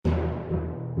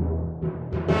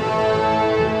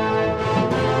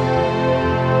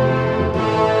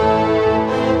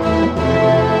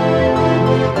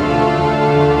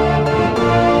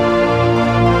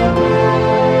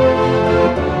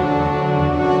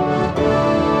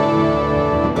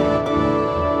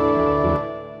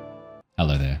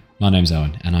My name's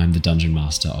Owen, and I'm the Dungeon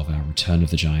Master of our Return of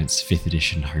the Giants 5th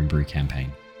Edition Homebrew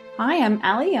campaign. Hi, I'm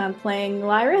Ali. I'm playing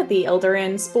Lyra, the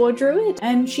Eldarin Spore Druid,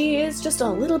 and she is just a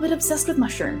little bit obsessed with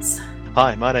mushrooms.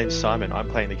 Hi, my name's Simon. I'm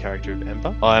playing the character of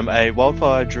Ember. I'm a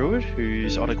wildfire druid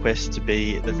who's on a quest to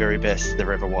be the very best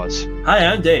there ever was. Hi,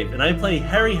 I'm Dave, and I play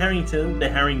Harry Harrington, the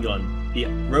Harengon, the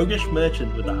roguish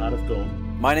merchant with the heart of gold.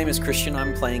 My name is Christian.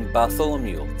 I'm playing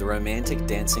Bartholomew, the romantic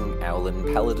dancing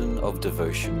owlin paladin of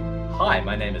devotion. Hi,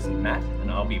 my name is Matt, and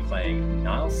I'll be playing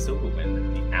Niles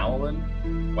Silverwind, the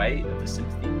Owlin Way of the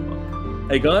Sympathy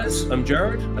Monk. Hey guys, I'm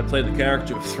Jared. I play the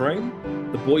character of Thrain,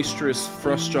 the boisterous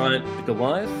frost giant, the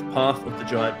Goliath, path of the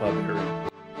giant barbarian.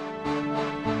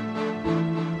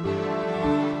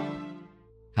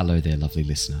 Hello there, lovely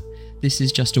listener. This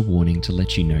is just a warning to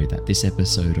let you know that this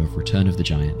episode of Return of the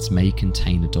Giants may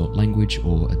contain adult language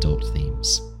or adult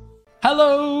themes.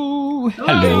 Hello!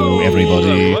 Hello,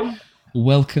 everybody! Hello.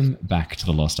 Welcome back to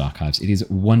the Lost Archives. It is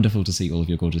wonderful to see all of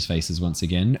your gorgeous faces once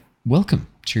again. Welcome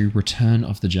to Return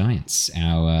of the Giants,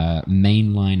 our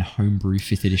mainline homebrew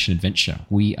 5th edition adventure.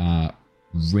 We are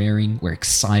raring, we're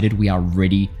excited, we are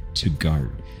ready to go.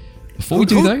 Before we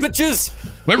do though, bitches!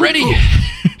 We're ready.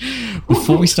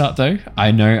 Before we start though,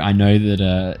 I know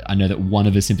that one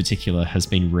of us in particular has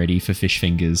been ready for fish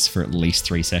fingers for at least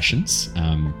 3 sessions.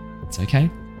 It's okay,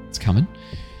 it's coming.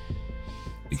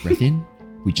 Big breath in.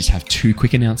 We just have 2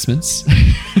 quick announcements.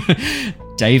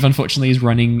 Dave, unfortunately, is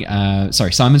running...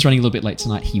 Simon's running a little bit late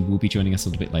tonight. He will be joining us a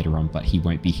little bit later on, but he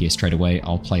won't be here straight away.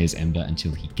 I'll play as Ember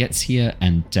until he gets here,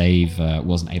 and Dave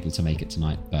wasn't able to make it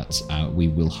tonight, but we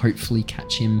will hopefully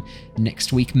catch him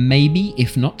next week, maybe.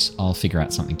 If not, I'll figure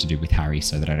out something to do with Harry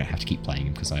so that I don't have to keep playing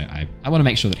him, because I want to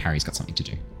make sure that Harry's got something to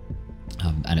do.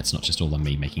 And it's not just all on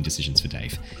me making decisions for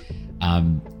Dave.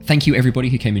 Thank you everybody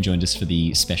who came and joined us for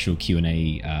the special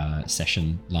Q&A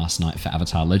session last night for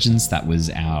Avatar Legends. That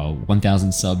was our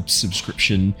 1,000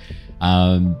 subscription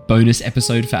bonus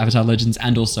episode for Avatar Legends,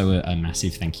 and also a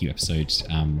massive thank you episode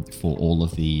for all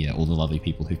the lovely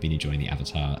people who've been enjoying the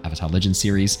Avatar Legends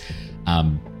series.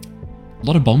 A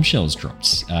lot of bombshells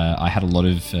dropped. I had a lot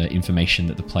of information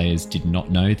that the players did not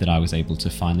know that I was able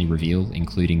to finally reveal,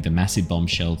 including the massive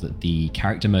bombshell that the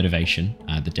character motivation,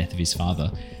 the death of his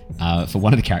father, for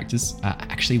one of the characters,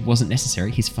 actually wasn't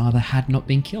necessary. His father had not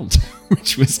been killed,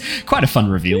 which was quite a fun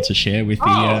reveal to share with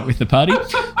the party.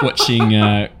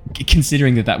 Watching,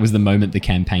 considering that was the moment the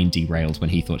campaign derailed when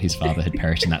he thought his father had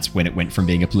perished, and that's when it went from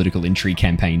being a political intrigue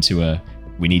campaign to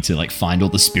we need to find all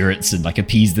the spirits and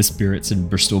appease the spirits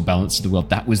and restore balance to the world.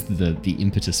 That was the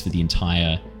impetus for the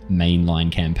entire mainline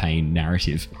campaign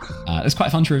narrative. It was quite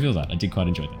fun to reveal that. I did quite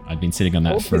enjoy that. I'd been sitting on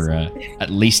that for at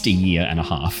least a year and a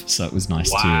half, so it was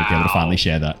nice to be able to finally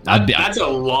share that. That's a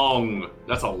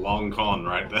long con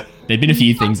right there. There'd been a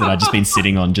few things that I'd just been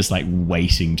sitting on, just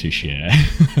waiting to share.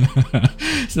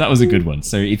 So that was a good one.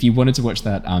 So if you wanted to watch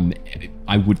that,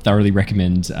 I would thoroughly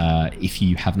recommend, if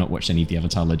you have not watched any of the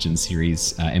Avatar Legends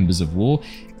series, Embers of War.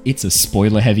 It's a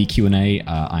spoiler-heavy Q&A.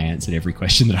 I answered every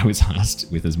question that I was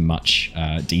asked with as much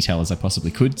detail as I possibly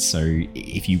could. So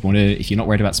if you're not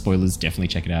worried about spoilers, definitely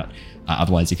check it out.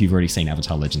 Otherwise, if you've already seen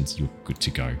Avatar Legends, you're good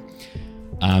to go.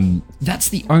 That's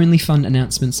the only fun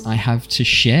announcements I have to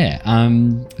share.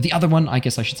 The other one, I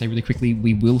guess I should say really quickly,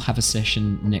 we will have a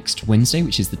session next Wednesday,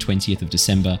 which is the 20th of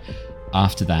December.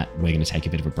 After that, we're going to take a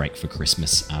bit of a break for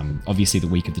Christmas. Obviously, the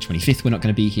week of the 25th, we're not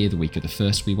going to be here. The week of the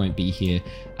 1st, we won't be here.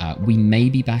 We may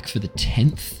be back for the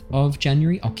 10th of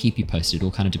January. I'll keep you posted. It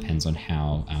all kind of depends on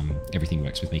how everything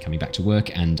works with me coming back to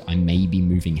work, and I may be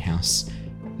moving house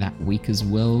that week as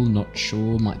well. Not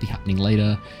sure. Might be happening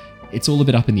later. It's all a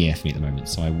bit up in the air for me at the moment,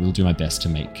 so I will do my best to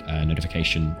make a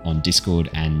notification on Discord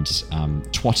and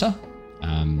Twitter.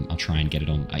 I'll try and get it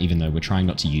on, even though we're trying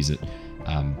not to use it.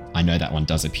 I know that one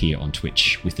does appear on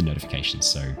Twitch with the notifications,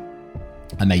 so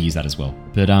I may use that as well.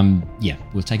 But yeah,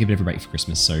 we'll take a bit of a break for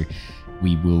Christmas, so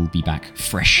we will be back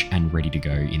fresh and ready to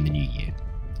go in the new year.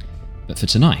 But for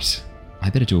tonight, I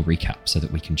better do a recap so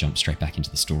that we can jump straight back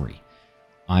into the story.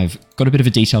 I've got a bit of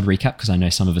a detailed recap because I know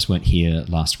some of us weren't here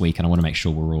last week, and I want to make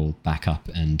sure we're all back up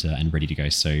and ready to go.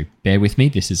 So bear with me.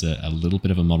 This is a little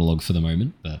bit of a monologue for the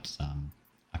moment, but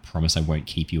I promise I won't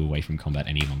keep you away from combat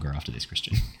any longer after this,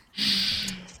 Christian.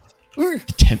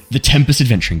 The Tempest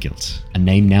Adventuring Guild, a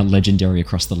name now legendary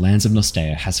across the lands of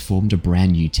Nostea, has formed a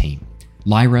brand new team.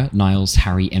 Lyra, Niles,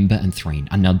 Harry, Ember, and Thrain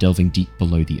are now delving deep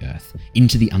below the earth,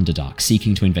 into the Underdark,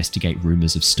 seeking to investigate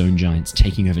rumours of stone giants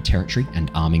taking over territory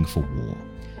and arming for war.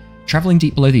 Travelling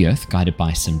deep below the earth, guided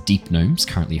by some deep gnomes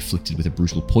currently afflicted with a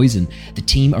brutal poison, the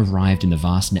team arrived in the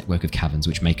vast network of caverns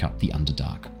which make up the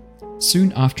Underdark.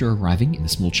 Soon after arriving in the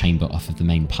small chamber off of the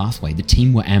main pathway, the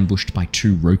team were ambushed by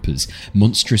 2 ropers,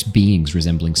 monstrous beings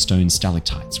resembling stone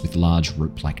stalactites with large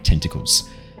rope-like tentacles.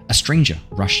 A stranger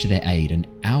rushed to their aid, an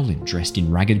owlin dressed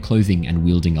in ragged clothing and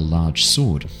wielding a large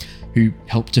sword, who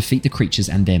helped defeat the creatures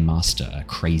and their master, a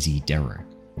crazy Darrow.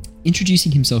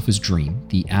 Introducing himself as Dream,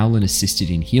 the owlin assisted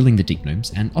in healing the deep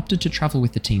gnomes and opted to travel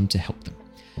with the team to help them.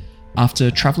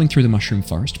 After travelling through the mushroom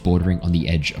forest bordering on the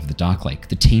edge of the Dark Lake,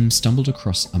 the team stumbled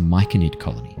across a myconid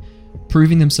colony.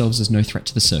 Proving themselves as no threat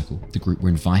to the Circle, the group were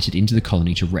invited into the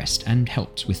colony to rest and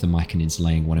helped with the myconids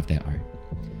laying one of their own.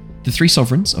 The 3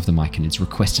 sovereigns of the myconids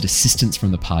requested assistance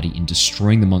from the party in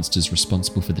destroying the monsters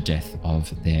responsible for the death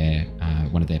of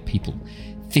one of their people,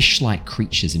 fish-like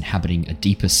creatures inhabiting a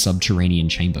deeper subterranean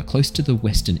chamber close to the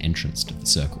western entrance of the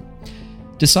Circle.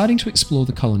 Deciding to explore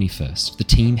the colony first, the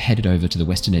team headed over to the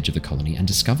western edge of the colony and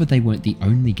discovered they weren't the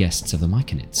only guests of the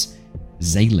myconids.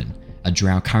 Zaylin, a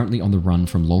drow currently on the run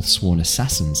from Lothsworn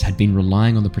assassins, had been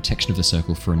relying on the protection of the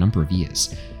Circle for a number of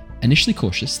years. Initially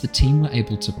cautious, the team were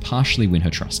able to partially win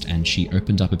her trust, and she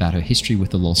opened up about her history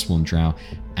with the Lothsworn drow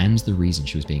and the reason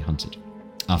she was being hunted.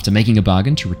 After making a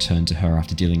bargain to return to her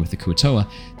after dealing with the Kuatoa,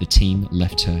 the team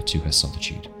left her to her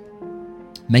solitude.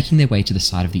 Making their way to the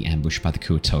side of the ambush by the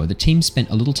Kuatoa, the team spent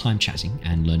a little time chatting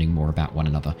and learning more about one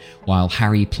another, while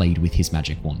Harry played with his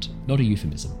magic wand. Not a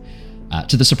euphemism.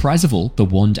 To the surprise of all, the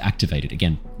wand activated.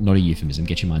 Again, not a euphemism,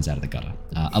 get your minds out of the gutter.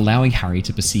 Allowing Harry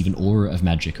to perceive an aura of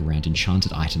magic around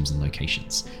enchanted items and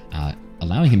locations,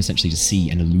 allowing him essentially to see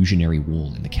an illusionary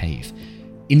wall in the cave.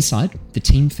 Inside, the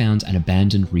team found an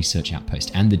abandoned research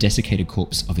outpost and the desiccated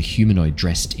corpse of a humanoid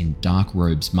dressed in dark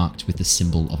robes marked with the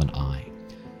symbol of an eye.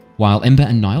 While Ember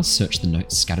and Niles searched the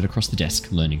notes scattered across the desk,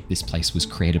 learning this place was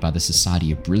created by the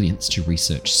Society of Brilliance to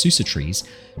research Susa trees,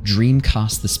 Dream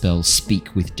cast the spell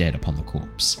Speak with Dead upon the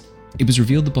corpse. It was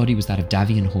revealed the body was that of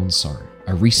Davian Hornsorrow,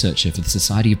 a researcher for the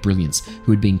Society of Brilliance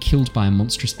who had been killed by a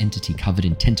monstrous entity covered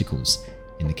in tentacles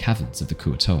in the caverns of the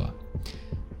Kuatoa.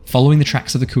 Following the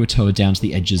tracks of the Kuatoa down to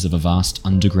the edges of a vast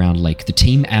underground lake, the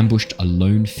team ambushed a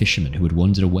lone fisherman who had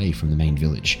wandered away from the main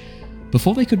village.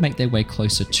 Before they could make their way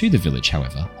closer to the village,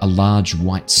 however, a large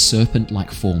white serpent-like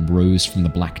form rose from the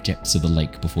black depths of the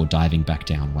lake before diving back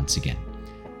down once again.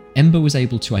 Ember was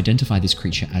able to identify this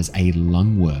creature as a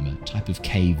lungworm, a type of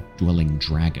cave-dwelling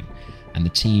dragon, and the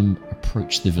team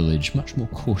approached the village much more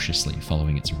cautiously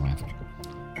following its arrival.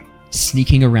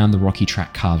 Sneaking around the rocky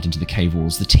track carved into the cave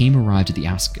walls, the team arrived at the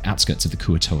outskirts of the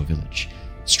Kuatoa village.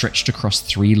 Stretched across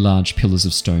 3 large pillars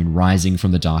of stone rising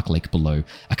from the dark lake below,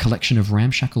 a collection of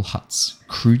ramshackle huts,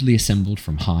 crudely assembled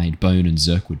from hide, bone, and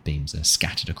zirkwood beams, are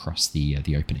scattered across the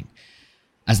opening.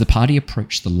 As the party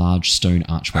approached the large stone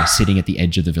archway sitting at the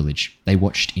edge of the village, they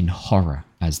watched in horror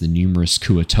as the numerous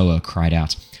Kuatoa cried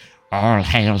out, "All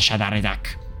hail Shadaridak!"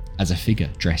 as a figure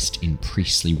dressed in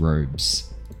priestly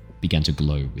robes began to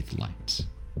glow with light.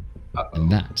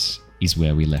 And that is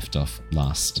where we left off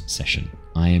last session.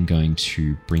 I am going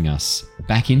to bring us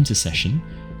back into session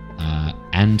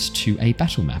and to a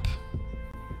battle map,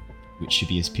 which should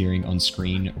be appearing on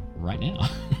screen right now.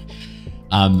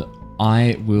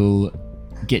 I will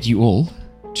get you all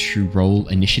to roll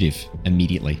initiative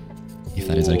immediately, if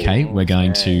that is okay. We're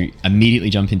going to immediately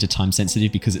jump into time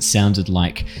sensitive because it sounded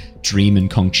like Dream and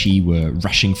Kong Chi were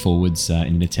rushing forwards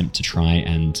in an attempt to try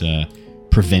and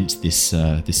prevent this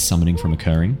summoning from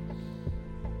occurring.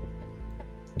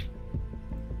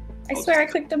 I swear I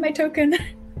clicked on my token.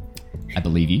 I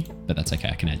believe you, but that's okay.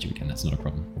 I can add you again. That's not a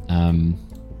problem.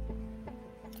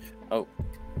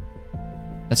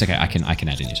 That's okay. I can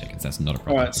add in your tokens. That's not a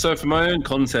problem. All right. So for my own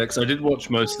context, I did watch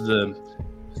most of the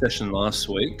session last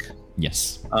week.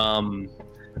 Yes. Are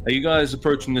you guys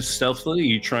approaching this stealthily? Are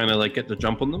you trying to get the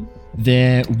jump on them?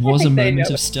 There was a moment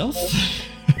of stealth.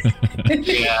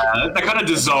 Yeah, that kind of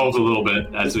dissolved a little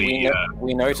bit as we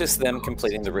noticed them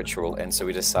completing the ritual, and so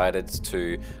we decided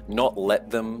to not let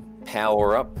them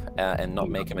power up and not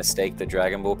make a mistake that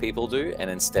Dragon Ball people do, and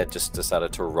instead just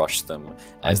decided to rush them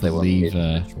as they were mid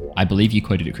ritual. I believe you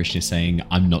quoted it, Krishna, saying,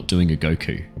 "I'm not doing a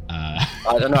Goku." I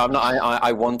don't know. I'm not.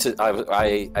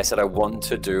 I said I want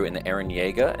to do an Eren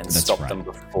Yeager and stop them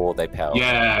before they power.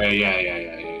 Yeah.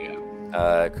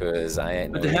 Because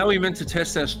But how are we meant to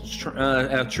test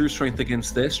our true strength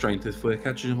against their strength if we're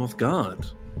catching them off guard?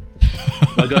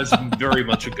 My guy's very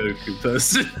much a Goku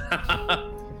person.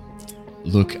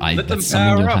 Look, that's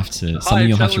something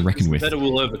you'll have to reckon with. Better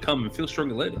will overcome and feel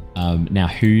stronger later. Now,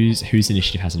 whose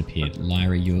initiative hasn't appeared?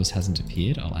 Lyra, yours hasn't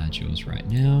appeared. I'll add yours right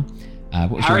now.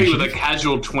 What was Harry your with a initiative?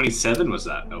 casual 27 was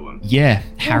that, Owen? Yeah,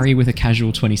 Harry with a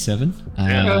casual 27.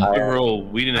 Yeah, good roll.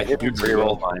 We I didn't didn't do very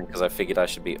re-roll well. mine because I figured I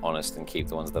should be honest and keep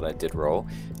the ones that I did roll.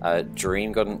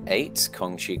 Dream got an 8.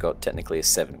 Kongchi got technically a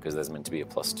 7 because there's meant to be a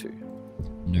 +2.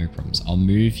 No problems. I'll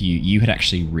move you. You had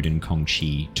actually ridden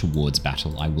Kongchi towards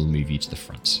battle. I will move you to the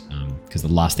front because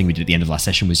the last thing we did at the end of last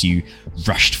session was you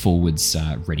rushed forwards,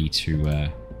 ready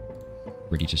to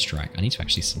strike. I need to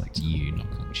actually select you, not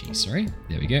Kongchi. Sorry.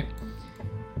 There we go.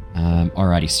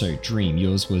 Alrighty. So Dream,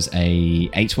 yours was a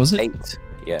 8, was it? 8.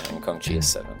 Yeah, and Kongchi is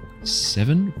 7.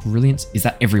 7. Brilliant. Is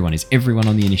that everyone? Is everyone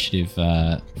on the initiative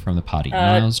from the party?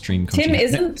 Niles, Dream, Kongchi. Tim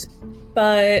isn't,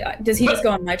 but does he just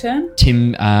go on my turn?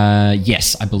 Tim,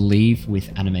 yes, I believe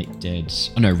with Animate Dead.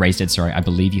 Oh no, Raise Dead. Sorry, I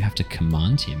believe you have to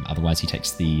command him. Otherwise, he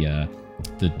takes the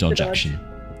dodge action.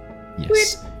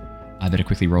 Yes. I better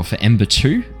quickly roll for Ember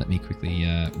too. Let me quickly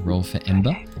roll for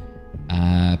Ember.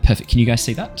 Perfect. Can you guys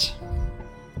see that?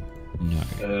 No,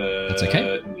 that's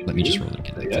okay. Let me just roll it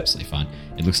again. That's absolutely fine.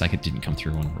 It looks like it didn't come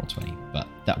through on Roll20, but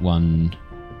that one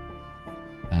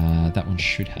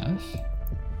should have.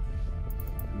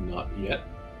 Not yet.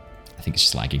 I think it's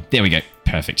just lagging. There we go.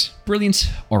 Perfect.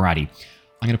 Brilliant. Alrighty.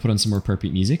 I'm going to put on some more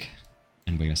appropriate music,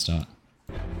 and we're going to start.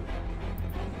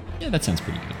 Yeah, that sounds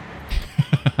pretty good.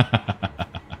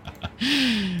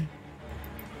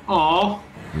 Aw,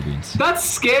 Brilliant. that's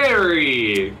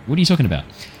scary. What are you talking about?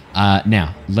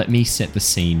 Now, let me set the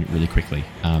scene really quickly.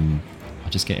 I'll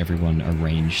just get everyone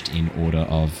arranged in order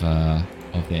of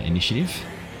their initiative.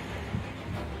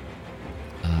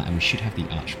 And we should have the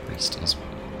Archpriest as well.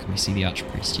 Can we see the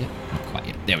Archpriest yet? Not quite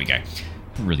yet. There we go.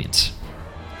 Brilliant.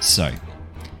 So,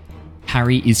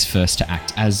 Harry is first to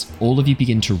act as all of you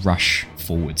begin to rush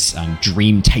forwards.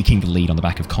 Dream taking the lead on the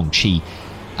back of Kongchi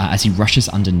as he rushes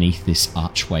underneath this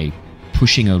archway,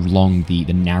 pushing along the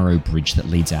narrow bridge that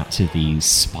leads out to these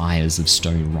spires of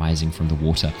stone rising from the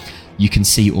water. You can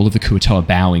see all of the Kuatoa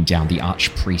bowing down, the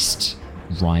Archpriest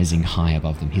rising high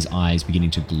above them, his eyes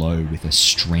beginning to glow with a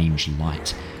strange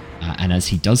light. And as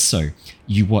he does so,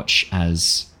 you watch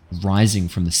as, rising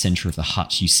from the center of the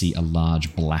hut, you see a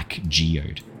large black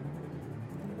geode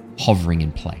hovering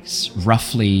in place,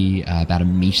 roughly about a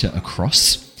meter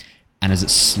across. And as it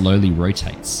slowly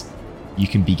rotates, you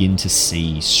can begin to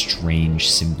see strange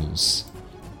symbols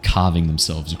carving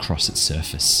themselves across its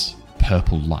surface,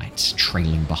 purple light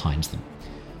trailing behind them.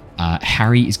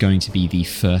 Harry is going to be the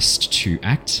first to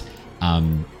act.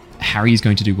 Harry is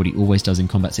going to do what he always does in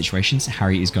combat situations.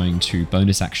 Harry is going to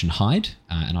bonus action hide,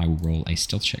 and I will roll a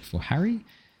stealth check for Harry.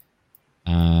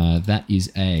 That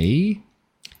is a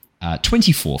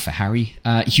 24 for Harry.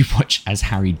 You watch as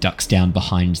Harry ducks down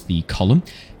behind the column,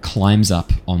 climbs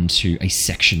up onto a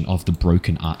section of the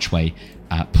broken archway,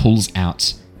 pulls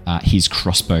out his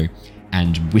crossbow,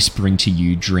 and whispering to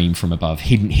you, Dream, from above,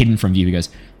 hidden from view, he goes,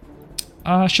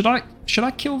 should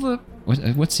I kill the...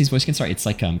 What's his voice again? Sorry, it's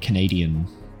like Canadian...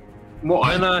 More,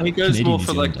 and he goes Canadian more New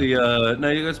for like Zealander. the.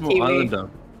 No, he goes more Kiwi. Islander.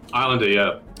 Islander,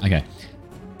 yeah. Okay.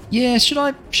 Yeah, should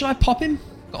I pop him?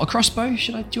 Got a crossbow? Do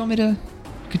you want me to...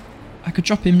 I could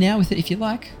drop him now with it if you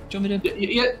like. Do you want me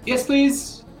to... Yes,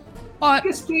 please. Alright.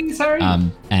 Yes, please, Harry.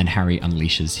 And Harry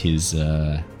unleashes his...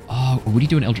 would he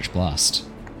do an Eldritch Blast?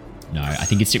 No, I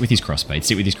think it's it with his crossbow. It's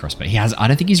it with his crossbow. He has... I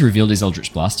don't think he's revealed his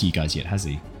Eldritch Blast to you guys yet, has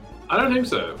he? I don't think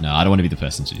so. No, I don't want to be the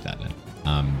person to do that then.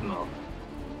 No.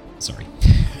 Sorry.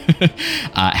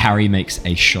 Harry makes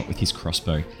a shot with his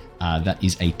crossbow. That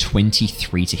is a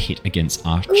 23 to hit against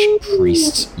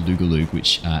Archpriest Lugalug,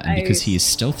 which, and because he is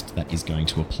stealthed, that is going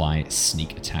to apply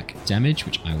sneak attack damage,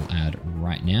 which I will add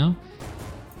right now.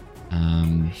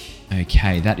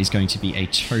 Okay, that is going to be a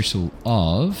total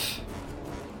of...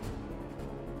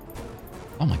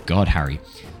 Oh my god, Harry.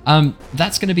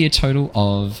 That's going to be a total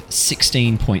of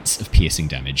 16 points of piercing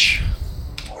damage.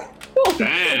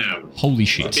 Damn. Holy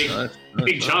shit.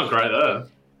 Big chunk right there.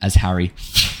 As Harry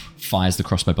fires the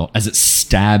crossbow bolt, as it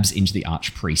stabs into the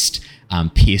Archpriest,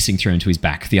 piercing through into his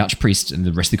back. The Archpriest and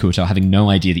the rest of the Kuatoa having no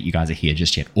idea that you guys are here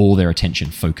just yet, all their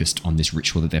attention focused on this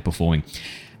ritual that they're performing.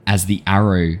 As the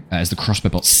arrow, as the crossbow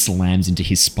bolt slams into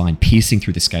his spine, piercing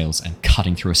through the scales and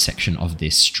cutting through a section of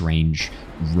this strange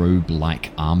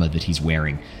robe-like armor that he's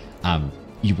wearing,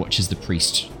 you watch as the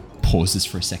priest pauses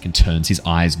for a second, turns, his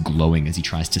eyes glowing as he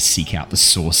tries to seek out the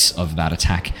source of that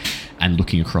attack, and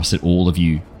looking across at all of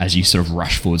you as you sort of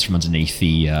rush forwards from underneath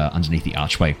the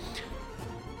archway.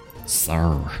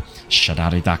 Sir,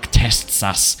 Shadaridak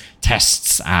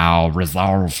tests our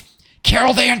resolve.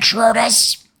 Kill the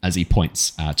intruders! As he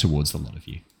points towards the lot of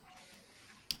you.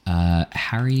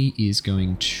 Harry is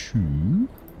going to...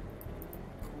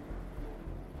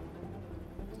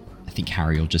 think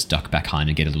Harry will just duck back behind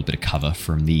and get a little bit of cover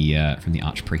from the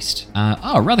Archpriest.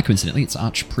 Rather coincidentally, it's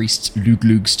Archpriest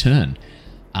Luglug's turn.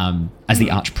 As the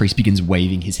Archpriest begins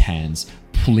waving his hands,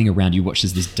 pulling around, you watch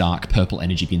as this dark purple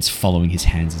energy begins following his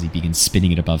hands as he begins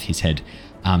spinning it above his head.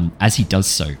 As he does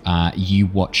so, you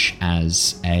watch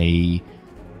as a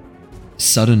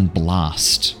sudden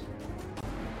blast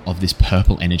of this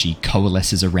purple energy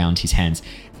coalesces around his hands,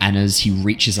 and as he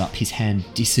reaches up, his hand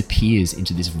disappears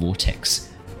into this vortex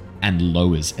and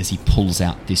lowers as he pulls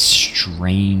out this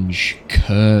strange,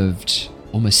 curved,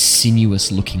 almost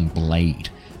sinuous-looking blade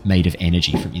made of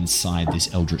energy from inside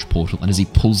this eldritch portal. And as he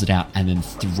pulls it out and then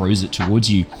throws it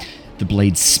towards you, the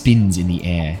blade spins in the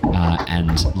air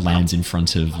and lands in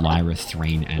front of Lyra,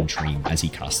 Thrain, and Dream as he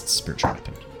casts Spiritual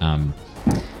Weapon. I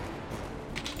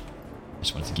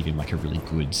just wanted to give him like a really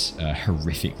good,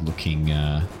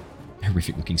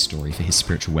 horrific-looking story for his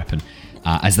Spiritual Weapon.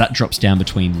 As that drops down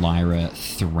between Lyra,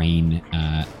 Thrain,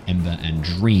 Ember, and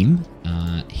Dream,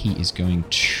 he is going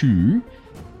to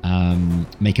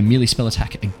make a melee spell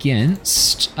attack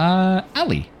against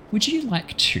Ali. Would you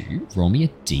like to roll me a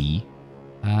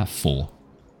D4?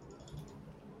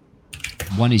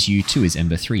 1 is you, 2 is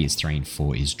Ember, 3 is Thrain,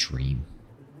 4 is Dream.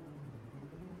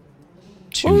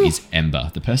 2 is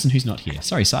Ember, the person who's not here.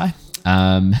 Sorry, Sai.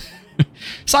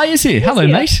 Sai is here. Hello,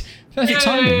 mate. Perfect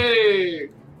timing.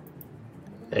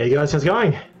 Hey guys, how's it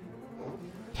going?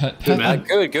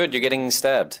 Good. You're getting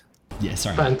stabbed. Yeah,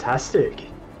 sorry. Fantastic.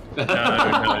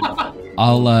 No.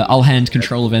 I'll hand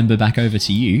control of Ember back over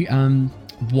to you.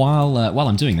 While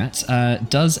I'm doing that,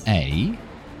 does a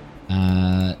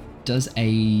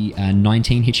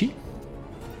 19 hit you?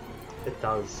 It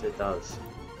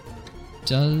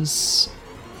does.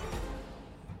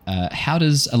 How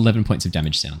does 11 points of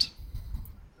damage sound?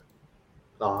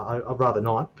 I'd rather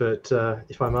not, but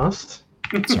if I must.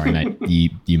 Sorry, mate.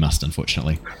 You must,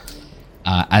 unfortunately.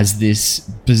 As this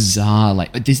bizarre,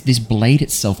 this blade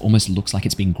itself almost looks like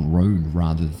it's been grown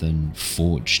rather than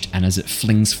forged, and as it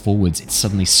flings forwards, it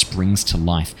suddenly springs to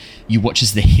life. You watch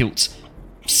as the hilt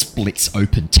splits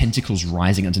open, tentacles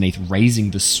rising underneath,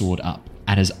 raising the sword up,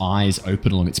 and as eyes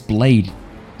open along its blade,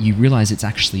 you realize it's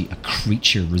actually a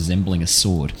creature resembling a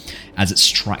sword. As it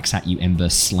strikes at you, Ember,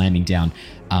 slamming down,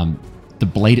 the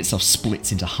blade itself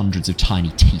splits into hundreds of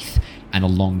tiny teeth, and a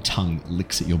long tongue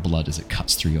licks at your blood as it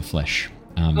cuts through your flesh.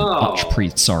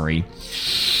 Archpriest, sorry.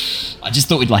 I just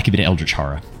thought we'd like a bit of Eldritch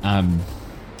Horror. I've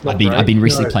been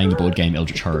recently playing the board game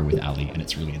Eldritch Horror with Ali, and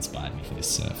it's really inspired me for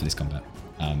this combat.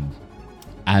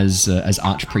 As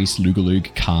Archpriest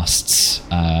Lugalug casts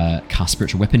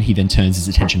Spiritual Weapon, he then turns his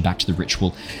attention back to the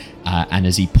ritual, and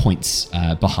as he points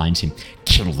behind him,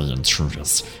 "Kill the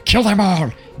intruders! Kill them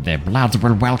all! Their blood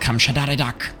will welcome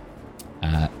Shadaridak!"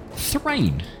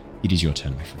 Thrain, it is your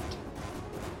turn, my friend.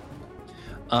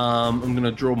 I'm going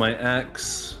to draw my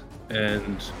axe,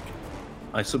 and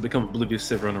I sort of become oblivious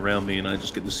to everyone around me, and I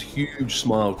just get this huge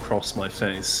smile across my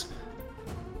face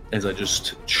as I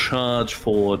just charge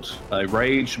forward. I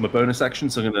rage, my bonus action,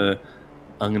 so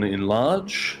I'm gonna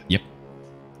enlarge. Yep.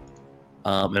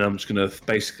 And I'm just gonna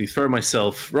basically throw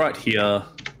myself right here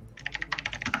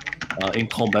in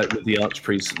combat with the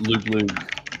Archpriest Luglug.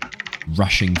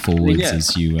 Rushing forwards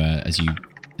as you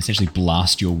essentially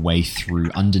blast your way through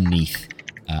underneath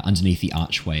the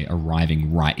archway,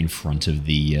 arriving right in front of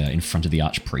the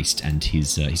Archpriest and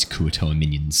his Kuatoa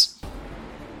minions.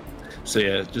 So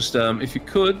yeah, just if you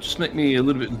could, just make me a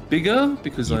little bit bigger,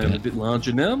 because I am a bit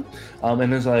larger now.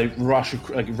 And as I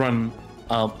run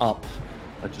up,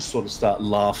 I just sort of start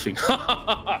laughing.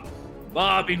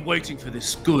 I've been waiting for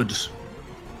this. Good.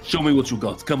 Show me what you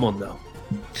got. Come on now.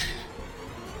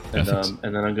 And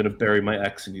then I'm going to bury my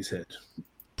axe in his head.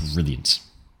 Brilliant.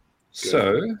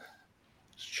 So,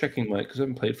 just checking because I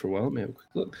haven't played for a while. Let me have a quick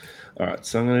look. All right,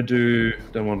 so I'm going to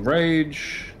do one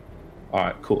rage. All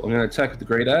right, cool. I'm going to attack with the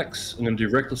great axe. I'm going to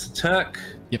do reckless attack.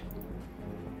 Yep.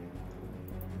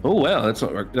 Oh wow, that's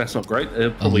not great. They'll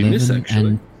probably miss actually.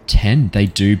 And 10, they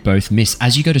do both miss.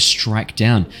 As you go to strike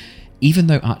down, even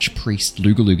though Archpriest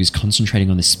Lugalug is concentrating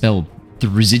on this spell, the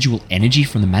residual energy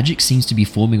from the magic seems to be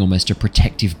forming almost a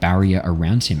protective barrier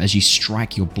around him. As you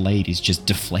strike, your blade is just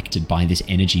deflected by this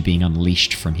energy being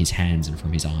unleashed from his hands and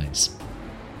from his eyes.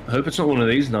 I hope it's not one of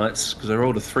these nights, because I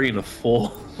rolled a 3 and a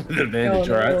 4 with advantage.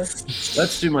 Oh, no. All right,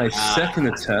 let's do my second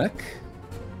attack.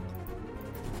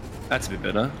 That's a bit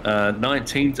better.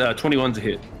 21 to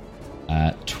hit.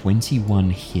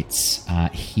 21 hits.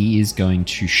 He is going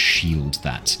to shield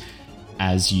that.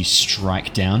 As you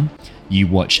strike down, you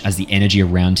watch as the energy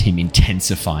around him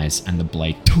intensifies and the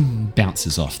blade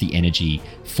bounces off, the energy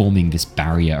forming this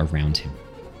barrier around him.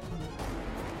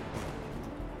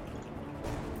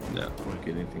 No, I won't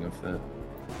get anything off that.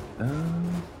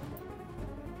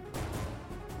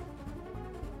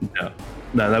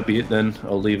 No, that'll be it then.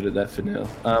 I'll leave it at that for now.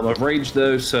 I've raged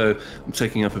though, so I'm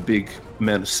taking up a big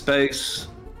amount of space.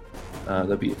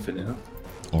 That'll be it for now.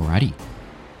 Alrighty.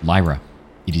 Lyra,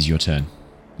 it is your turn.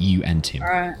 You and Tim.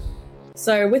 Alright.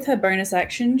 So with her bonus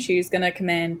action, she's going to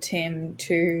command Tim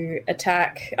to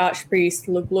attack Archpriest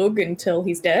Lug until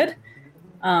he's dead.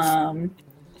 And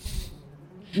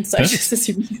so just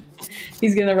assuming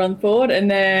he's going to run forward. And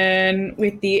then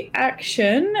with the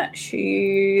action,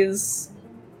 she's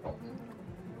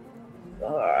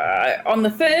on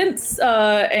the fence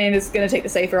and is going to take the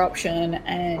safer option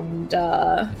and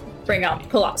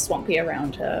pull up Swampy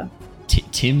around her.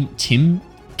 Tim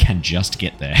can just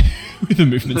get there with a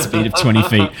movement speed of 20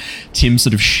 feet. Tim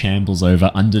sort of shambles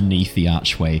over underneath the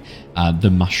archway,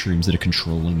 the mushrooms that are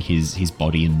controlling his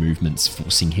body and movements,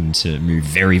 forcing him to move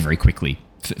very, very quickly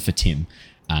for Tim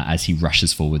as he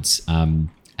rushes forwards and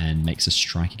makes a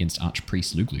strike against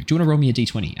Archpriest Luglu. Do you want to roll me a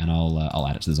d20 and I'll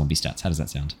add it to the zombie stats? How does that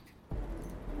sound?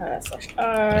 I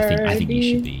think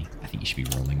you should be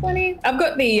rolling 20. I've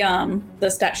got the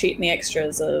stat sheet and the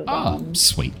extras of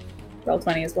sweet. Roll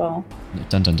 20 as well.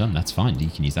 Done. That's fine. You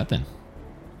can use that then.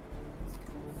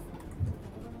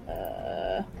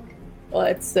 Well,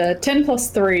 it's 10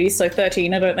 plus 3, so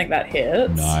 13. I don't think that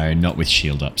hits. No, not with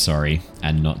shield up. Sorry,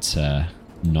 and not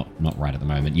right at the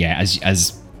moment. Yeah,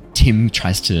 as Tim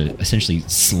tries to essentially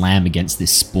slam against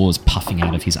this, spores puffing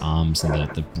out of his arms and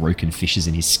the broken fissures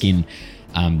in his skin.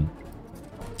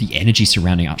 The energy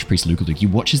surrounding Archpriest Lugalug, you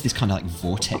watch as this kind of like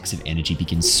vortex of energy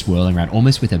begins swirling around,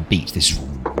 almost with a beat, this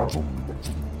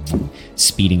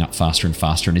speeding up faster and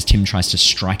faster, and as Tim tries to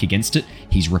strike against it,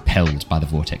 he's repelled by the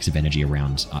vortex of energy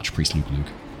around Archpriest Lugalug.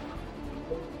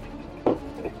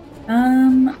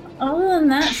 Other than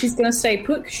that, she's going to stay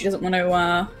put because she doesn't want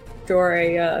to draw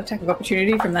a attack of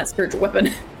opportunity from that spiritual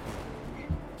weapon.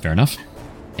 Fair enough.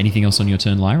 Anything else on your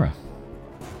turn, Lyra?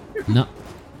 No.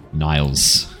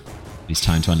 Niles. It's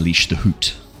time to unleash the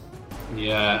hoot.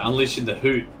 Yeah, unleashing the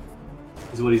hoot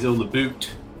is what he's on the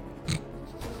boot.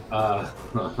 Yeah.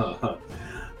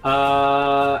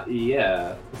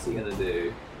 What's he gonna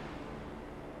do?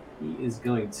 He is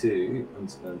going to. I'm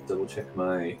just gonna double check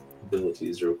my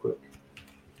abilities real quick,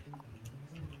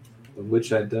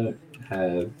 which I don't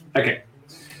have. Okay.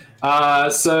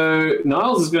 So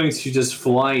Niles is going to just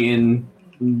fly in,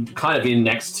 kind of in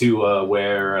next to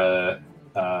where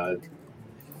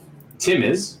Tim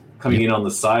is, coming in on the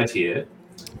side here.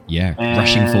 Yeah,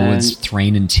 rushing forwards,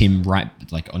 Thrain and Tim right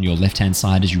like on your left-hand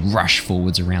side as you rush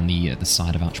forwards around the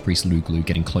side of Archpriest Luglu,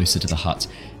 getting closer to the hut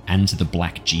and to the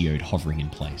black geode hovering in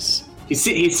place. He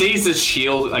sees this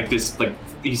shield, like this, like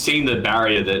he's seen the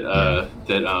barrier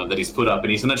that he's put up,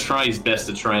 and he's going to try his best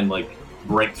to try and like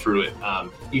break through it.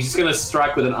 He's just going to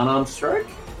strike with an unarmed strike.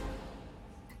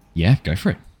 Yeah, go for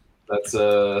it. That's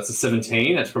a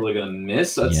 17. That's probably going to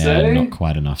miss, I'd yeah, say. Not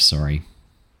quite enough, sorry.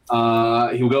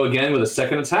 He'll go again with a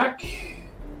second attack.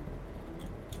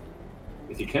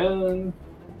 If you can.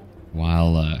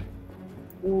 While...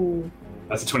 Ooh.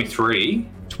 That's a 23.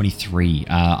 23.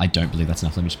 I don't believe that's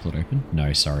enough. Let me just pull it open.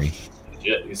 No, sorry.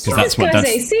 Because that's what that's...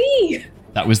 AC!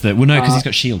 That was the... Well, no, because he's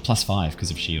got shield, +5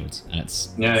 because of shields. And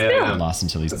it's... Yeah. It lasts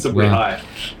until he's... That's a bit high.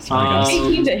 Sorry, guys.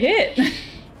 18 to hit.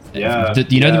 Yeah.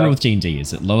 You know the rule with D&D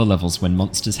is at lower levels, when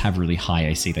monsters have really high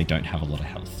AC, they don't have a lot of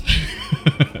health.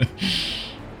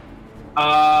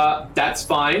 That's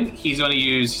fine. He's going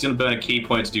to burn a key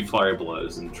point to do flurry of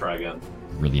blows and try again.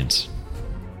 Brilliant.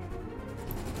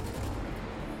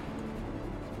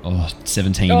 Oh,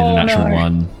 17 and a natural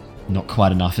 1. Not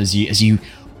quite enough. As you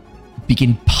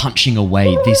begin punching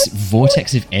away, this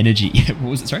vortex of energy...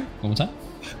 What was it? Sorry? One more time?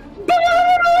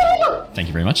 Thank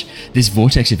you very much. This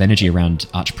vortex of energy around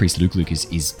Archpriest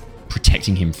Lugalug is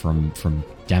protecting him from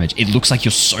damage. It looks like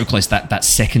you're so close. That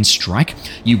second strike,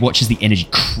 you watch as the energy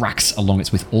cracks along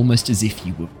its width, almost as if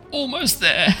you were almost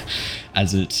there,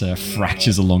 as it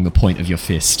fractures along the point of your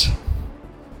fist.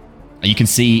 You can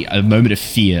see a moment of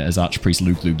fear as Archpriest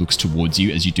Lugalug looks towards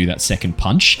you as you do that second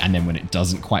punch, and then when it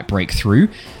doesn't quite break through,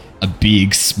 a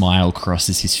big smile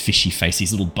crosses his fishy face.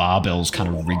 These little barbells kind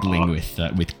of wriggling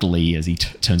with glee as he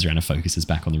turns around and focuses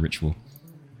back on the ritual.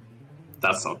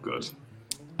 That's not good.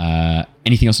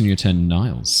 Anything else on your turn,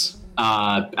 Niles?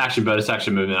 Action bonus,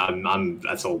 action movement. I'm.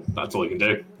 That's all you can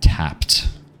do. Tapped.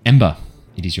 Ember,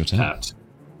 it is your turn. Tapped.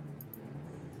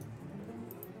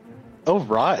 All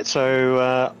right,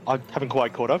 so I haven't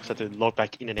quite caught up because I had to log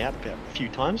back in and out a few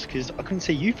times because I couldn't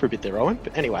see you for a bit there, Owen.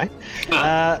 But anyway,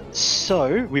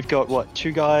 so we've got,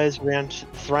 2 guys around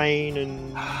Thrain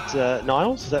and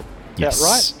Niles? Is that Yes.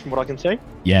 About right, from what I can see.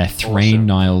 Yeah, Thrain, Awesome.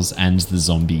 Niles, and the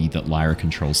zombie that Lyra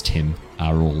controls, Tim,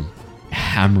 are all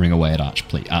hammering away at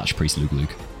Archpriest Luglug.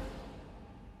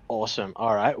 Awesome.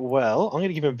 All right. Well, I'm going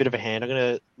to give him a bit of a hand. I'm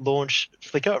going to launch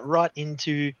Flicker right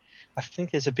into. I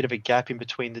think there's a bit of a gap in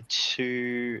between the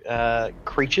two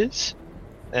creatures.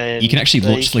 And You can actually they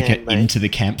launch Flicker can make- into the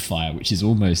campfire, which is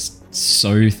almost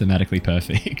so thematically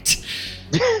perfect.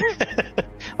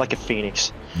 like a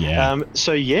phoenix. Yeah.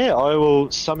 So yeah, I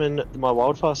will summon my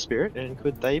wildfire spirit, and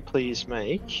could they please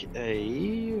make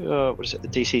a what is it? The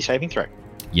DC saving throw.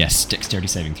 Yes, dexterity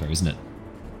saving throw, isn't it?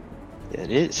 It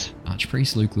is.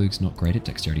 Archpriest Luglug's not great at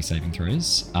dexterity saving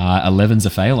throws. 11's a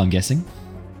fail, I'm guessing.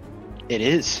 It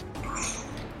is.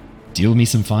 Deal me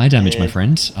some fire damage, my Yeah.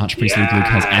 friend. Archpriest Luglug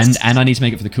has, and I need to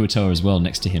make it for the Kuatoa as well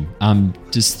next to him.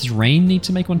 Does Thrain need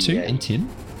to make one too, Yeah. and Tim?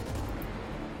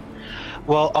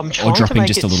 Well, I'm trying to dropping make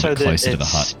just it a little so bit that closer to the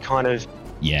it's hut. kind of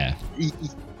Yeah.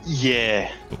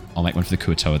 yeah. I'll make one for the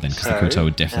Kuatoa then, because the So, Kuatoa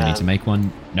would definitely need to make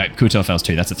one. No, Kuatoa fails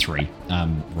too. That's a 3.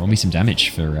 Roll me some damage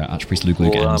for Archpriest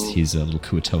Luglug Well, and his little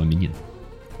Kuatoa minion.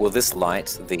 Will this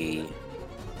light the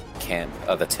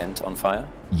the tent on fire?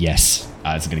 Yes.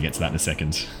 It's going to get to that in a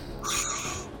second.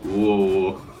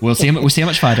 Ooh. We'll see how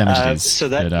much fire damage it is. So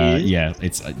that but, is yeah,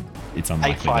 it's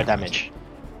unlikely. 8 fire that- damage.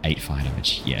 8 fire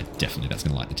damage. Yeah, definitely. That's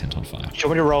going to light the tent on fire. Do you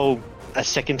want me to roll a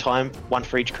second time, one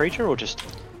for each creature, or just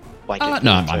blanket?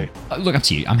 No, two? look, up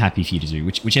to you. I'm happy for you to do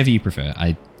whichever you prefer.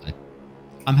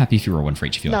 I'm happy if you roll one for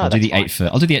each of you. No, I'll do the that's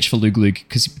 8 for the 8 for Luglug,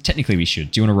 because technically we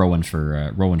should. Do you want to roll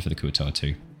one for the Kuatoa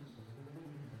too?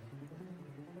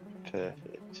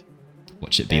 Perfect.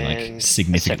 Watch it be like And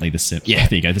significantly the same. Yeah,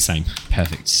 there you go, the same.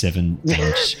 Perfect. 7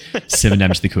 damage. 7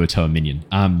 damage to the Kuatoa minion.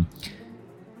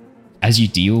 As you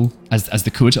deal, as the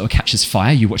Kuatoa catches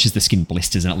fire, you watch as the skin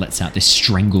blisters and it lets out this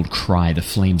strangled cry, the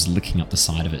flames licking up the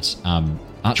side of it.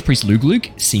 Archpriest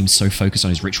Luglug seems so focused on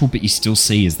his ritual, but you still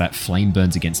see as that flame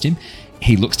burns against him,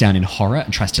 he looks down in horror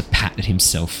and tries to pat at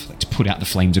himself, like to put out the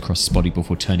flames across his body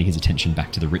before turning his attention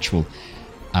back to the ritual.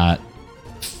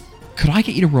 Could I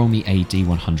get you to roll me a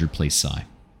D100, please, Sai?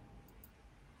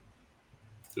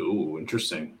 Ooh,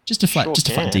 interesting. Just a flat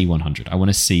Sure can. D100. I want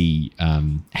to see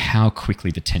how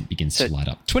quickly the tent begins to So, light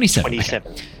up. 27.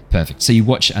 27. Okay. Perfect. So you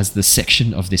watch as the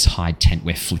section of this hide tent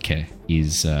where Flicker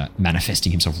is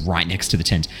manifesting himself right next to the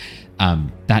tent.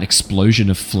 That explosion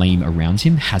of flame around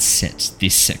him has set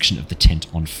this section of the tent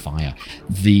on fire.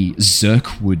 The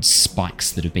zirkwood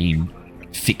spikes that have been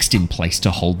fixed in place to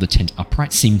hold the tent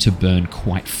upright seem to burn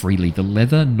quite freely. The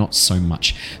leather, not so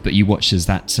much. But you watch as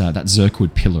that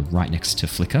zirkwood pillar right next to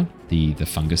Flicker, the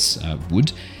fungus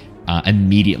wood,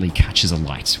 immediately catches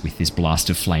alight with this blast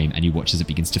of flame, and you watch as it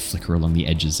begins to flicker along the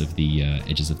edges of the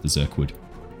zirkwood.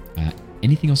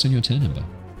 Anything else on your turn, Ember?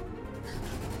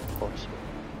 Awesome.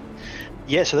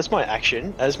 Yeah, so that's my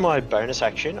action. As my bonus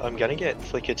action, I'm going to get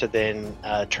Flicker to then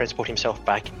transport himself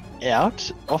back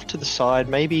out, off to the side,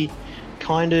 maybe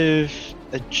kind of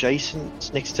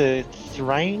adjacent next to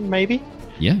Thrain, maybe?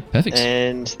 Yeah, perfect.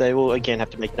 And they will again have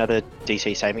to make another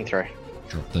DC saving throw.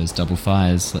 Drop those double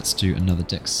fires. Let's do another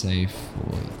dex save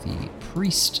for the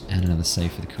priest and another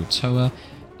save for the Kuatoa.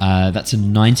 That's a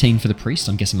 19 for the priest.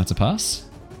 I'm guessing that's a pass.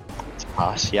 It's a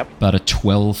pass, yep. But a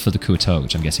 12 for the Kuatoa,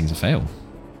 which I'm guessing is a fail.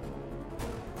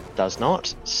 Does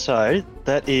not. So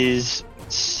that is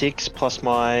 6 plus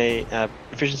my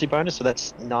efficiency bonus, so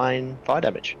that's 9 fire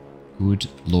damage. Good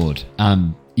lord.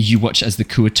 You watch as the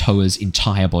Kuatoa's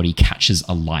entire body catches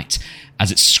alight.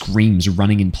 As it screams,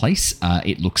 running in place,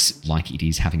 it looks like it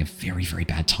is having a very, very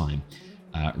bad time.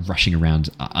 Rushing around,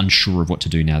 unsure of what to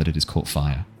do now that it has caught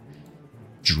fire.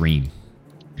 Dream.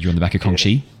 You're on the back of Kong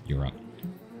Chi. You're up.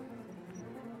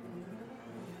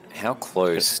 How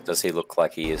close does he look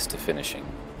like he is to finishing?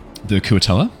 The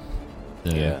Kuatoa?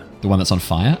 Yeah. The one that's on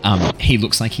fire? He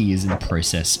looks like he is in the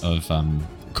process of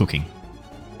cooking.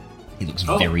 He looks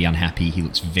very unhappy. He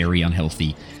looks very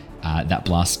unhealthy.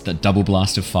 That double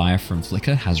blast of fire from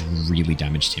Flicker has really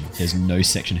damaged him. There's no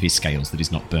section of his scales that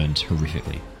is not burned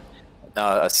horrifically.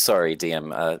 Sorry,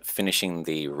 DM. Finishing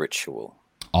the ritual.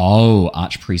 Oh,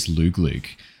 Archpriest Luglug.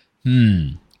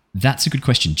 That's a good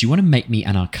question. Do you want to make me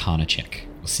an Arcana check?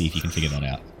 We'll see if you can figure that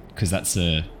out. Because that's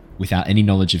without any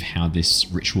knowledge of how this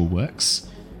ritual works.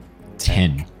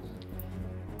 10.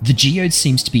 The geode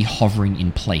seems to be hovering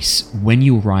in place. When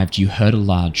you arrived, you heard a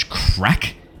large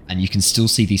crack, and you can still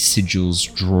see these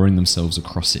sigils drawing themselves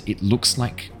across it. It looks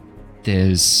like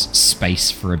there's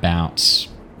space for about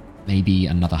maybe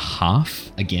another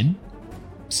half, again,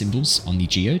 symbols on the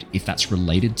geode. If that's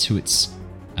related to its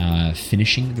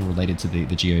finishing, they're related to the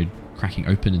geode cracking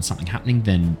open and something happening,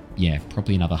 then yeah,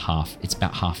 probably another half. It's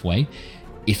about halfway.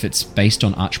 if it's based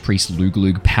on Archpriest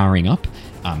Luglug powering up,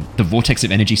 the vortex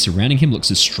of energy surrounding him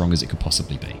looks as strong as it could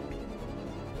possibly be.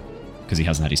 Because he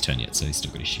hasn't had his turn yet, so he's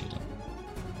still got his shield up.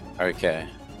 Okay.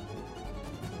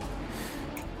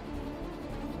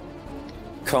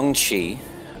 Kong Chi,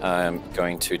 I'm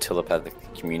going to telepathically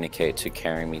communicate to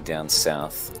carry me down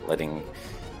south, letting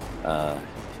her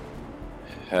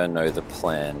know the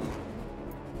plan,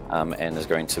 and is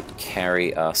going to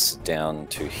carry us down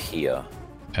to here.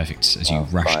 Perfect. As you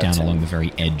rush down along the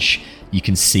very edge, you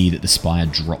can see that the spire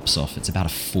drops off. It's about a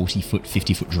 40-foot,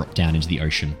 50-foot drop down into the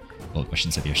ocean. Well, I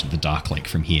shouldn't say the ocean, the Dark Lake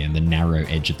from here, and the narrow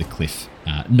edge of the cliff.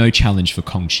 No challenge for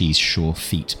Kong Chi's sure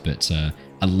feet, but a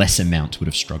lesser mount would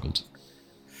have struggled.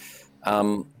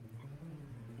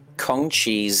 Kong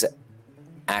Chi's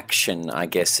action, I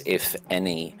guess, if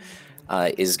any,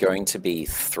 is going to be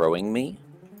throwing me.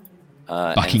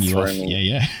 Bucking you off,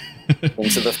 yeah.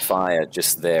 Into the fire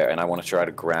just there, and I want to try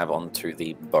to grab onto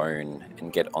the bone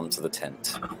and get onto the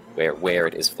tent where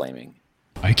it is flaming.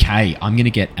 Okay, I'm going to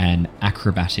get an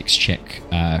acrobatics check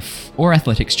or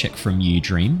athletics check from you,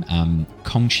 Dream.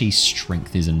 Kong Chi's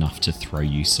strength is enough to throw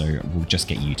you, so we'll just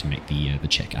get you to make the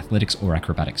check. Athletics or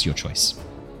acrobatics, your choice.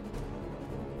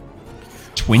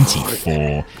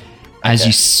 24. As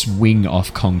you swing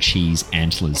off Kong Chi's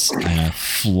antlers,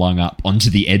 flung up onto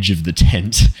the edge of the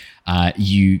tent,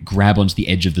 you grab onto the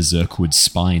edge of the Zerkwood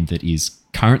spine that is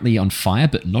currently on fire,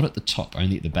 but not at the top,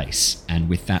 only at the base. And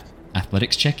with that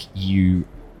athletics check, you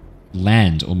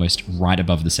land almost right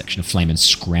above the section of flame and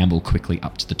scramble quickly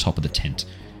up to the top of the tent,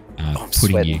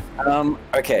 putting you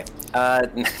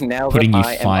now putting that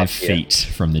you I 5 feet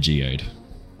from the geode.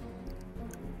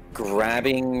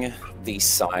 Grabbing the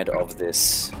side of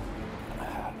this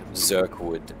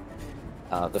Zerkwood,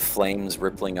 the flames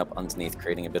rippling up underneath,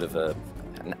 creating a bit of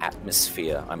an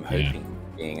atmosphere, I'm hoping,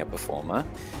 being a performer.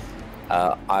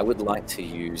 I would like to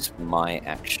use my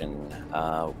action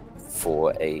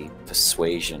for a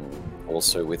persuasion,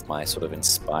 also with my sort of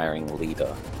inspiring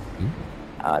leader.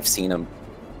 I've seen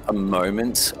a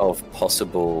moment of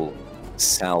possible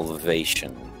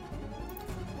salvation.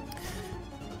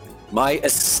 My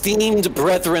esteemed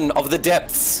brethren of the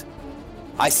depths,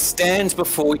 I stand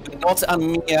before you not a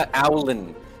mere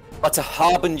owlin, but a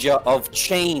harbinger of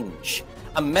change,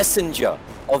 a messenger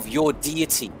of your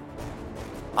deity.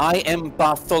 I am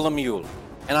Bartholomew,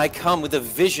 and I come with a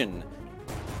vision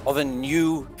of a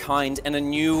new kind and a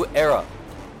new era.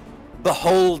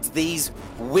 Behold these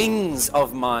wings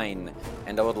of mine.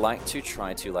 And I would like to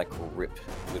try to rip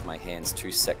with my hands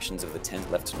 2 sections of the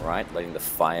tent left and right, letting the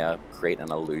fire create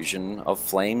an illusion of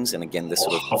flames. And again, this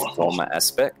sort of performer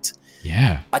aspect.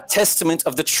 Yeah. A testament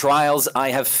of the trials I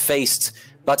have faced,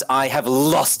 but I have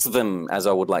lost them, as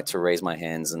I would like to raise my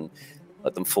hands and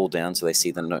let them fall down so they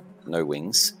see the no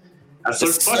wings. That's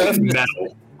so fucking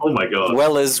metal. Oh my god.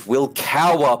 Dwellers will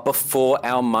cower before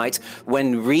our might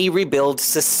when we rebuild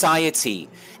society.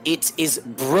 It is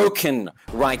broken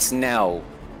right now.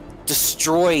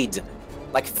 Destroyed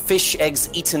like fish eggs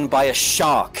eaten by a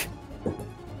shark.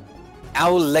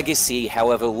 Our legacy,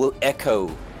 however, will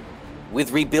echo. With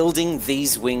rebuilding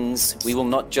these wings, we will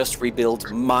not just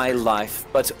rebuild my life,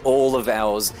 but all of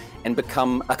ours, and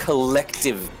become a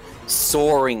collective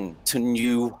soaring to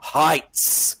new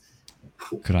heights.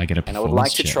 Could I get a performance And I would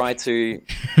like check? to try to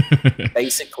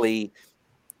basically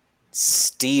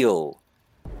steal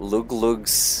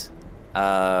Luglug's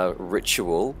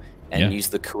ritual and use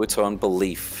the Kuaton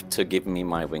belief to give me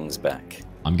my wings back.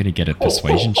 I'm going to get a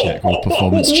persuasion check or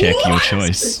performance check, your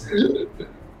choice.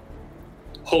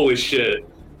 Holy shit.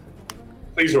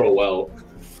 Please roll well.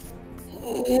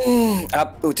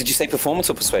 Did you say performance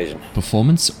or persuasion?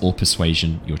 Performance or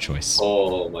persuasion, your choice.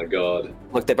 Oh my god.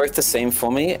 Look, they're both the same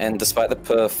for me, and despite the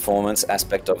performance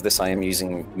aspect of this, I am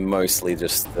using mostly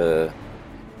just the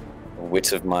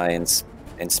wit of my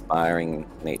inspiring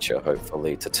nature,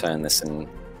 hopefully, to turn this in.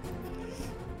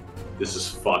 This is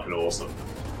fucking awesome.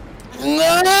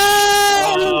 No!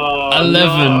 Oh,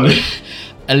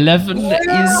 11.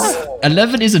 No.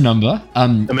 11 is a number. I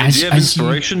mean, do you have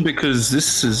inspiration? Because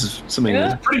this is something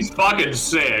that... Pretty fucking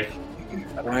sick.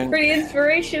 Pretty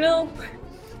inspirational.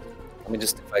 Let me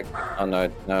just, oh no,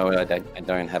 I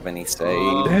don't have any say.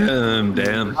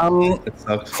 Damn.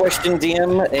 Question,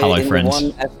 DM. Hello, in friends.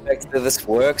 one aspect of this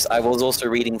works, I was also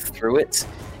reading through it.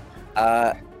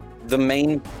 The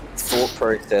main thought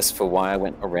process for why I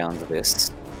went around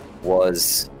this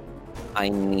was I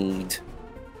need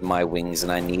my wings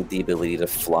and I need the ability to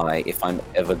fly if I'm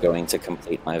ever going to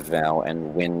complete my vow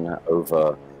and win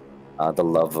over the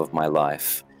love of my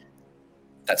life.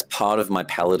 That's part of my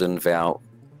paladin vow.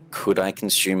 Could I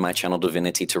consume my channel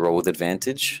divinity to roll with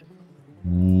advantage?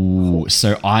 Ooh,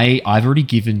 so I've already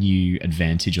given you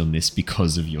advantage on this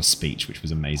because of your speech, which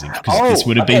was amazing. Because this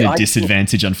would have been a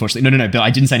disadvantage, unfortunately. No, but I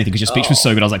didn't say anything because your speech was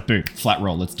so good. I was like, boom, flat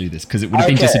roll, let's do this. Because it would have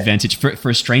been disadvantage for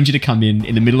a stranger to come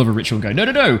in the middle of a ritual and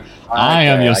go, no, I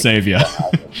am your savior.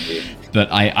 But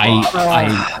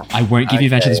I won't give you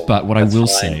advantage on this. But what I will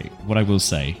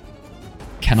say,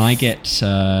 can I get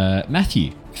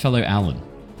Matthew, fellow Alan?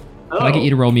 Can I get you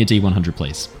to roll me a D100,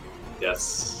 please?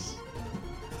 Yes.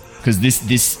 Because this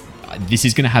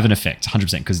is going to have an effect,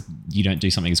 100%, because you don't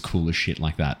do something as cool as shit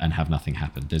like that and have nothing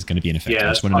happen. There's going to be an effect. Yeah, I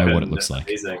just want to know what it looks like.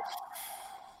 Amazing.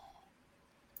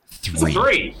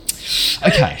 3. It's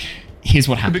a 3. Okay, here's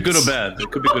what happens. Could be good or bad.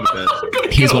 It could be good or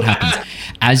bad. Here's what happens.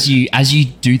 As you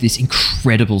do this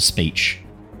incredible speech,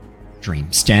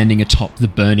 Dream, standing atop the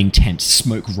burning tent,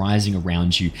 smoke rising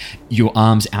around you, your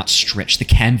arms outstretched, the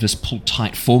canvas pulled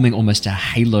tight, forming almost a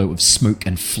halo of smoke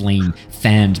and flame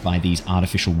fanned by these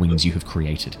artificial wings you have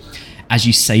created. As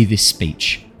you say this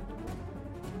speech,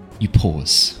 you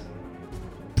pause,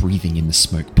 breathing in the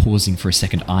smoke, pausing for a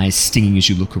second, eyes stinging as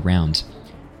you look around.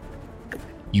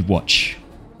 You watch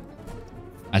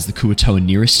as the Kuatoa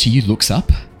nearest to you looks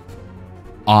up,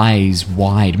 eyes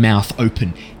wide, mouth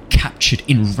open, captured,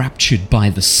 enraptured by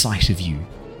the sight of you,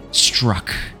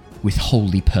 struck with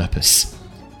holy purpose.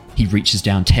 He reaches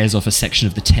down, tears off a section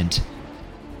of the tent.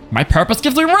 My purpose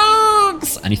gives me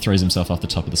wings! And he throws himself off the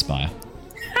top of the spire.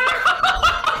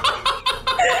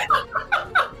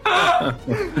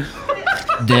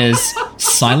 There's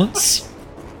silence,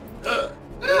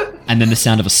 and then the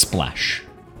sound of a splash.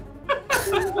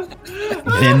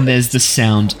 Then there's the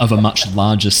sound of a much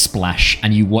larger splash,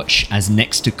 and you watch as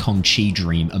next to Kong Chi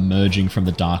Dream, emerging from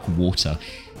the dark water,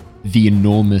 the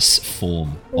enormous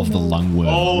form of the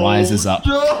lungworm rises up,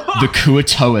 the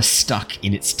Kuatoa stuck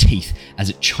in its teeth as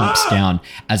it chomps down,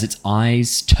 as its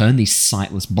eyes turn, these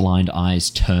sightless blind eyes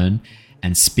turn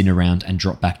and spin around and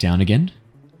drop back down again.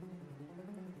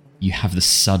 You have the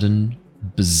sudden,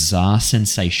 bizarre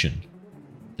sensation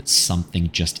that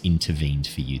something just intervened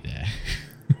for you there.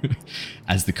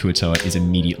 As the Kuatoa is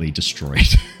immediately destroyed.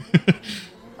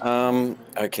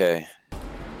 Okay.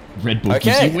 Red Bull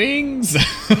gives you wings.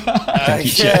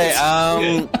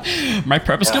 My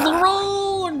purpose still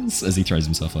runs as he throws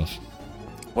himself off.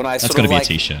 When I That's got to be a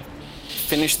t-shirt.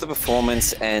 Finish the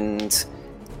performance, and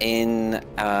in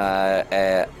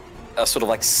a sort of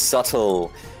like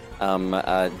subtle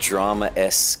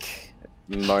drama-esque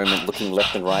moment, looking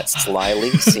left and right slyly,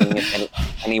 seeing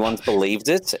if anyone's believed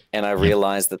it, and I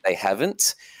realize that they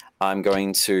haven't, I'm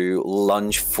going to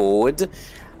lunge forward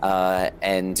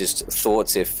and just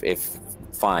thoughts if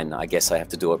fine, I guess I have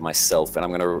to do it myself, and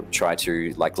I'm going to try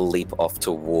to like leap off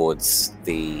towards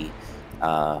the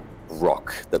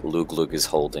rock that Luglug is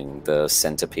holding, the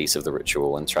centerpiece of the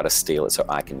ritual, and try to steal it so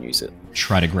I can use it.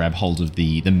 Try to grab hold of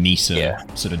the meter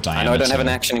sort of diameter. I know I don't have an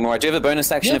action anymore. I do have a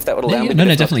bonus action if that would allow me. No,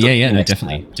 definitely. No,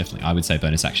 definitely. I would say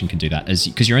bonus action can do that,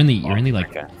 because you're only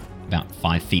like about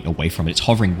 5 feet away from it. It's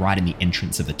hovering right in the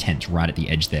entrance of the tent, right at the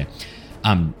edge there.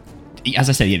 As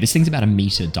I said, this thing's about 1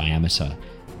 meter diameter.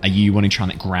 Are you wanting to try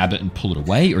and grab it and pull it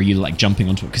away, or are you like jumping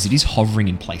onto it? Because it is hovering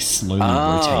in place, slowly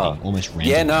rotating, almost randomly.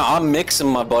 Yeah, no, I'm mixing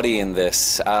my body in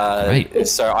this. Right.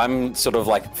 So I'm sort of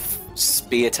like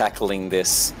spear tackling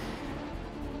this.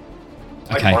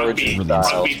 Okay,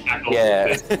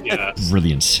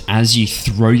 brilliant. As you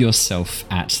throw yourself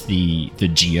at the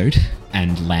geode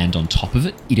and land on top of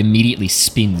it, it immediately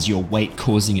spins, your weight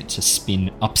causing it to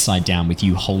spin upside down with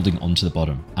you holding onto the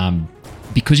bottom.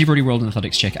 Because you've already rolled an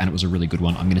athletics check and it was a really good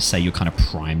one, I'm going to say you're kind of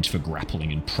primed for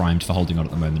grappling and primed for holding on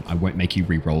at the moment. I won't make you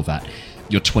re-roll that.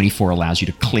 Your 24 allows you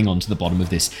to cling onto the bottom of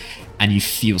this, and you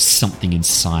feel something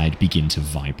inside begin to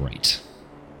vibrate.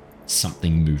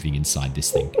 Something moving inside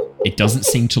this thing. It doesn't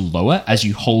seem to lower. As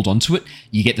you hold onto it,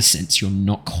 you get the sense you're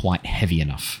not quite heavy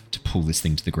enough to pull this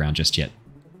thing to the ground just yet.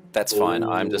 That's fine.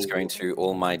 I'm just going to,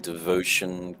 all my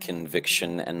devotion,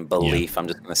 conviction, and belief, I'm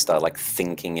just going to start like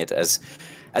thinking it as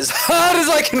hard as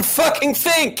I can fucking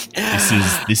think.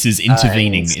 This is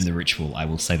intervening in the ritual. I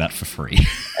will say that for free.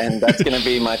 And that's going to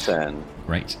be my turn.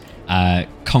 Great.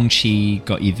 Kong Chi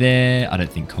got you there. I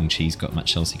don't think Kong Chi's got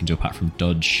much else he can do apart from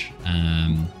dodge.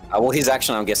 Well, his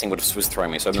action, I'm guessing, was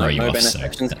throwing me. So no bonus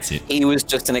actions. That's it. He was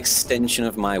just an extension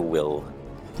of my will.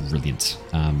 Brilliant.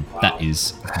 That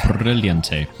is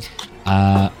brilliante.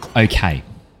 Okay.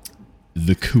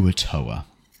 The Kuatoa.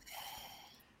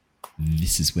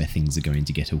 This is where things are going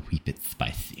to get a wee bit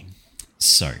spicy.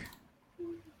 So,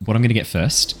 what I'm going to get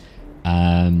first...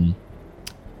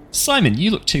 Simon,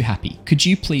 you look too happy. Could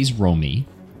you please roll me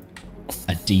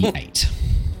a d8?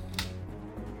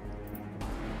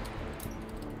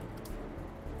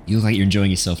 You look like you're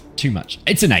enjoying yourself too much.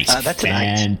 It's an 8. That's an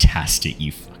 8. Fantastic,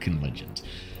 you fucking legend.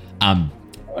 Oh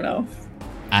no.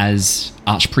 As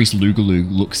Archpriest Lugaloo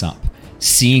looks up,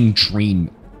 seeing Dream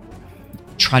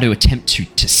try to attempt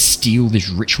to steal this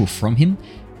ritual from him,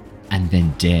 and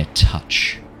then dare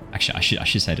touch. Actually, I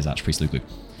should say it as Archpriest Lugaloo.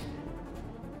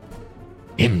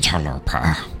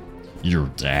 Interloper, you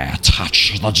dare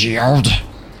touch the Geode?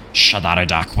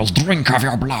 Shadaridak will drink of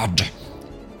your blood.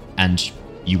 And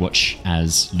you watch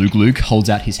as Lugaloo holds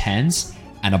out his hands,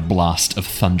 and a blast of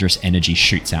thunderous energy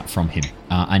shoots out from him.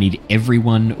 I need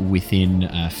everyone within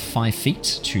 5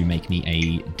 feet to make me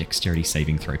a dexterity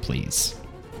saving throw, please.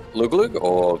 Lugalug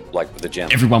or like the gem?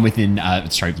 Everyone within,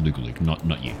 sorry, Lugaloo,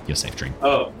 not you. You're safe, Dream.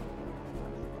 Oh.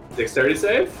 Dexterity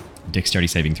save? Dexterity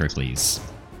saving throw, please.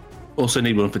 Also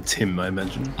need one for Tim, I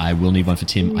imagine. I will need one for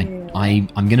Tim. Yeah. I'm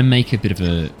going to make a bit of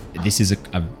a... This is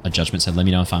a judgment, so let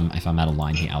me know if I'm out of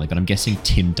line here, Ali, but I'm guessing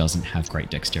Tim doesn't have great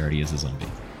dexterity as a zombie.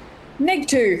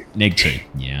 -2. -2.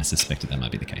 Yeah, I suspected that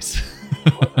might be the case.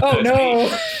 Oh no.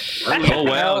 Oh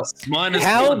wow, it's -1.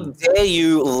 How dare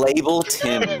you label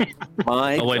Tim?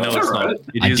 My Oh wait, no, God. it's not.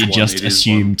 It I is did one, just it is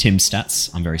assume one. Tim's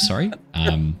stats. I'm very sorry.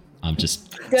 I'm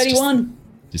just... 31.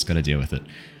 Just got to deal with it.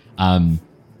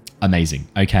 Amazing.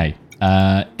 Okay.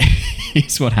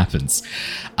 Here's what happens.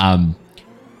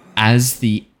 As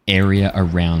the area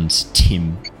around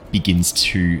Tim begins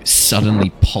to suddenly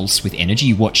pulse with energy,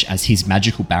 you watch as his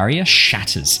magical barrier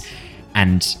shatters,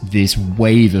 and this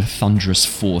wave of thunderous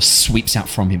force sweeps out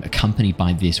from him, accompanied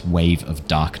by this wave of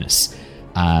darkness.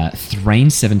 Thrain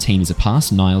 17 is a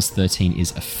pass, Niles 13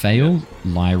 is a fail,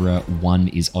 Lyra 1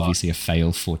 is obviously a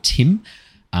fail for Tim.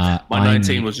 My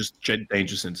 19 was just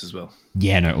danger sense as well.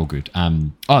 Yeah, no, all good.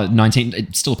 19,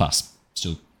 it's still a pass.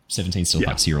 Still 17, still a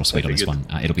pass. So you're all sweet on this good. one.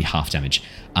 It'll be half damage.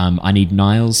 I need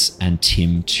Niles and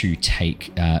Tim to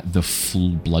take the full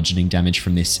bludgeoning damage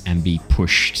from this and be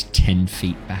pushed 10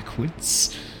 feet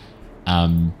backwards.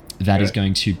 That is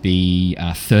going to be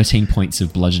 13 points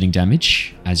of bludgeoning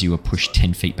damage as you are pushed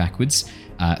 10 feet backwards.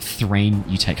 Thrain,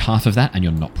 you take half of that and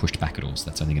you're not pushed back at all. So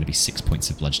that's only going to be 6 points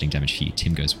of bludgeoning damage for you.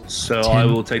 Tim goes. So 10. I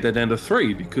will take that down to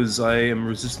 3 because I am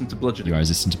resistant to bludgeoning. You are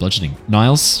resistant to bludgeoning.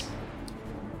 Niles,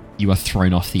 you are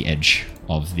thrown off the edge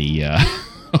of the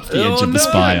edge of the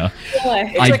spire.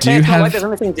 Why? I It's do okay, it's not have- like there's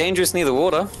anything dangerous near the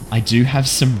water. I do have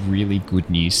some really good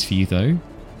news for you, though.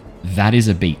 That is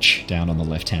a beach down on the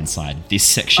left-hand side. This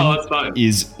section Oh, that's fine.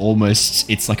 is almost...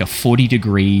 It's like a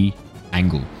 40-degree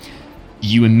angle.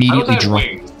 You I immediately don't have drop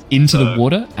wings, into the so-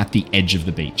 water at the edge of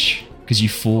the beach. Because you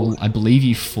fall... I believe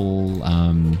you fall...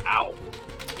 Ow.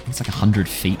 it's like 100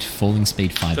 feet. Falling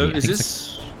speed 5 So feet. I is think it's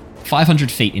this... like 500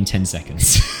 feet in 10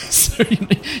 seconds. So you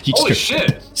just Holy go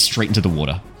shit. straight into the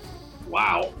water.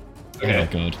 Wow. Oh Okay, my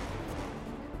god.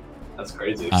 that's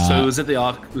crazy. So was it the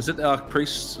arch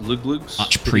priest Luglug's?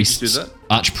 Archpriest Did he do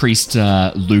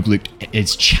that? Lugluk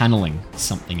is channeling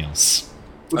something else.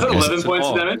 was that okay. 11 points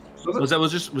of Oh. damage? Was it?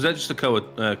 Was that just a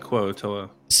Koatoa?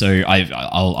 So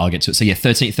I'll get to it. So yeah,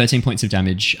 13 points of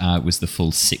damage was the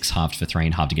full 6 halved for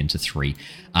Thrain, halved again to 3.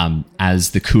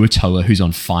 As the Kuatoa, who's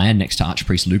on fire next to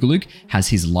Archpriest Lugalug, has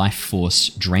his life force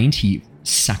drained, he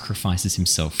sacrifices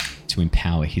himself to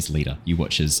empower his leader. You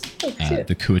watch as shit.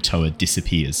 the Kuatoa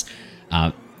disappears,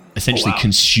 essentially Oh, wow.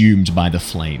 consumed by the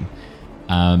flame.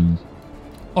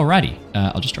 Alrighty,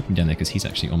 I'll just drop him down there because he's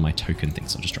actually on my token thing,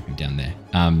 so I'll just drop him down there.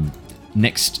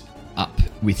 Next up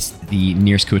with the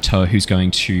nearest Kuatoa, who's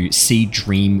going to see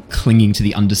Dream clinging to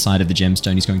the underside of the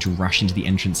gemstone. He's going to rush into the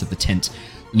entrance of the tent,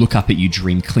 look up at you,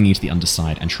 Dream, clinging to the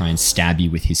underside, and try and stab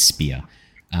you with his spear.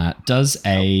 Does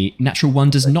a natural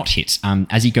 1 does not hit.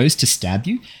 As he goes to stab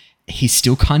you, he's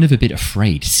still kind of a bit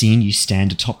afraid, seeing you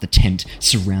stand atop the tent,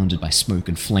 surrounded by smoke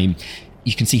and flame.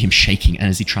 You can see him shaking, and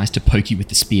as he tries to poke you with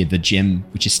the spear, the gem,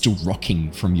 which is still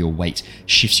rocking from your weight,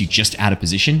 shifts you just out of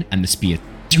position, and the spear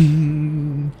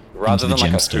Rather into than the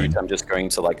like a gemstone. hoot, I'm just going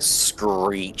to like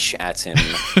screech at him.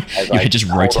 As Your I head just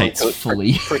hold on rotates to it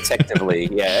fully. protectively.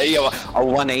 Yeah, you know, a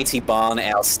 180 barn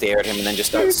owl stare at him and then just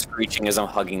start screeching as I'm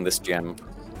hugging this gem.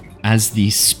 As the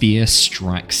spear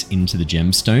strikes into the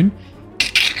gemstone,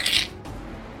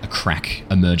 a crack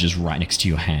emerges right next to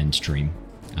your hand, Dream,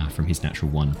 from his natural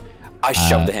 1. I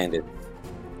shoved the hand in.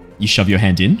 You shove your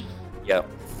hand in. Yep.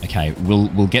 Okay,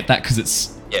 we'll get that because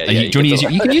it's. Yeah, you, do you, want to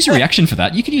use you can use your reaction for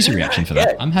that. You can use your reaction for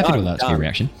that. Yeah, I'm happy to done, allow it to be a done,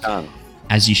 reaction. Done.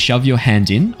 As you shove your hand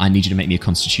in, I need you to make me a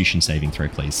Constitution saving throw,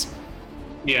 please.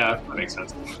 Yeah, that makes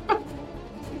sense.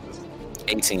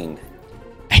 18.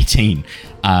 18.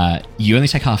 You only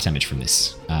take half damage from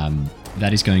this.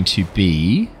 That is going to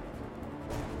be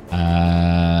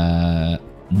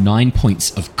 9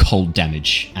 points of cold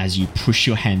damage as you push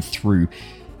your hand through.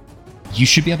 you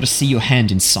should be able to see your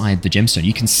hand inside the gemstone.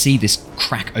 You can see this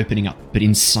crack opening up, but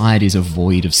inside is a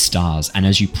void of stars. And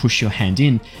as you push your hand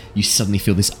in, you suddenly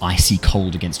feel this icy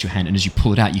cold against your hand. And as you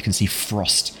pull it out, you can see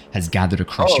frost has gathered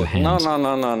across your hand. No.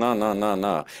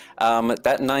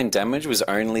 That 9 damage was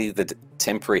only the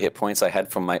temporary hit points I had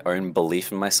from my own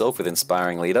belief in myself with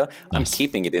Inspiring Leader. Nice. I'm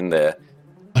keeping it in there.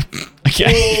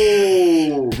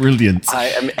 Okay. Brilliant. I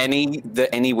am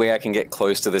any way I can get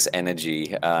close to this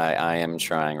energy. I am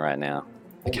trying right now.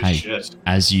 Okay.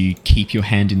 As you keep your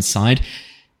hand inside,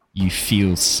 you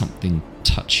feel something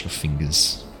touch your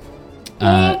fingers.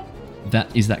 That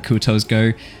Kuatoa's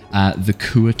go. The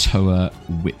Kuatoa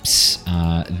whips.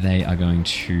 They are going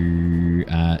to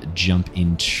jump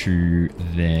into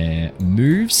their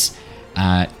moves.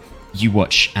 You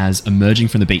watch as emerging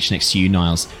from the beach next to you,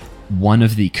 Niles, one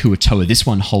of the Kuatoa, this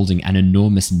one holding an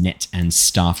enormous net and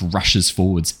staff, rushes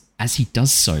forwards. As he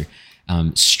does so,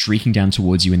 streaking down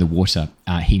towards you in the water,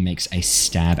 he makes a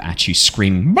stab at you,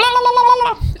 screaming blah, blah, blah,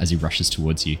 blah, blah, as he rushes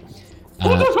towards you.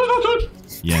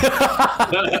 Yeah.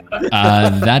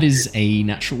 That is a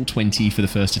natural 20 for the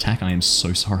first attack. I am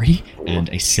so sorry. And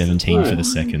a 17 for the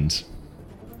second.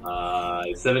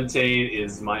 17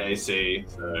 is my AC,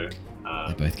 so...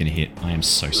 They're both going to hit. I am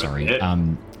so sorry.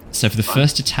 So for the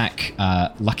first attack,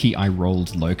 lucky I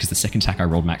rolled low because the second attack I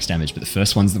rolled max damage, but the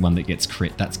first one's the one that gets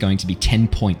crit. That's going to be 10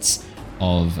 points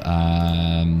of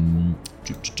 10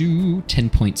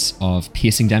 points of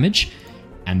piercing damage,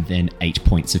 and then 8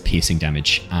 points of piercing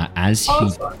damage. As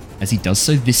he does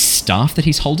so, this staff that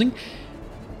he's holding,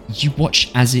 you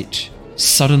watch as it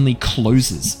suddenly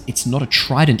closes. It's not a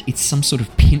trident; it's some sort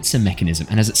of pincer mechanism,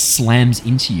 and as it slams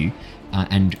into you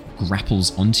and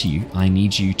grapples onto you, I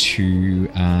need you to...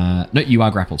 no, you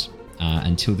are grappled.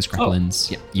 Until this grapple ends,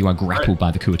 yeah, you are grappled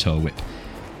by the Kuatoa whip.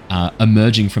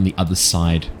 Emerging from the other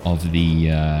side of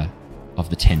the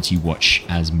tent, you watch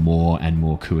as more and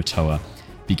more Kuatoa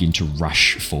begin to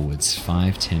rush forwards.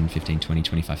 5, 10, 15, 20,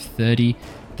 25, 30.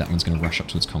 That one's going to rush up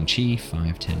towards Kong Chi.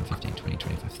 5, 10, 15, 20,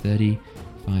 25, 30.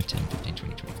 5, 10, 15,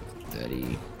 20, 25, 30.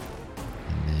 And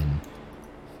then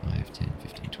 5, 10,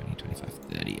 15, 20, 25,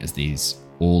 30. As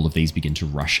all of these begin to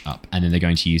rush up. And then they're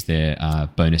going to use their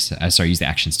use their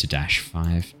actions to dash.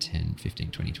 5, 10,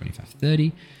 15, 20, 25,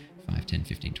 30. 5, 10,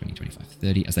 15, 20, 25,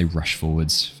 30. As they rush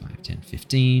forwards. 5, 10,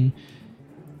 15,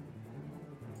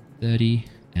 30,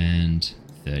 and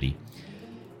 30.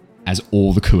 As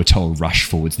all the Kuatoa rush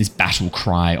forwards, this battle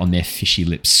cry on their fishy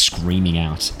lips screaming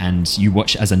out, and you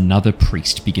watch as another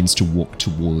priest begins to walk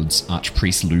towards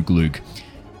Archpriest Luglug.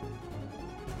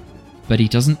 But he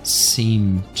doesn't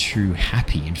seem too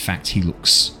happy. In fact, he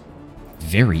looks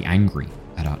very angry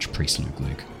at Archpriest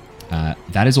Luglug.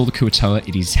 That is all the Kuatoa.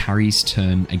 It is Harry's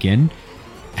turn again.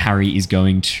 Harry is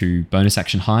going to bonus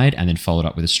action hide and then followed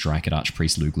up with a strike at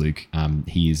Archpriest Luglug.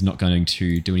 He is not going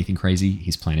to do anything crazy.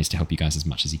 His plan is to help you guys as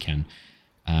much as he can.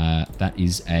 That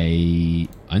is only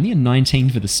a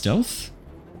 19 for the stealth.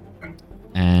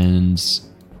 And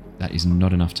that is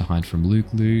not enough to hide from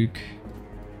Luglug.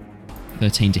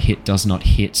 13 to hit does not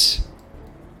hit.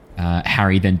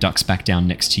 Harry then ducks back down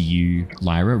next to you,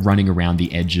 Lyra, running around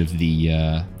the edge of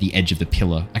the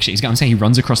pillar. Actually, I'm saying he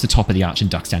runs across the top of the arch and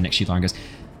ducks down next to you, Lyra, and goes,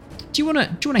 Do you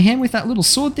want a hand with that little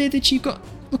sword there that you've got?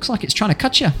 Looks like it's trying to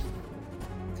cut you.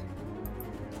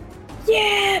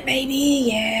 Yeah, maybe,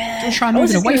 yeah. Don't try and move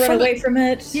it away from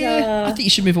it. Yeah, I think you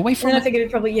should move away from it. I figured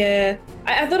it probably, yeah.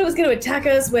 I thought it was going to attack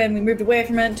us when we moved away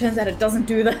from it. Turns out it doesn't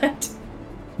do that.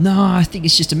 No, I think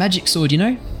it's just a magic sword, you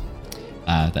know?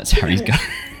 That's Harry's go.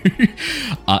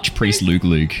 Archpriest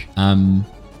Luglug.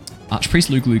 Archpriest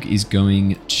Luglug is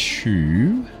going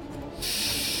to...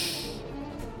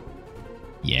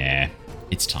 Yeah,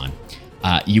 it's time.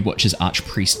 You watch as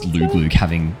Archpriest Luglug,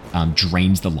 having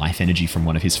drained the life energy from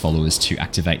one of his followers to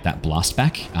activate that blast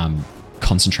back,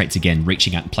 concentrates again,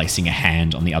 reaching out and placing a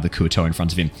hand on the other Kuatoa in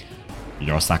front of him.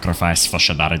 Your sacrifice for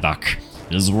Shadaridak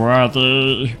is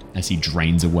worthy. As he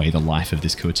drains away the life of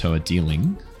this Kuatoa,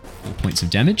 dealing 4 points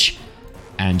of damage.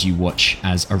 And you watch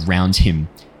as around him,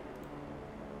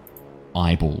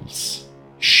 eyeballs,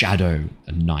 shadow,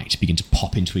 and night begin to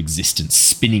pop into existence,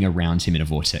 spinning around him in a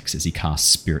vortex as he casts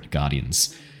Spirit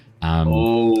Guardians.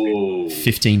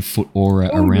 15-foot aura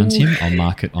around him. I'll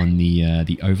mark it on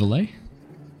the overlay.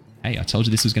 Hey, I told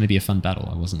you this was going to be a fun battle.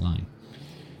 I wasn't lying.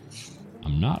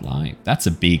 I'm not lying. That's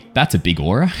a big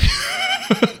aura.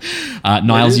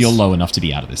 Niles, you're low enough to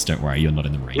be out of this. Don't worry, you're not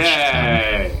in the range.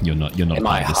 You're not. Am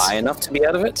I high enough to be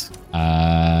out of it?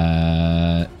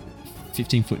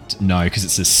 15 foot. No, because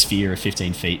it's a sphere of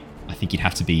 15 feet. I think you'd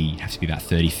have to be about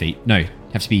 30 feet. No,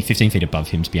 have to be 15 feet above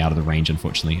him to be out of the range,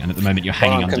 unfortunately. And at the moment, you're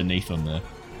hanging underneath on the.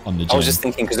 on the I gem. was just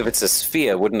thinking, because if it's a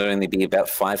sphere, wouldn't it only be about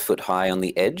 5 foot high on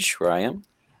the edge where I am?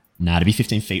 Nah, it'd be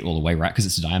 15 feet all the way, right? Because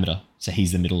it's a diameter. So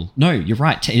he's the middle. No, you're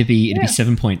right. It'd be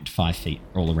 7.5 feet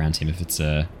all around him if it's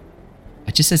a...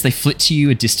 It just says they flit to you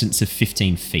a distance of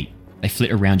 15 feet. They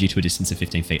flit around you to a distance of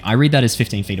 15 feet. I read that as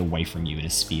 15 feet away from you in a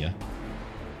sphere.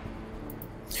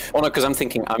 Oh no, because I'm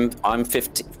thinking I'm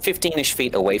 15-ish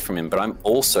feet away from him, but I'm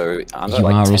also... You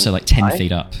are also like 10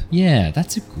 feet up. Yeah,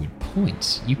 that's a good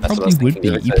point. You probably would be.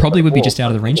 You probably would be just out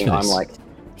of the range for this. I'm like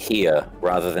here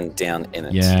rather than down in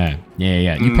it. Yeah.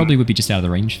 You probably would be just out of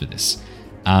the range for this.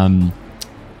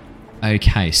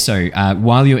 Okay, so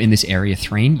while you're in this area,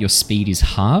 Thrain, your speed is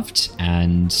halved,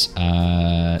 and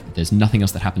there's nothing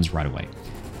else that happens right away.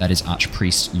 That is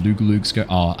Archpriest Lugalug's go.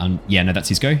 That's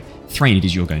his go. Thrain, it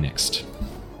is your go next.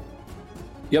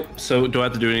 Yep. So do I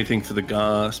have to do anything for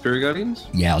the Spirit Guardians?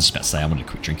 Yeah, I was just about to say I wanted a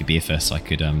quick drink of beer first so I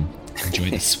could enjoy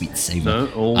the sweet savor.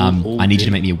 No, I need you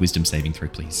to make me a wisdom saving throw,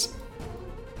 please.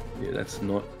 Yeah, that's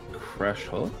not crash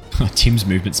hot. Tim's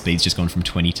movement speed's just gone from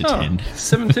 20 to 10.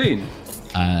 17.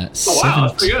 Wow,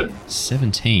 that's pretty good.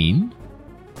 17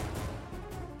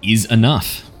 is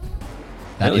enough.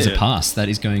 That is a yeah. pass. That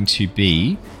is going to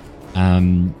be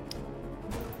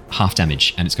half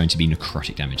damage, and it's going to be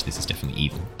necrotic damage. This is definitely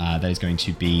evil. That is going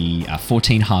to be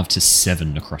 14 halved to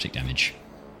 7 necrotic damage.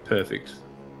 Perfect.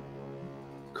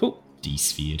 Cool.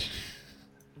 De-sphered.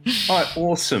 All right,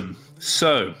 awesome.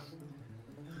 So,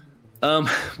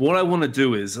 what I want to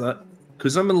do is,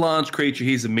 because I'm a large creature,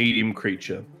 he's a medium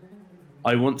creature.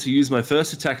 I want to use my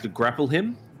first attack to grapple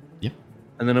him. Yep.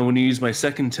 And then I want to use my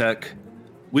second attack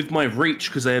with my reach,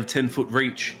 because I have 10-foot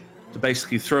reach, to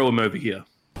basically throw him over here.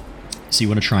 So you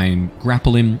want to try and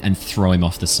grapple him and throw him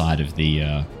off the side of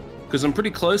the... Because I'm pretty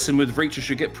close, and with reach I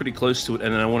should get pretty close to it,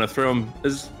 and then I want to throw him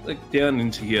down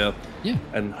into here,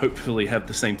 and hopefully have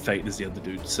the same fate as the other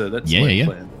dude. So that's my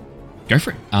plan. Go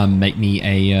for it. Make me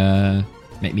a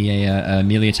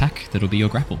melee attack. That'll be your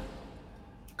grapple.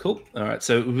 Cool. All right.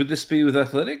 So would this be with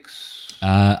athletics?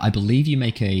 I believe you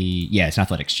make it's an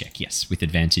athletics check. Yes, with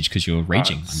advantage because you're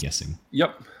raging. I'm guessing.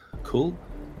 Yep. Cool.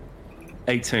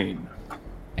 18.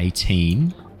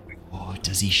 18. Oh,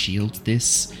 does he shield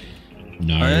this?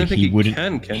 No, I don't think he wouldn't.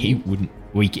 Can he wouldn't.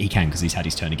 Well, he can because he's had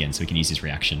his turn again, so he can use his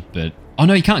reaction. But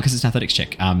he can't because it's an athletics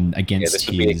check. Against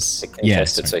his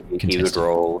contested, so he would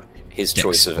roll his Dex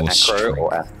choice of or acro strength.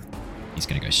 or ath. He's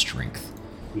going to go strength.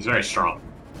 He's very strong.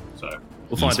 So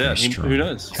we'll find out. Who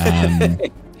knows?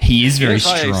 He is very Yes,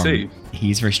 strong. IAC.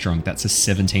 He is very strong. That's a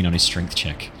 17 on his strength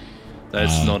check.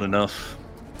 That's not enough.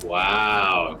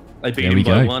 wow. I beat him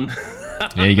by 1.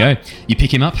 There you go. You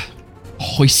pick him up,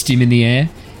 hoist him in the air,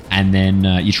 and then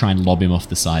you try and lob him off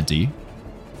the side, do you?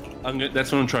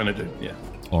 That's what I'm trying to do, yeah.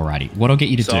 Alrighty. What I'll get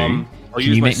you to do... I'll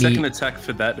use my second attack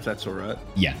for that, if that's alright.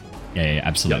 Yeah,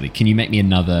 absolutely. Yep. Can you make me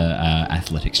another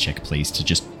athletics check, please, to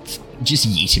just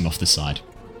yeet him off the side?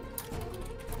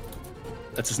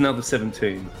 That's another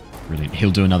 17. Brilliant.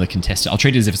 He'll do another contested. I'll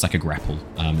treat it as if it's like a grapple,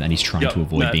 and he's trying to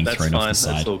avoid being thrown off the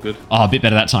side. That's all good. Oh, a bit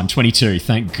better that time. 22.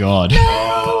 Thank God.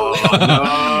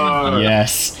 No.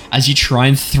 Yes. As you try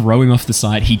and throw him off the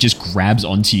side, he just grabs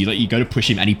onto you. Like you go to push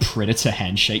him, and he predator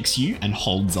handshakes you and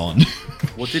holds on.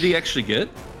 What did he actually get?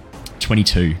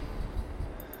 22.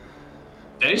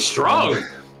 That is strong.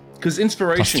 Because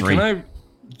inspiration,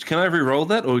 can I re-roll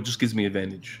that, or it just gives me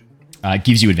advantage? It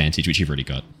gives you advantage, which you've already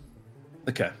got.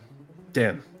 Okay.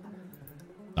 Damn.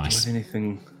 Nice.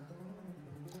 Anything?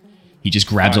 He just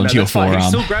grabs onto your forearm. He's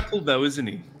still grappled though, isn't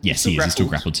he? Yes, he is. He's still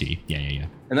grappled to you. Yeah.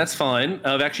 And that's fine.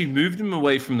 I've actually moved him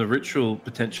away from the ritual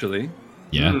potentially.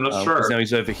 Yeah. That's sure. Now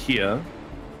he's over here.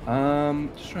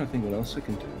 Just trying to think what else I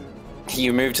can do.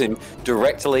 You moved him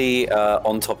directly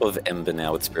on top of Ember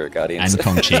now with Spirit Guardians. And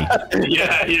Kong Chi.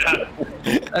 Yeah.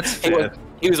 That's fair.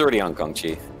 He was already on Kong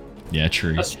Chi. Yeah,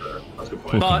 true. That's true. That's a good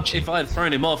point. But if I had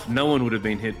thrown him off, no one would have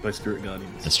been hit by Spirit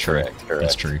Guardians. That's true. Correct.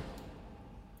 That's true.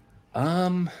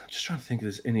 Just trying to think if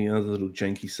there's any other little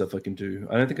janky stuff I can do.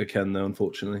 I don't think I can though,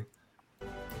 unfortunately.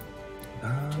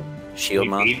 Shield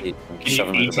Master. You can shove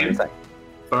him at the same time.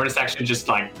 Bonus action, just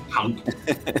like hump.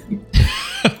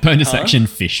 Bonus action,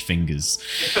 fish fingers.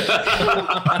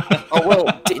 Oh well,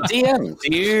 DM,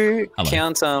 do you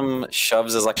count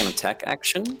shoves as like an attack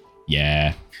action?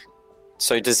 Yeah.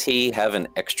 So does he have an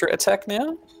extra attack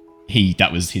now?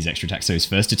 That was his extra attack. So his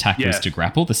first attack was to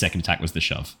grapple. The second attack was the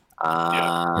shove.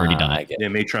 Already done it. Yeah,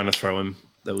 me trying to throw him.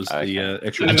 That was the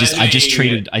extra.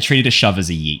 I treated a shove as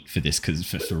a yeet for this because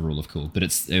for rule of cool, but it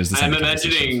was the same. I'm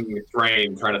imagining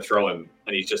Thrain trying to throw him,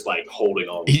 and he's just like holding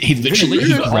on. He literally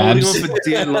grabs. Holding on for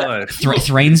dear life.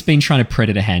 Thrain's been trying to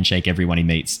predator handshake everyone he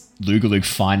meets. Lugalug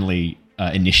finally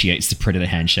initiates the predator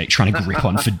handshake, trying to grip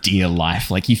on for dear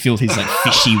life. Like you feel his like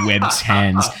fishy webbed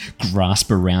hands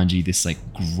grasp around you, this like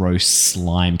gross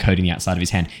slime coating the outside of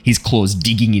his hand. His claws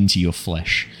digging into your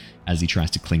flesh as he tries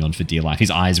to cling on for dear life.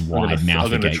 His eyes wide, mouth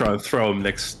agape. I'm going to try and throw him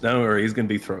next. No, or he's going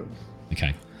to be thrown.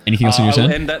 Okay. Anything else on your turn?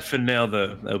 I'll end that for now,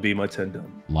 though. That'll be my turn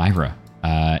done. Lyra,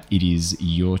 it is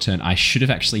your turn. I should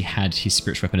have actually had his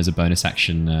spiritual weapon as a bonus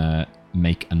action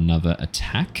make another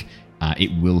attack.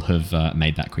 It will have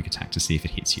made that quick attack to see if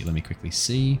it hits you. Let me quickly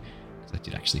see. I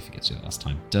did actually forget to do that last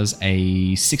time. Does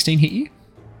a 16 hit you?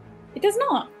 It does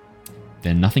not.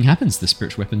 Then nothing happens. The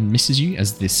spiritual weapon misses you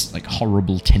as this like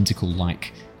horrible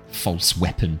tentacle-like false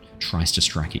weapon tries to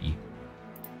strike at you.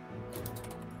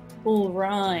 All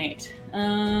right.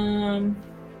 Now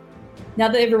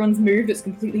that everyone's moved, it's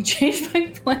completely changed my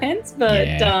plans, but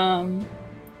it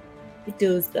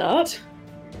does that.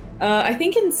 I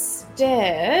think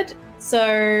instead, so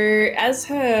as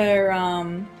her,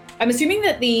 I'm assuming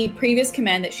that the previous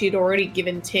command that she'd already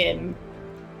given Tim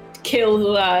to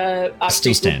kill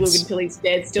Archpriest Lug until he's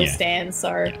dead still stands,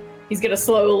 so he's going to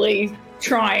slowly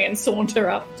try and saunter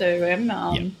up to him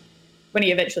when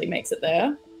he eventually makes it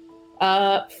there.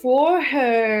 For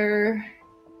her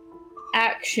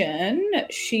action,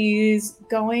 she's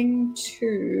going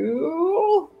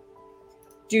to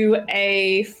do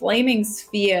a flaming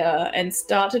sphere and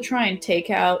start to try and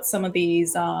take out some of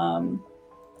these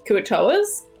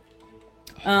Kuatoas.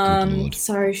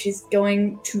 So she's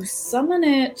going to summon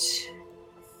it.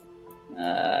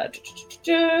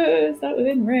 Is that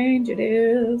within range? It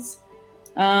is.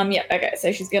 Okay,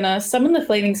 so she's gonna summon the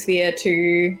flaming sphere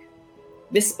to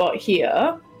this spot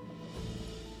here.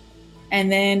 And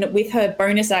then with her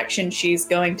bonus action, she's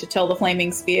going to tell the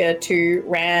flaming sphere to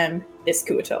ram this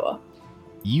Kuatoa.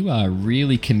 You are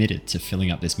really committed to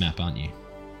filling up this map, aren't you?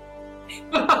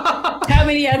 How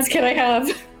many ads can I have?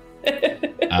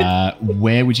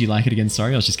 Where would you like it again?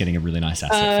 Sorry, I was just getting a really nice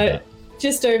asset for that.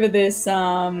 Just over this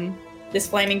this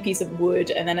flaming piece of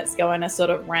wood, and then it's going to sort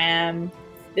of ram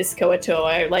this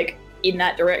Kuatoa like in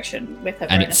that direction with her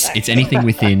bonus action. It's anything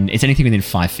within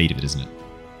 5 feet of it, isn't it?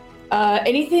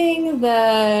 Anything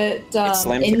that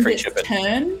ends its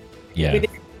turn within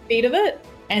 5 feet of it,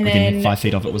 and within then 5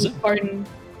 feet of it, was it?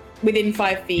 Within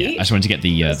 5 feet. Yeah, I just wanted to get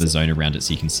the zone around it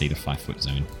so you can see the 5-foot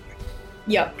zone.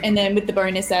 Yep, and then with the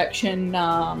bonus action,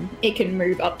 it can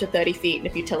move up to 30 feet, and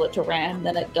if you tell it to ram,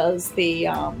 then it does the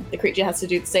creature has to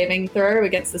do the saving throw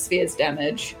against the sphere's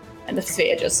damage, and the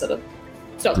sphere just sort of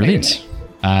stops. Brilliant.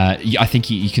 I think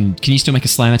you can. Can you still make a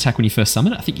slam attack when you first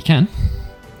summon it? I think you can.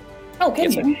 Oh,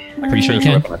 can you? Pretty sure you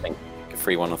can. I think a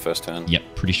free one on first turn. Yep,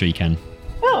 pretty sure you can.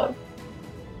 Oh.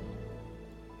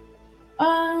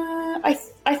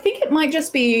 I think it might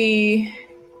just be.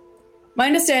 My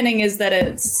understanding is that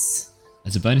it's.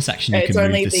 As a bonus action, you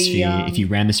can move the sphere. If you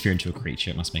ram the sphere into a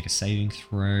creature, it must make a saving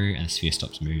throw, and the sphere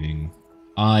stops moving.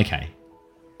 Oh, okay.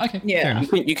 Okay, yeah. fair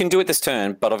enough. You can do it this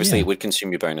turn, but obviously it would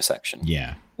consume your bonus action.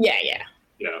 Yeah. Yeah.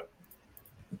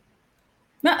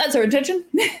 No, that's our intention.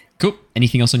 Cool.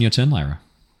 Anything else on your turn, Lyra?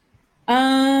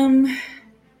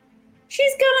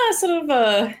 She's gonna sort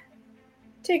of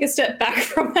take a step back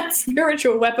from that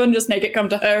spiritual weapon, just make it come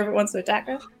to her if it wants to attack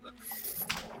her.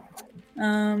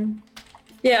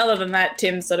 Other than that,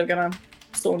 Tim's sort of gonna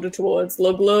saunter towards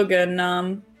Lug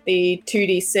and the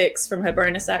 2d6 from her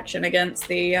bonus action against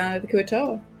the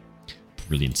Kuatoa.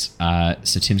 Brilliant.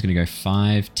 So Tim's going to go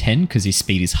 5, 10, because his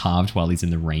speed is halved while he's in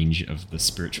the range of the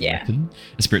spiritual weapon.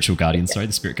 The spiritual guardian,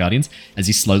 the spirit guardians. As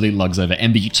he slowly lugs over,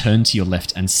 Ember, you turn to your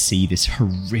left and see this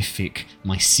horrific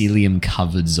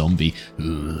mycelium-covered zombie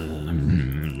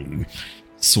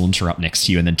saunter up next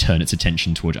to you and then turn its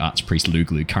attention toward Archpriest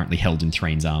Luglu, currently held in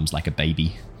Thrain's arms like a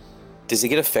baby. Does he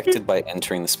get affected by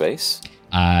entering the space?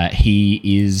 He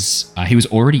was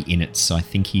already in it, so I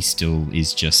think he still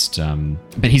is just. But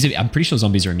I'm pretty sure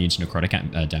zombies are immune to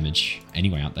necrotic damage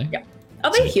anyway, aren't they? Yeah.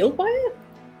 Are they healed by it?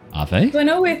 Are they? I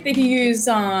know if you use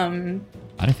I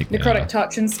don't think necrotic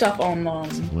touch and stuff on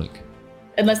look.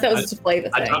 Unless that was just a flavor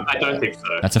thing. I don't think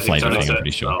so. That's a flavor thing, I'm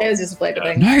pretty sure. It was just a flavor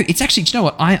thing. No, it's actually, do you know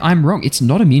what? I'm wrong. It's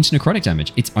not immune to necrotic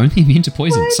damage. It's only immune to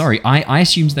poison. What? Sorry, I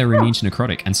assumed they were immune to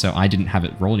necrotic, and so I didn't have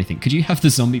it roll anything. Could you have the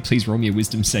zombie please roll me a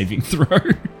wisdom saving throw?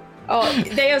 Oh,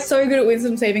 they are so good at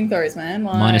wisdom saving throws, man.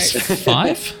 Like...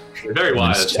 -5? Very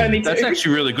wise. That's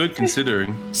actually really good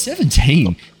considering.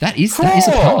 17. That is a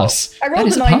pass. I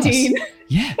rolled a 19.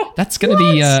 Yeah, that's gonna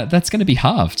be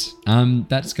halved.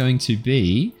 That's going to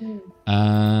be.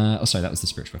 Sorry, that was the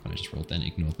spiritual weapon I just rolled. Then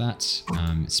ignore that.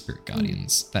 Spirit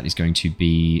guardians. That is going to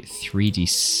be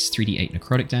 3d8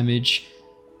 necrotic damage.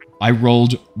 I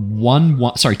rolled 2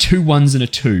 1s and a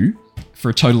 2 for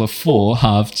a total of 4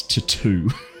 halved to 2.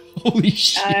 Holy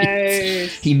shit.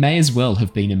 He may as well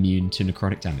have been immune to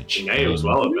necrotic damage. He may as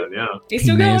well have been, yeah. He's He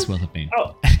still may going? as well have been.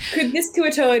 Oh, could this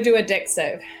Kuatoa do a dex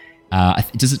save?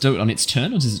 Does it do it on its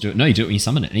turn, or does it do it? No, you do it when you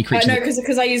summon it. Any creature. No,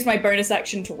 because I used my bonus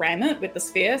action to ram it with the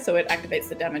sphere, so it activates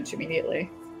the damage immediately.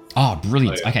 Oh,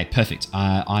 brilliant. Oh, yeah. Okay, perfect.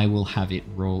 I will have it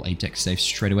roll a dex save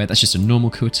straight away. That's just a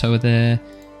normal Kuatoa there.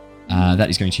 That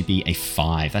is going to be a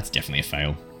 5. That's definitely a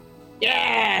fail.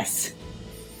 Yes!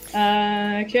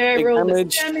 Okay, Big roll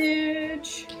damage. this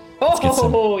damage.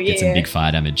 Get some big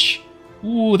fire damage.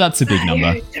 Ooh, that's a big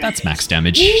number. Fire That's max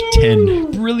damage.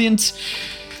 10. Brilliant.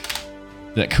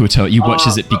 That Kuatoa, you watch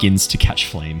as it begins to catch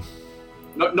flame.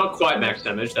 Not quite max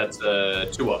damage. That's 2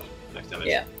 off max damage.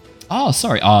 Yeah. Oh,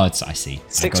 sorry. Oh, I see.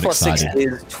 6 I got plus 6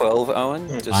 excited. is 12, Owen.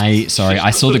 Just- I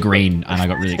saw the green and I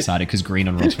got really excited because green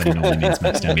on roll 20 normally means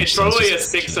max damage. It's so I was probably a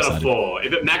just 6 and a excited. 4.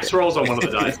 If it max rolls on one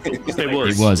of the dice,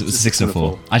 It was a 6 or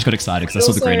 4. I just got excited because I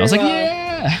saw the green. I was like, Also,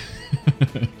 yeah.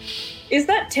 Is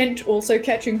that tent also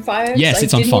catching fire? Yes, I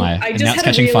it's on didn't- fire. I And just now it's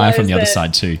had to catching fire from the other realise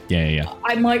side too. Yeah. that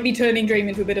I might be turning Dream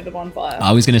into a bit of a bonfire.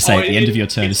 I was going to say at the end it- of your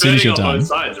turn, it's as soon as you're burning on done, both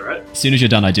sides, right? as soon as you're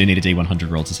done, I do need a D100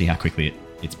 roll to see how quickly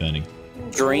it's burning.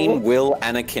 Green will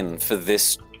Anakin for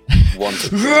this one.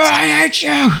 I hate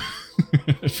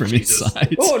you! From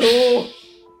inside. Oh no!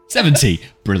 70.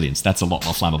 Brilliant. That's a lot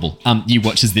more flammable. You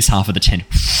watch as this half of the tent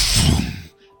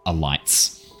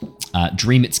alights.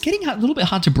 Dream, it's getting a little bit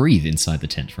hard to breathe inside the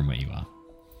tent from where you are.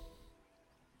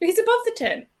 He's above the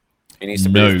tent. He needs to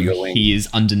No, breathe your wing. he is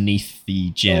underneath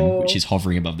the gem, Oh. which is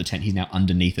hovering above the tent. He's now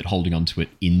underneath it, holding onto it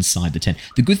inside the tent.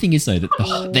 The good thing is, though,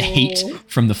 that the heat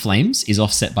from the flames is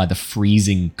offset by the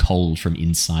freezing cold from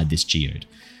inside this geode.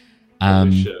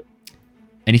 Holy shit.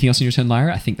 Anything else on your turn,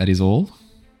 Lyra? I think that is all.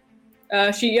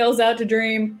 She yells out to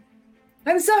Dream,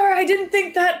 "I'm sorry, I didn't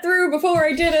think that through before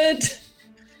I did it."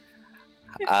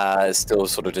 Still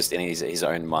sort of just in his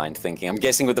own mind thinking. I'm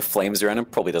guessing with the flames around him,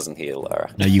 probably doesn't hear Lara.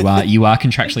 No, you are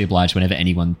contractually obliged whenever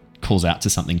anyone calls out to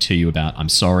something to you about "I'm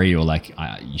sorry" or like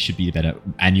 "you should be better"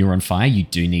 and you're on fire, you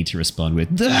do need to respond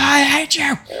with "I hate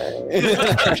you."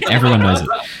 Everyone knows it.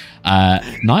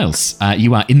 Niles,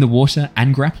 you are in the water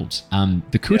and grappled.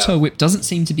 The Kuatoa whip doesn't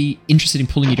seem to be interested in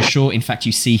pulling you to shore. In fact,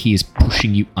 you see he is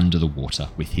pushing you under the water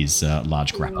with his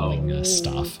large grappling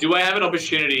staff. Do I have an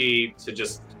opportunity to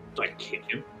just like kick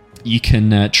him? You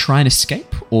can try and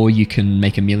escape, or you can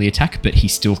make a melee attack, but he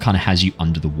still kind of has you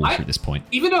under the water at this point.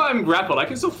 Even though I'm grappled, I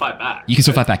can still fight back. You can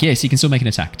still fight back, yes. You can still make an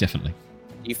attack, definitely.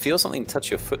 You feel something touch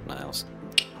your foot, Niles.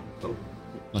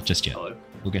 Not just yet. Hello.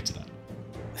 We'll get to that.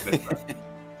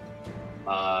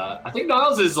 I think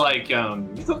Niles is like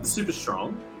he's not super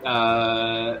strong.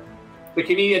 But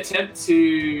can he attempt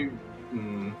to?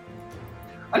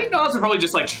 I think Niles would probably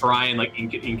just like try and like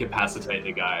incapacitate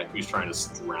the guy who's trying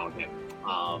to drown him.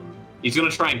 He's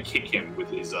gonna try and kick him with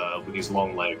his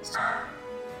long legs.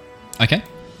 Okay,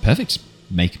 perfect.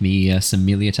 Make me some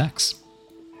melee attacks.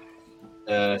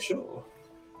 Sure.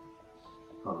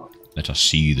 Let us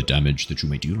see the damage that you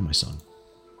may deal, my son.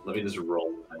 Let me just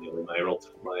roll manually.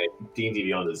 My D&D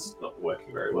Beyond is not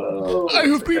working very well. I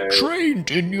have It's been okay.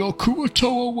 trained in your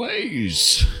Kuatoa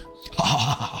ways.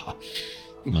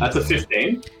 That's a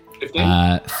 15.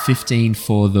 15? 15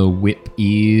 for the whip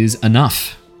is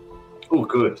enough. Oh,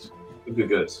 good.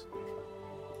 Good.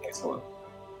 Excellent.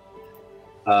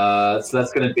 So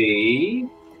that's going to be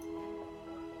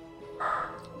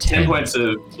 10 points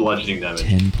of bludgeoning damage.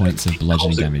 10 points of bludgeoning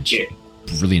Also, damage. yeah.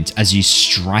 Brilliant. As you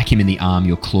strike him in the arm,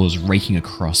 your claws raking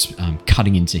across,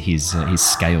 cutting into his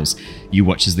scales. You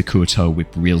watch as the Kuatoa whip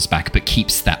reels back, but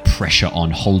keeps that pressure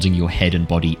on, holding your head and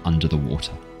body under the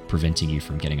water, preventing you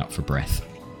from getting up for breath.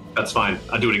 That's fine.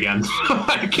 I'll do it again.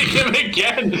 I kick him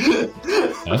again.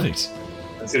 Perfect.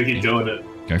 I'm just going to keep doing it.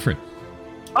 Go for it.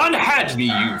 Unhand me,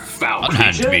 you foul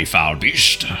Unhand creature. me, foul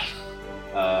beast.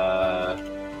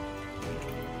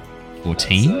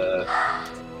 14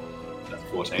 That's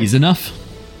 14. is enough.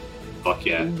 Fuck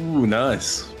yeah. Ooh,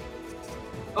 nice.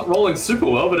 Not rolling super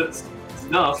well, but it's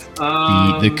enough.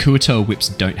 The Kuatoa whips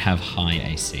don't have high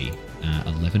AC.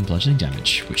 11 bludgeoning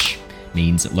damage, which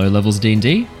means at low levels of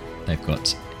D&D, they've got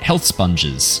health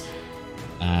sponges.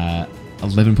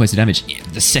 11 points of damage.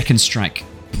 The second strike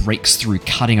breaks through,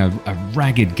 cutting a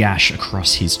ragged gash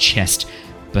across his chest,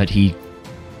 but he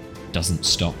doesn't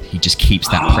stop. He just keeps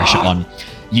that pressure on.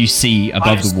 You see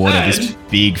above the water this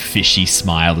big fishy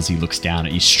smile as he looks down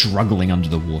at you, struggling under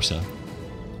the water.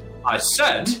 I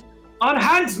said,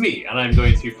 unhand me! And I'm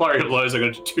going to flurry of blows. I'm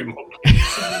going to do 2 more.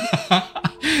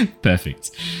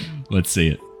 Perfect. Let's see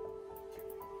it.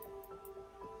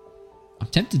 I'm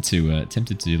tempted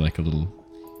to do like a little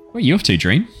Where are you off to,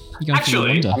 Dream? You going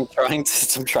Actually, for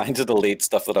the I'm trying to delete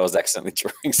stuff that I was accidentally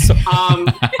drawing. So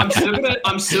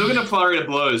I'm still gonna flurry of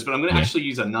blows, but I'm gonna actually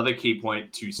use another key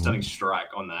point to stunning strike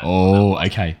on that. Oh,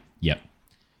 okay. Yep.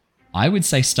 I would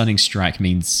say stunning strike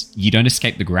means you don't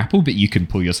escape the grapple, but you can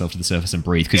pull yourself to the surface and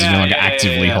breathe because you're no longer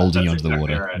actively holding you onto the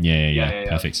water. Right. Yeah.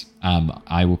 Perfect.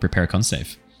 I will prepare a con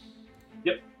save.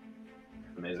 Yep.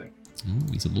 Amazing.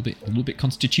 Ooh, he's a little bit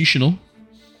constitutional.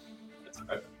 That's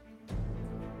okay.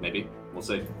 Maybe. We'll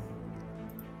see.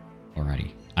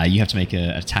 Alrighty. You have to make an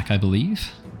attack, I believe.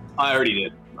 I already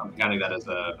did. I'm counting that as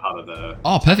a part of the...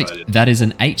 Oh, perfect. That is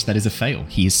an 8. That is a fail.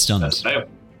 He is stunned. That's a fail.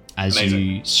 As Amazing.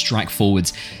 you strike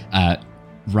forwards,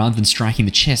 rather than striking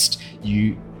the chest,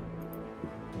 you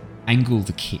angle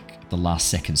the kick at the last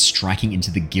second, striking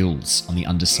into the gills on the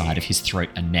underside of his throat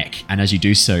and neck. And as you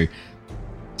do so,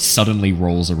 suddenly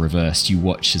roles are reversed. You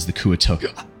watch as the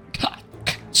Kuatoa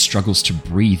struggles to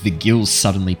breathe, the gills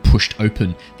suddenly pushed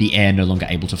open, the air no longer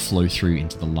able to flow through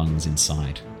into the lungs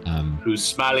inside. Who's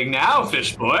smiling now,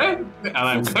 fish boy? And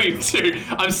I'm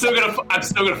still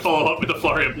gonna follow up with the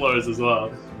flurry of blows as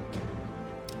well.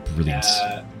 Brilliant.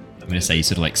 I'm going to say you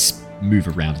sort of like move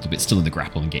around a little bit, still in the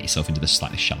grapple, and get yourself into the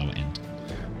slightly shallower end.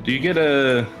 Do you get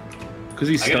a... Because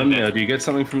he's stunned now, do you get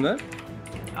something from that?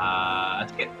 I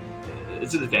think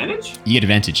is it advantage? You get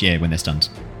advantage, yeah, when they're stunned.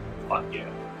 Fuck yeah.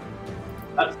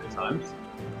 That's good times.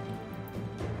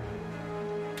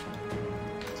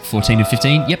 14 and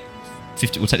 15, yep.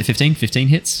 50, we'll take the 15. 15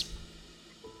 hits.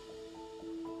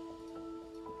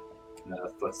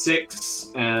 For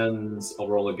 6, and I'll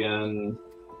roll again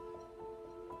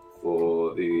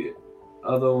for the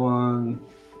other one.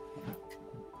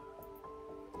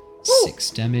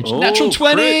 6 damage. Natural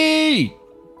 20! Crit.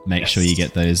 Make sure you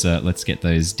get those, let's get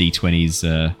those D20s,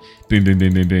 boom, boom,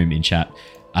 boom, boom, boom, in chat.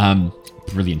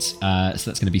 Brilliant. So that's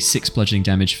going to be 6 bludgeoning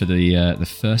damage for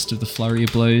the first of the flurry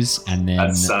of blows, and then...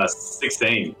 That's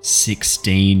 16.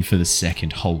 16 for the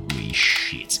second. Holy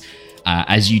shit.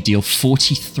 As you deal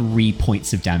 43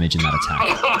 points of damage in that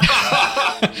attack.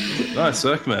 Nice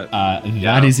work, Matt.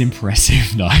 That is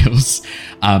impressive, Niles.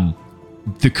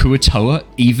 The Kuatoa,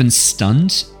 even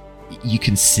stunned, you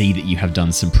can see that you have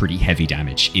done some pretty heavy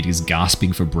damage. It is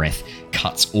gasping for breath,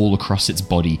 cuts all across its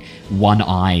body, one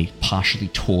eye partially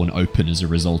torn open as a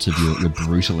result of your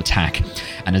brutal attack.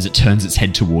 And as it turns its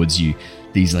head towards you,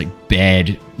 these like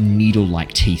bared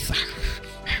needle-like teeth...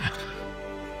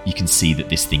 You can see that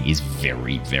this thing is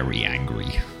very, very angry.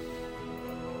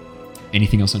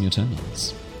 Anything else on your turn,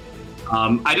 Niles?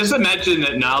 I just imagine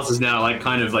that Niles has now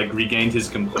kind of regained his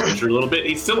composure a little bit.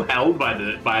 He's still held by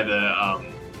the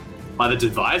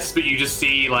device, but you just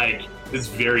see this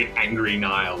very angry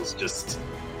Niles just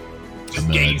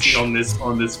gazing on this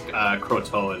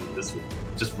Kroto and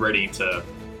just ready to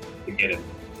get him.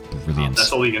 Brilliant.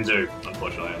 That's all he can do,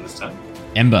 unfortunately, on this turn.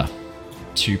 Ember.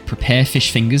 To prepare fish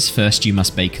fingers, first you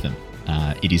must bake them.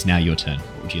 It is now your turn.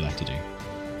 What would you like to do?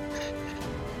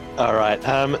 All right.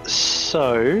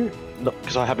 So,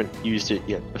 because I haven't used it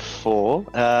yet before,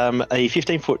 a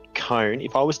 15-foot cone.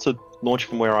 If I was to launch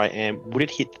from where I am, would it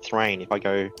hit the Thrain if I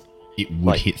go? It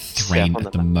would hit Thrain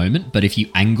at the moment, but if you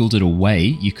angled it away,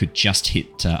 you could just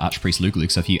hit Archpriest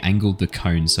Lugalug. So if you angled the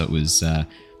cone so it was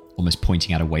almost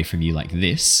pointing out away from you like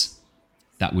this,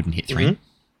 that wouldn't hit Thrain. Mm-hmm.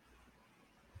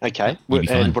 Okay,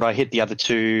 and would I hit the other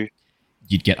two?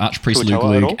 You'd get Archpriest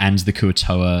Lugalug and the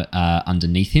Kuatoa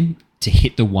underneath him. To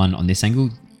hit the one on this angle,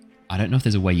 I don't know if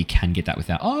there's a way you can get that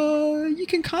without... Oh, you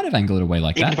can kind of angle it away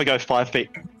like Even that. if I go 5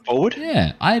 feet forward?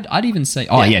 Yeah, I'd even say...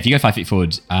 Oh, yeah, if you go 5 feet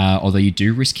forward, although you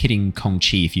do risk hitting Kong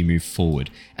Chi if you move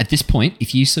forward. At this point,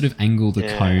 if you sort of angle the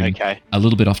cone a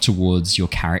little bit off towards your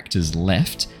character's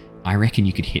left... I reckon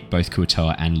you could hit both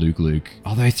Kuatoa and Lugalug.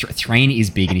 Although Thrain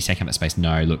is big and he's taking up that space.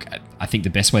 No, look, I think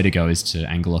the best way to go is to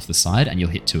angle off the side and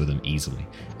you'll hit 2 of them easily.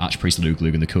 Archpriest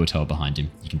Lugalug and the Kuatoa behind him,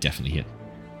 you can definitely hit.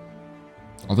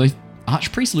 Although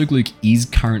Archpriest Lugalug is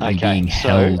currently being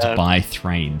held by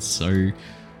Thrain, so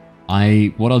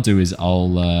what I'll do is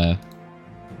I'll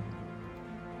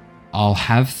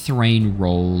have Thrain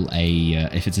roll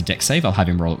if it's a dex save, I'll have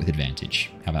him roll it with advantage.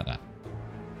 How about that?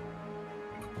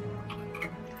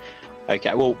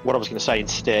 Okay, well, what I was going to say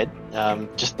instead,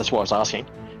 just that's what I was asking.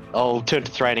 I'll turn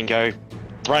to Thrain and go,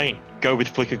 Thrain, go with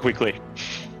Flicker quickly.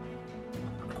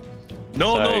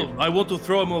 No, I want to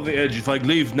throw him over the edge. If I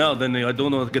leave now, then I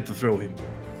don't know how to get to throw him.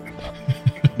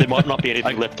 There might not be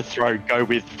anything left to throw. Go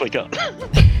with Flicker.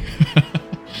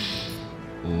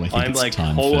 I'm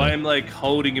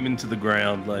holding him into the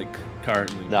ground,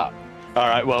 currently. No. All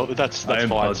right, well, that's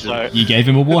fine. So you gave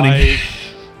him a warning.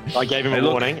 I gave him a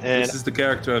warning, and this is the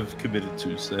character I've committed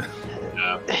to. So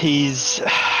he's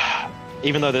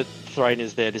even though the Thrain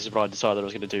is there, this is what I decided I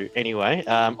was going to do anyway.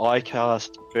 I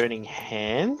cast Burning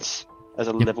Hands as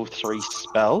a level 3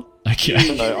 spell.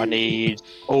 Okay. So I need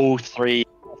all 4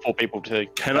 people to.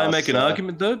 Can I make an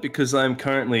argument though? Because I'm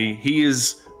currently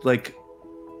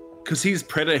because he's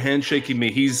Predator handshaking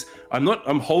me.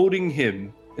 I'm holding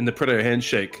him in the Predator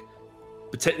handshake,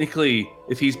 but technically,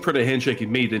 if he's Predator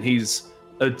handshaking me, then he's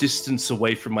a distance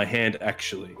away from my hand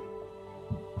actually.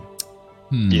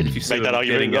 Yeah, if you make that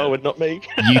argument, no, not me.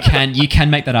 you can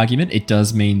make that argument. It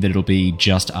does mean that it'll be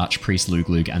just Archpriest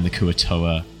Luglug and the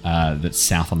Kuatoa that's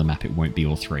south on the map. It won't be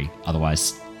all 3.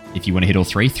 Otherwise, if you want to hit all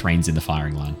 3, Thrain's in the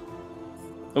firing line.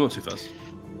 I'm not too fast.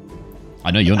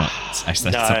 I know you're not. That's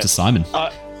up to Simon.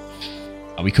 Are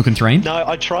we cooking Thrain? No,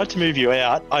 I tried to move you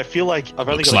out. I feel like I've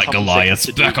only Looks got a like couple Goliath's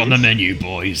seconds to do back on the this. menu,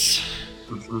 boys.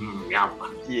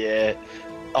 Yeah.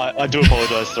 I do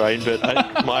apologise, Thrain, but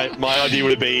my idea would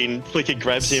have been Flicker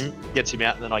grabs him, gets him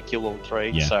out, and then I kill all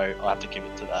 3. Yeah. So I have to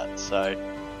commit to that. So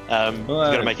he's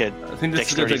going to make a I think this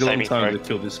is going to take a long time to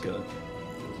kill this guy.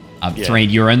 Thrain,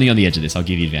 you're only on the edge of this. I'll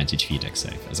give you advantage for your dex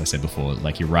save. As I said before,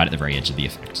 you're right at the very edge of the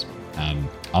effect.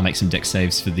 I'll make some dex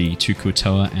saves for the 2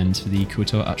 Kuatoa and for the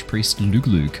Kuatoa Archpriest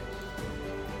Luglug.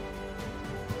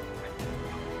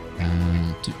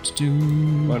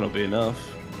 Might not be enough.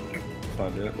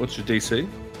 Find out. What's your DC?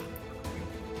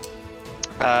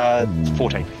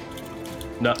 14.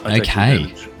 No. I take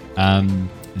Okay. damage.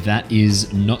 That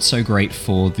is not so great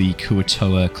for the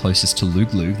Kuatoa closest to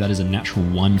Luglug. That is a natural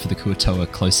 1 for the Kuatoa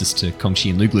closest to Kongchi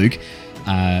and Luglug.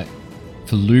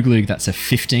 For Luglug, that's a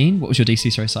 15. What was your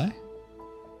DC, sorry, Si?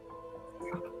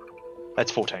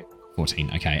 That's 14.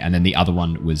 14, okay. And then the other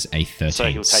one was a 13. So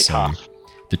he'll take half.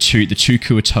 The two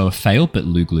Kuatoa fail, but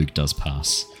Luglug does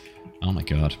pass. Oh my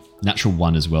god. Natural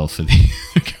 1 as well for the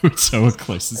Kuatoa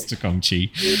closest to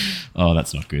Kongchi. Oh,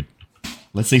 that's not good.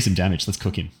 Let's see some damage. Let's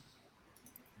cook him.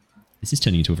 This is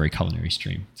turning into a very culinary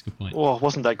stream. That's a good point. Well,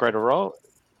 wasn't that great a roll?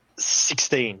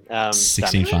 16.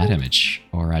 16 fire damage.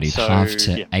 Alrighty, So, half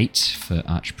to yeah. 8 for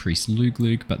Archpriest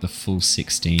Luglug, but the full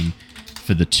 16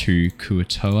 for the 2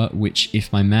 Kuatoa, which,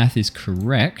 if my math is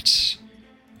correct,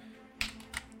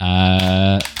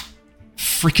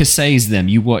 fricassees them.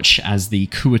 You watch as the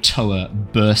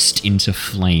Kuatoa burst into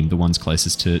flame, the ones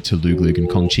closest to Luglug and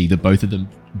Kongchi. The both of them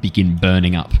begin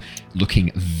burning up,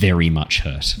 looking very much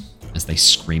hurt as they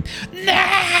scream,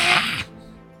 "Nah!"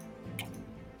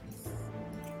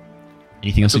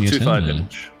 Anything else on your Took 2 turn? fire or-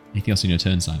 damage. Anything else on your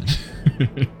turn, Simon?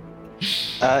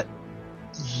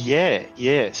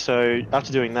 Yeah. So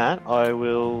after doing that, I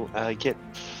will get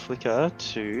Flicker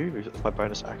to my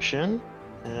bonus action.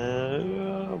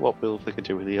 What will Flicker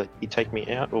do? Will he take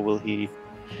me out, or will he?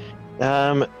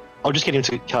 I'll just get him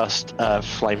to cast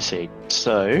Flame Seed.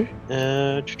 So,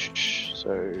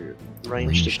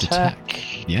 ranged attack.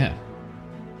 Yeah.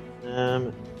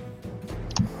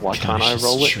 Why can't I Gosh,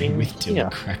 roll it stream in with Dylan here?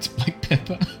 cracked black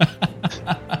pepper?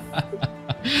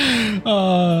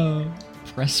 Oh,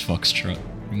 press Foxtrot.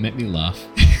 You make me laugh.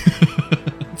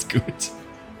 That's good.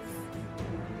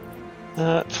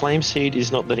 Flame Seed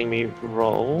is not letting me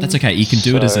roll. That's okay. You can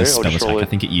do it as a so I'll spell just attack. roll I it.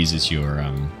 think it uses your.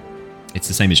 It's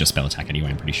the same as your spell attack anyway.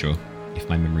 I'm pretty sure, if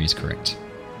my memory is correct.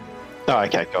 Oh,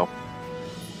 okay, cool.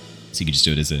 So you can just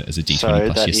do it as a D20 So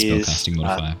plus that your is, spellcasting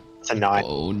modifier. It's a 9.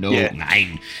 Oh no, Yeah.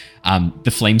 9.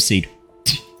 The flame seed.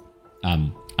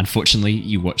 Unfortunately,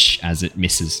 you watch as it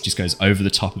misses, just goes over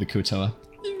the top of the Kuatoa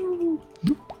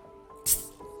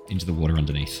into the water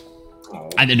underneath,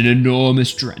 and then an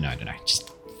enormous no, just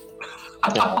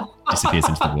disappears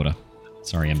into the water.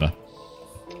 Sorry, Ember.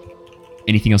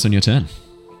 Anything else on your turn?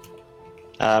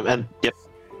 And yep,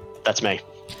 that's me.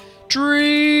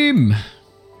 Dream.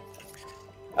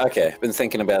 Okay, been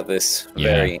thinking about this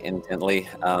Yeah. very intently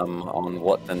on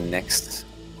what the next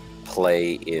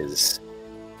play is.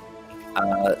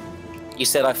 You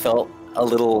said I felt a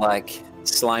little like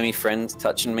slimy friend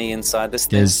touching me inside this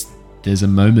thing. There's a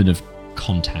moment of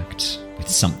contact with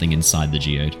something inside the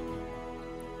geode.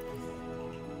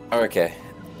 Okay.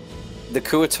 The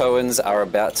Kuatoans are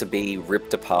about to be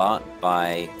ripped apart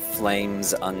by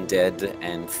Flame's undead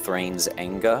and Thrain's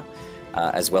anger,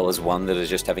 as well as one that is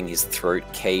just having his throat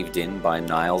caved in by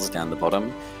Niles down the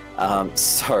bottom.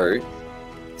 So,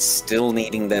 still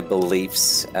needing their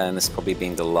beliefs, and this probably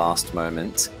being the last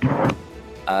moment,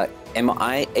 am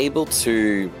I able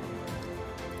to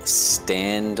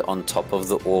stand on top of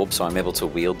the orb so I'm able to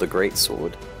wield the great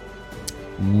sword?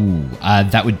 Ooh,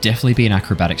 that would definitely be an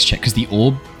acrobatics check, because the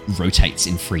orb rotates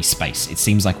in free space. It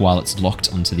seems like while it's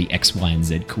locked onto the X, Y, and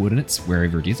Z coordinates,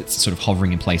 wherever it is, it's sort of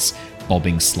hovering in place,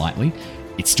 bobbing slightly.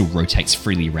 it still rotates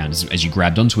freely around. As you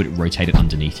grabbed onto it, it rotated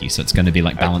underneath you. So it's going to be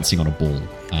like balancing on a ball.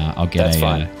 I'll get That's a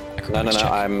fine. acrobatics No.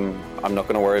 check. I'm not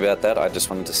going to worry about that. I just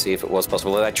wanted to see if it was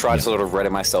possible. I tried to sort of read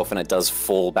it myself, and it does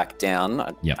fall back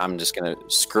down. Yep. I'm just going to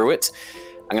screw it.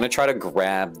 I'm going to try to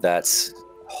grab that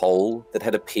hole that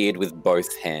had appeared with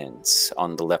both hands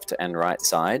on the left and right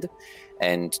side,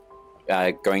 and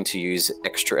going to use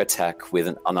extra attack with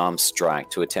an unarmed strike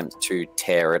to attempt to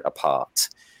tear it apart.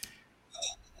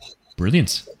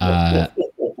 Brilliant.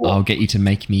 I'll get you to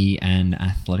make me an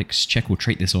athletics check. We'll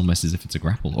treat this almost as if it's a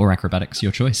grapple, or acrobatics,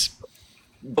 your choice.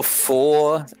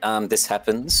 Before this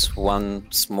happens,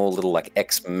 one small little like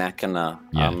ex machina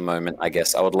moment, I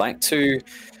guess. I would like to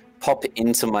pop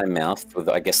into my mouth with,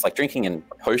 I guess, like drinking a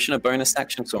potion of bonus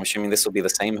action. So I'm assuming this will be the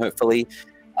same, hopefully.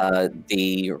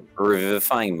 The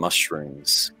revivifying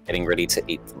mushrooms, getting ready to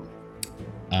eat them.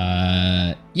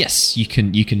 Yes, you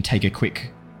can take a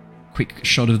quick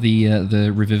shot of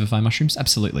the revivify mushrooms.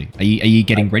 Absolutely. Are you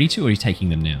getting ready to, or are you taking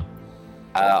them now?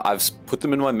 I've put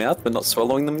them in my mouth, but not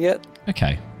swallowing them yet.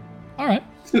 Okay. All right.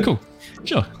 Cool.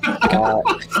 Sure. Okay.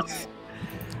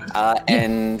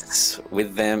 And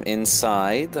with them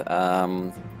inside,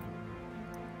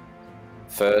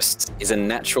 first is a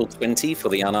natural 20 for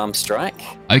the unarmed strike.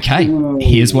 Okay.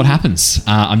 Here's what happens.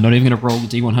 I'm not even going to roll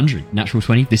the D100. Natural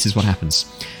 20. This is what happens.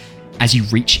 As you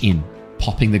reach in,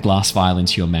 popping the glass vial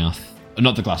into your mouth,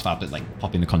 not the glass vial, but like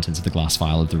popping the contents of the glass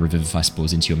vial of the revivify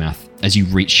spores into your mouth, as you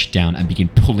reach down and begin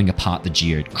pulling apart the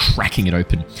geode, cracking it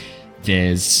open,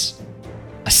 there's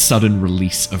a sudden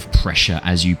release of pressure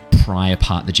as you pry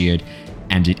apart the geode,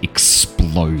 and it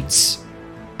explodes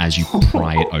as you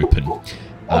pry it open.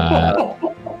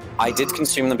 I did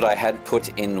consume them, but I had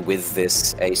put in with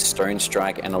this a stone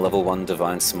strike and a level 1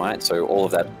 divine smite, so all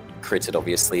of that critted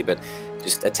obviously, but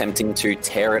just attempting to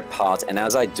tear it apart. And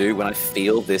as I do, when I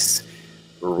feel this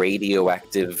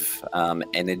radioactive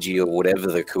energy or whatever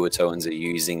the Kuatoans are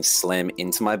using slam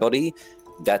into my body,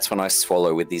 that's when I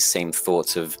swallow with these same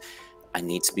thoughts of, I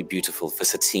need to be beautiful for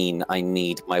Satine, I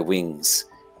need my wings.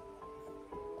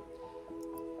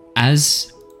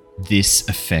 As this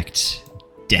effect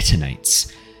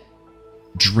detonates,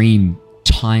 Dream,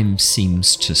 time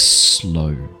seems to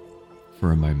slow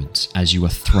for a moment as you are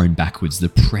thrown backwards, the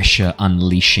pressure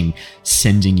unleashing,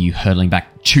 sending you hurtling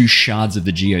back, 2 shards of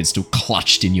the geode still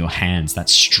clutched in your hands, that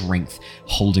strength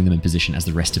holding them in position as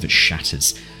the rest of it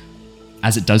shatters.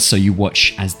 As it does so, you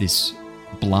watch as this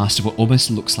blast of what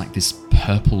almost looks like this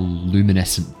purple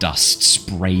luminescent dust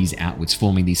sprays outwards,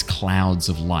 forming these clouds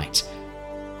of light,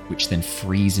 which then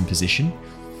freeze in position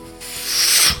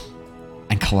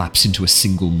and collapse into a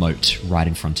single mote right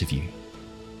in front of you.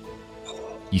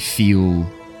 You feel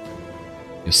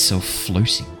yourself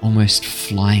floating, almost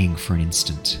flying for an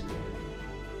instant.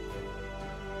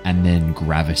 And then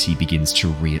gravity begins to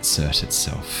reassert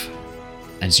itself.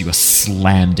 As you are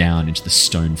slammed down into the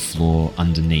stone floor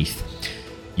underneath,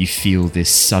 you feel this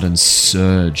sudden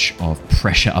surge of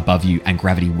pressure above you, and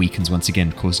gravity weakens once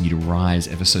again, causing you to rise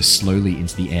ever so slowly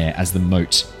into the air as the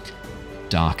moat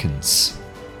darkens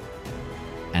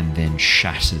and then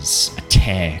shatters, a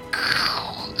tear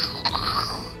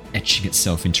etching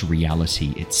itself into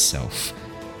reality itself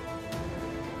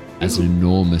as an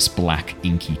enormous black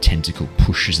inky tentacle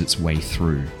pushes its way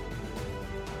through,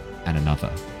 and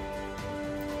another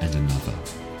and another.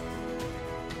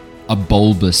 A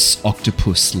bulbous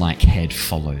octopus-like head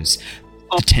follows,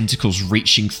 the tentacles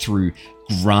reaching through,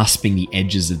 grasping the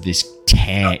edges of this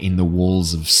tear in the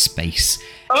walls of space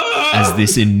as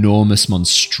this enormous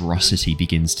monstrosity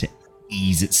begins to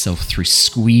ease itself through,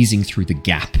 squeezing through the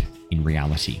gap in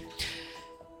reality.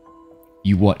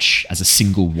 You watch as a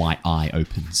single white eye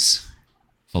opens,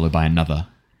 followed by another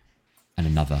and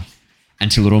another,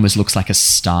 until it almost looks like a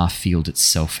star field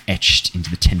itself etched into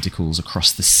the tentacles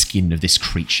across the skin of this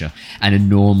creature, an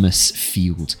enormous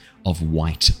field of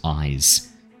white eyes.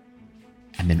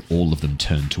 And then all of them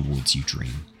turn towards you,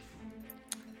 Dream.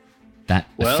 That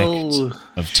effect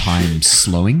of time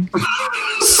slowing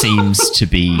seems to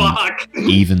be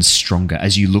even stronger.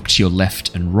 As you look to your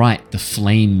left and right, the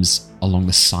flames along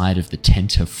the side of the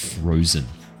tent have frozen.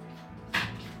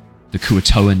 The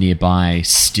Kuatoa nearby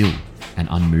still and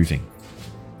unmoving.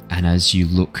 And as you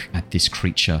look at this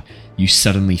creature, you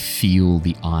suddenly feel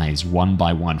the eyes, one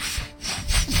by one,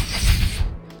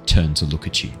 turn to look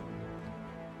at you.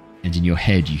 And in your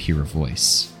head, you hear a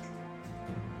voice.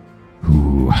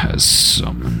 Who has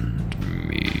summoned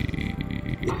me?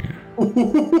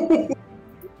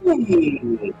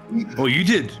 Oh, you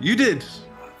did. You did.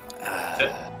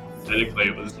 Technically,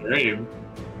 it was Dream.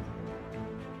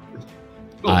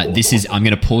 I'm going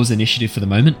to pause initiative for the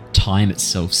moment. Time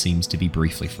itself seems to be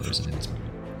briefly frozen in this moment.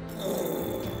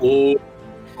 Oh,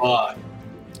 fuck.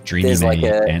 Dream, you may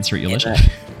answer at your leisure.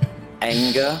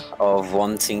 Anger of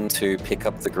wanting to pick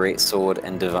up the great sword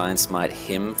and divine smite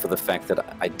him for the fact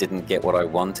that I didn't get what I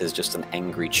want as just an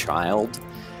angry child.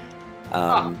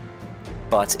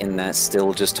 But in that,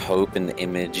 still just hope and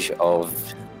image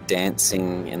of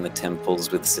dancing in the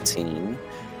temples with Satine.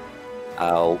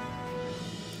 I'll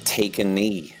take a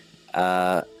knee.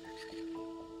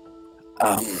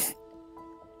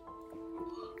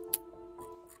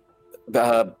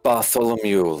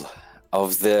 Bartholomew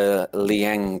of the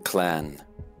Liang clan.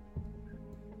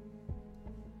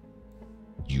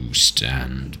 You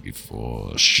stand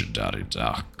before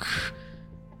Shadaridak,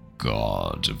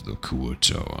 god of the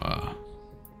Kuotoa.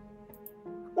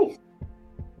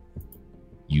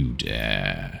 You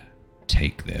dare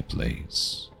take their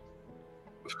place,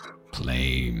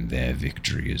 claim their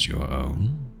victory as your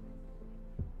own?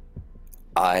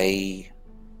 I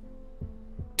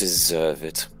deserve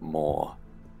it more.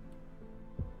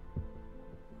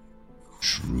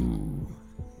 True.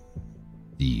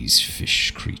 These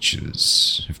fish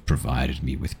creatures have provided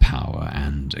me with power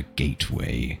and a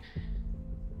gateway,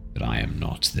 but I am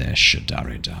not their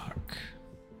Shadaridak.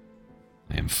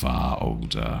 I am far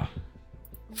older,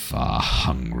 far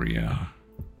hungrier,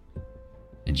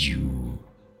 and you,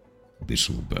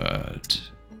 little bird,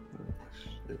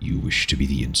 you wish to be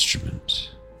the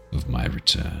instrument of my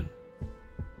return.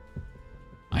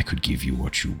 I could give you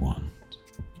what you want.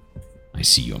 I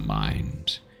see your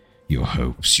mind, your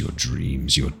hopes, your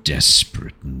dreams, your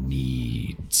desperate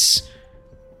needs.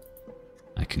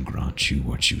 I can grant you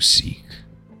what you seek,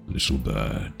 little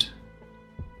bird.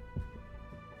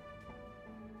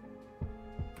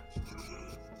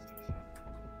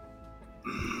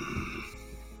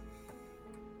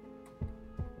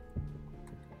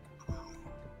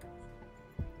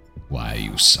 Why are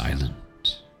you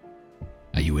silent?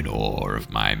 Are you in awe of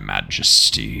my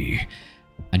majesty?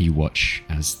 And you watch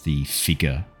as the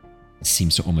figure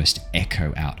seems to almost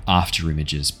echo out after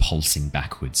images pulsing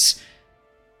backwards.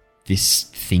 This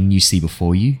thing you see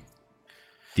before you,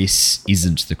 this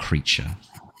isn't the creature.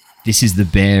 This is the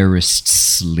barest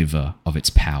sliver of its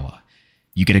power.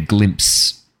 You get a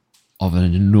glimpse of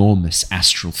an enormous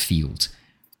astral field,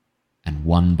 and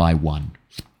one by one,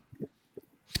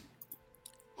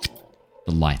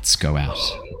 the lights go out.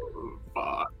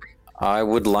 I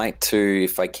would like to,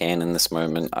 if I can in this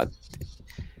moment,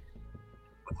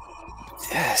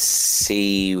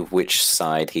 see which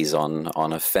side he's on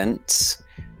a fence,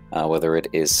 whether it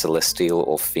is celestial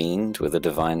or fiend with a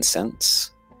divine sense.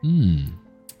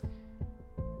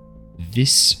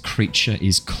 This creature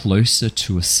is closer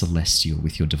to a celestial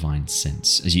with your divine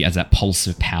sense, as that pulse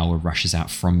of power rushes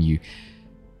out from you.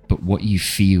 But what you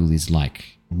feel is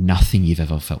like nothing you've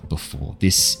ever felt before.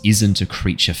 This isn't a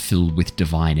creature filled with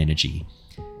divine energy.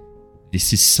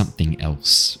 This is something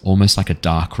else, almost like a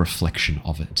dark reflection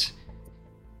of it.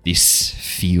 This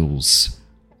feels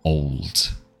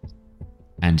old.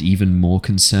 And even more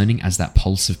concerning, as that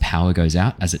pulse of power goes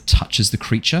out, as it touches the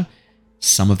creature,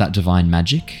 some of that divine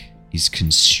magic is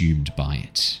consumed by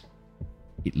it.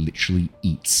 It literally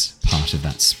eats part of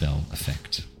that spell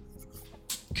effect.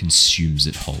 Consumes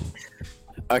it whole.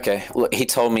 Okay, look, he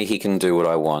told me he can do what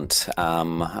I want.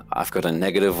 I've got a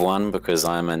 -1 because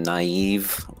I'm a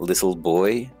naive little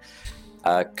boy.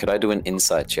 Could I do an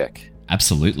insight check?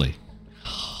 Absolutely.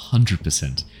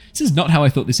 100%. This is not how I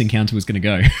thought this encounter was going to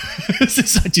go.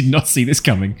 I did not see this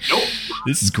coming. Nope.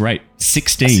 This is great.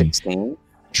 16.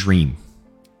 Dream.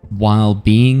 While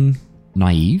being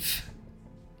naive,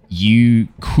 you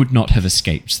could not have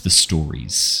escaped the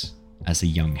stories as a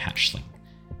young hatchling.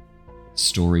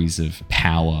 Stories of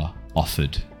power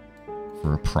offered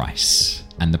for a price,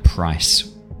 and the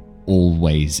price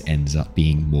always ends up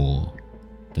being more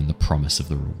than the promise of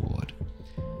the reward.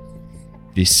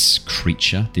 This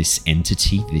creature, this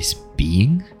entity, this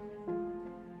being,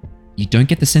 you don't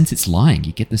get the sense it's lying.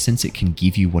 You get the sense it can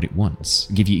give you what it wants,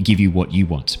 give you what you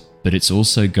want, but it's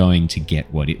also going to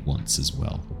get what it wants as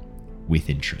well, with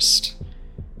interest.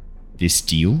 This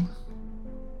deal,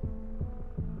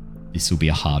 this will be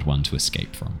a hard one to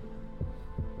escape from.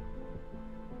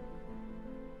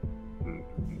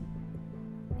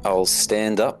 I'll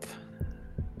stand up.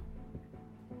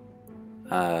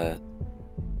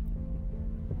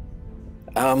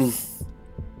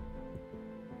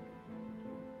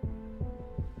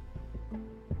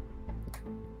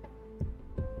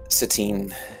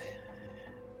 Satine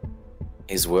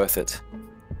is worth it.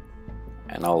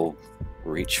 And I'll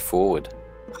reach forward.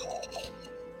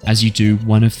 As you do,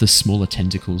 one of the smaller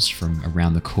tentacles from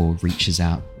around the core reaches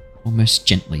out almost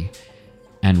gently,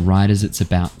 and right as it's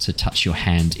about to touch your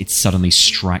hand, it suddenly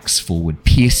strikes forward,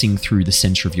 piercing through the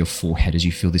center of your forehead as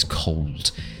you feel this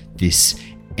cold, this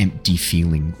empty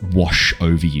feeling wash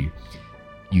over you.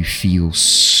 You feel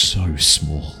so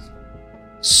small,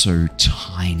 so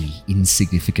tiny,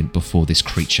 insignificant before this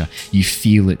creature. You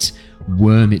feel it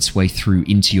worm its way through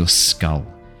into your skull.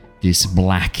 This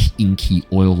black, inky,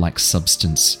 oil-like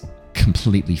substance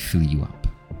completely fill you up,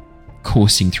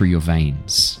 coursing through your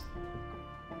veins.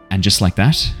 And just like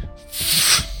that,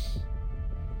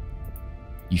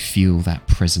 you feel that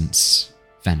presence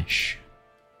vanish.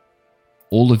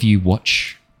 All of you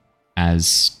watch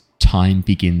as time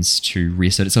begins to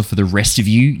reassert itself. For the rest of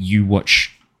you, you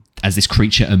watch as this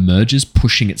creature emerges,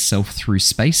 pushing itself through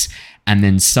space, and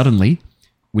then suddenly,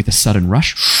 with a sudden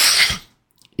rush,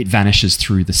 it vanishes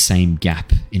through the same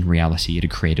gap in reality it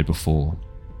had created before.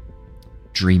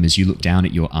 Dream, as you look down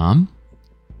at your arm,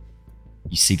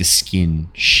 you see the skin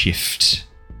shift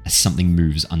as something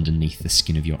moves underneath the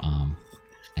skin of your arm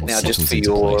and Now, settles just for into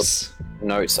your place.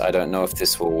 notes, I don't know if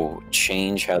this will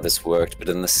change how this worked, but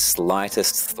in the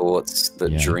slightest thoughts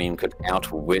that Yeah. Dream could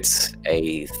outwit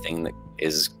a thing that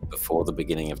is before the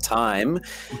beginning of time,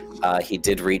 he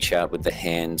did reach out with the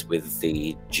hand with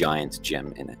the giant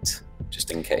gem in it,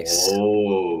 just in case.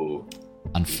 Oh.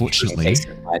 In Unfortunately, case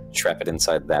it might trap it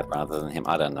inside that rather than him.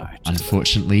 I don't know.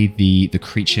 Unfortunately, the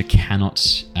creature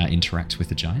cannot interact with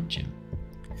the giant gem.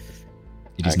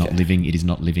 It is not Okay. living. It is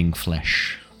not living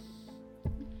flesh.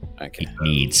 Okay. It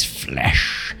needs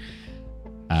flesh.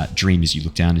 Dream, as you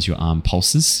look down as your arm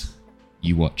pulses,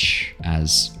 you watch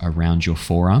as around your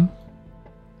forearm,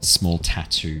 a small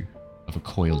tattoo of a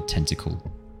coiled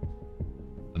tentacle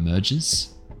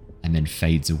emerges and then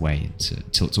fades away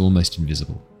until it's almost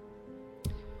invisible.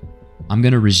 I'm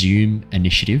going to resume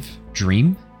initiative.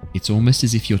 Dream, it's almost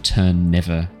as if your turn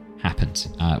never happened.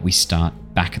 We start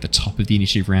back at the top of the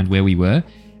initiative round where we were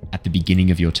at the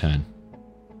beginning of your turn.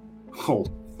 Oh,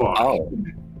 fuck. Oh,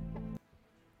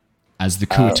 As the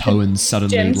Kuatoans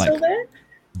suddenly, Gem like, still there?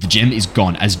 the gem is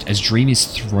gone. As Dream is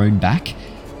thrown back,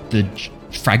 the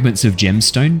fragments of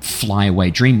gemstone fly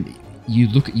away. Dream,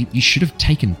 you should have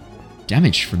taken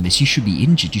damage from this. You should be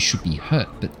injured. You should be hurt,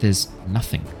 but there's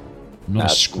nothing. Not a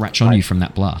scratch on you from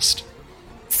that blast.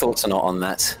 thoughts are not on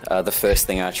that. The first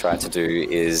thing I try to do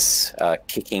is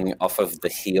kicking off of the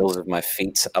heels of my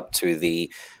feet up to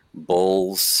the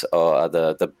balls or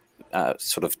the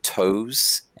sort of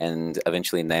toes and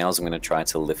eventually nails. I'm going to try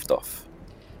to lift off.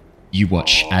 You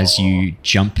watch as you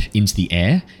jump into the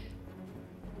air.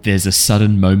 There's a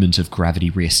sudden moment of gravity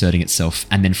reasserting itself,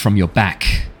 and then from your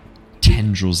back,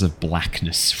 tendrils of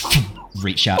blackness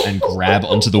reach out and grab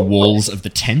onto the walls of the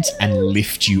tent and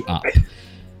lift you up.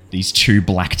 These two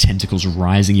black tentacles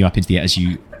rising you up into the air as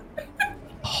you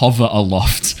hover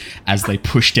aloft as they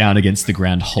push down against the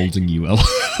ground, holding you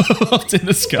aloft in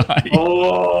the sky.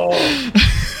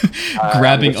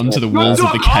 Grabbing onto the walls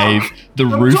of the cave, the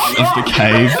roof of the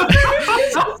cave.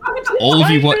 All of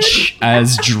you watch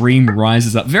as Dream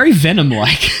rises up, very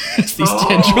Venom-like, as these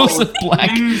tendrils of black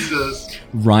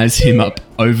rise him up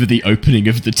over the opening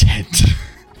of the tent.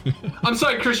 I'm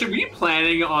sorry, Christian, were you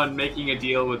planning on making a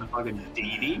deal with a fucking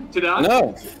deity today?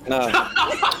 No.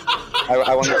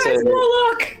 I wanted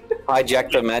to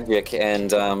hijack the magic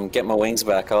and get my wings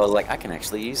back. I was like, I can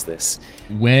actually use this.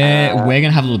 We're going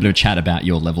to have a little bit of chat about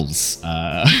your levels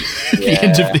at the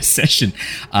end of this session.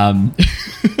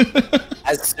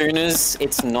 As soon as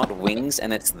it's not wings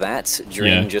and it's that,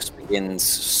 Dream just begins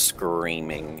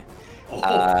screaming.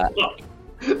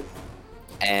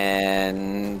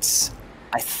 And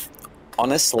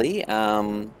honestly,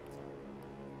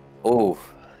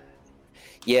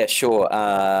 yeah, sure.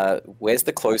 Where's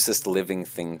the closest living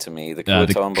thing to me? The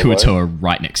Kuatoa below? Kuatoa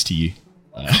right next to you.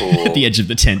 Cool. At the edge of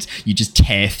the tent. You just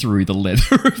tear through the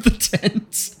leather of the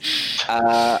tent.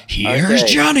 Here's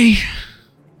okay. Johnny.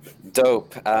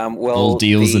 Dope. Well, all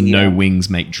deals and no wings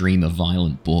make Dream a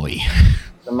violent boy.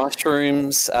 The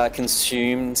mushrooms are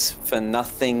consumed for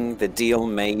nothing. The deal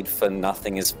made for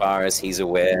nothing as far as he's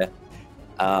aware.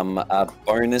 A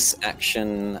bonus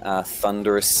action,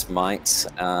 Thunderous Smite,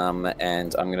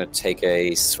 and I'm going to take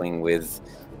a swing with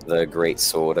the Great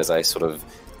Sword as I sort of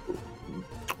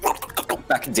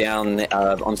back down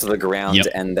onto the ground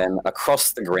and then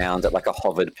across the ground at like a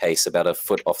hovered pace, about a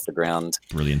foot off the ground.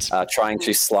 Brilliant. Trying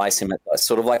to slice him at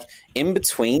sort of like in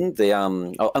between the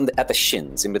at the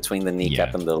shins, in between the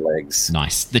kneecap and the legs.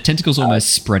 Nice. The tentacles almost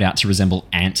spread out to resemble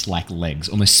ant-like legs,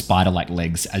 almost spider-like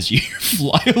legs as you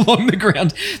fly along the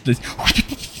ground.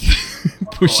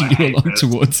 pushing you hate along this.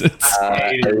 towards it.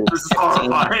 This is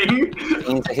horrifying.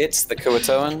 15 to hits the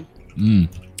Kuatoan.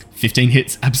 15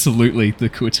 hits, absolutely. The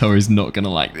Kuatoa is not going to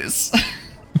like this.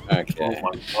 Okay. Oh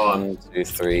my God. 1, 2,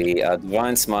 3.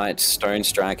 Divine Smite, Stone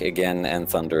Strike again, and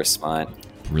Thunderous Smite.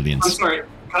 Brilliant. I'm sorry.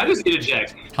 Can I just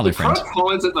interject? Hello, the friend.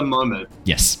 protocols at the moment,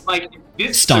 Yes. like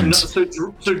this. Stunned.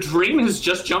 So Dream has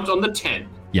just jumped on the tent,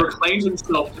 Yep. proclaimed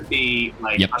himself to be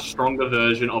like Yep. a stronger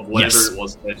version of whatever Yes. it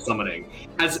was they're summoning.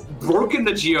 Has broken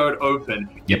the geode open,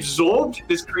 Yep. absorbed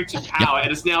this creature's power,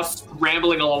 and is now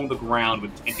scrambling along the ground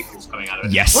with tentacles coming out of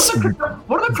it. Yes.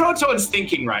 What are the Croatoans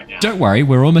thinking right now? Don't worry,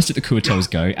 we're almost at the Kuatoa's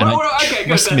go. And Okay, good,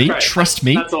 trust that's me, great. trust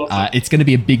me, That's awesome. it's going to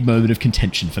be a big moment of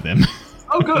contention for them.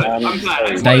 Oh, good. I'm glad.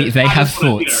 I just They wanted- I have just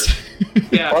wanted, you know,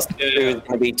 thoughts. Yeah. Plus 2 yeah. is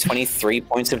going to be 23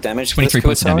 points of damage. 23 for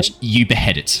points this of damage. You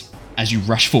behead it. As you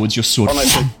rush forwards, your sword... Oh, no,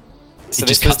 so- it So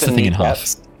just this was cuts the thing in half.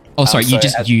 kneecaps. Oh, sorry, you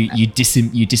just as-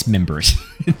 you dismember it.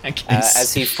 In that case.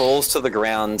 As he falls to the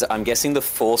ground, I'm guessing the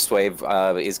Force Wave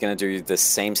is going to do the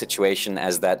same situation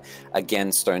as that.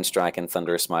 Again, Stone Strike and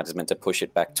Thunderous Smite is meant to push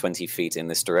it back 20 feet in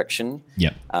this direction.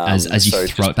 Yep. As you so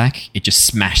throw it back, it just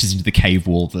smashes into the cave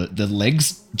wall. The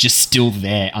legs just still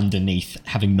there underneath,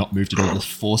 having not moved at all. The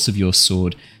force of your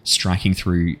sword striking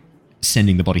through,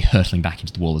 sending the body hurtling back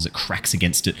into the wall as it cracks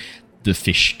against it. The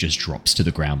fish just drops to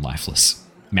the ground lifeless,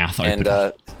 mouth open.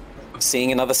 And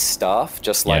seeing another staff,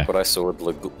 just like Yeah. what I saw with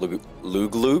Lug,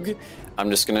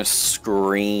 I'm just going to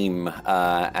scream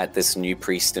at this new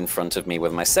priest in front of me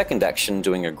with my second action,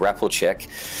 doing a grapple check.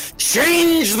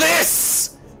 Change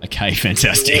this! Okay,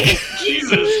 fantastic.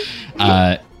 Jesus.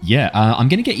 I'm going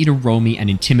to get you to roll me an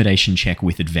intimidation check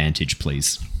with advantage,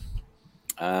 please.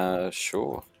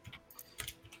 Sure.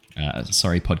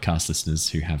 Sorry, podcast listeners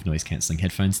who have noise-cancelling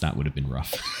headphones, that would have been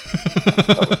rough.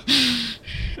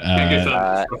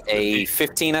 A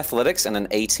 15 athletics and an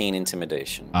 18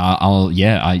 intimidation.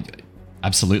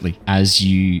 Absolutely. As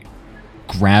you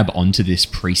grab onto this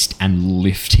priest and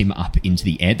lift him up into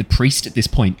the air, the priest at this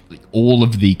point, all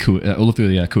of the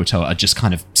Kuatoa are just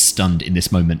kind of stunned in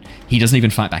this moment. He doesn't even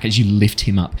fight back. As you lift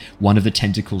him up, one of the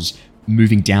tentacles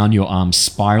moving down your arm,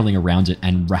 spiraling around it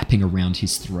and wrapping around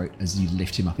his throat as you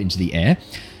lift him up into the air.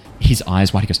 His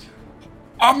eyes wide, he goes,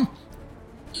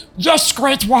 yes,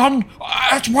 great one,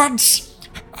 at once.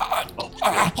 Oh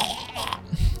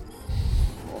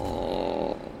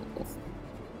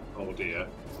dear.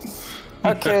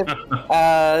 Okay,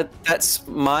 that's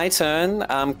my turn.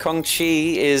 Kong Chi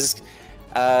is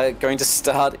going to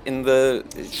start in the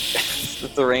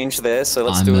range there, so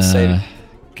let's do a save.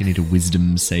 Gonna need a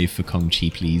wisdom save for Kong Chi,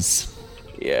 please.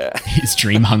 Yeah. Is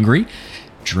Dream hungry?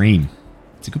 Dream.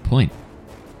 It's a good point.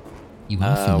 You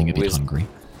are feeling a bit hungry.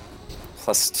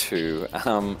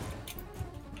 +2.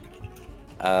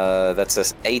 That's a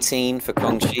 18 for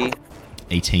Kong Chi.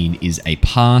 18 is a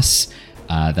pass.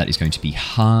 That is going to be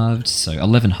halved. So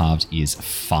 11 halved is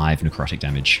 5 necrotic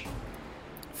damage.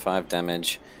 5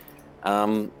 damage.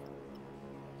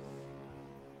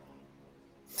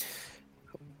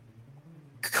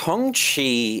 Kong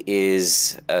Chi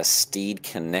is a steed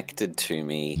connected to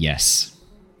me. Yes.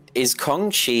 Is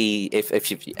Kong Chi?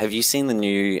 Have you seen the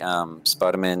new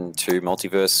Spider-Man 2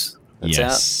 multiverse that's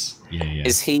Yes. out? Yeah.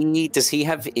 Is he?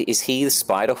 Is he the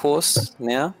Spider Horse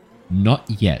now? Not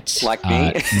yet. Like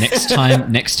me?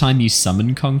 next time you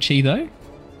summon Kong Chi, though,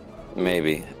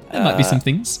 Maybe. there might be some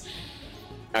things.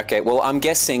 Okay, well, I'm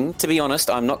guessing, to be honest,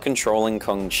 I'm not controlling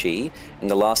Kong Chi, and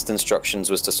the last instructions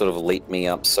was to sort of leap me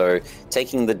up, so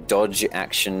taking the dodge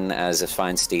action as a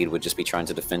fine steed would just be trying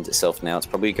to defend itself now. It's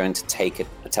probably going to take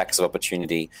attacks of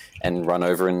opportunity and run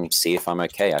over and see if I'm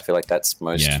okay. I feel like that's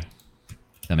most... Yeah,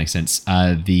 that makes sense.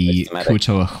 The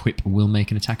Kuatoa Whip will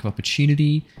make an attack of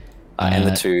opportunity. And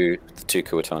the two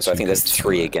Kuatoans. So I think there's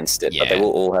 3 against it, but they will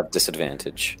all have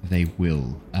disadvantage. They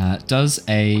will. Does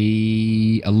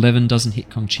a 11 doesn't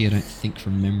hit Kong Chi, I don't think,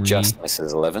 from memory. Just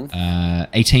misses 11.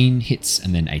 18 hits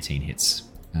and then 18 hits.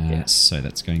 So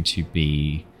that's going to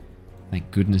be...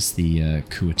 Thank goodness the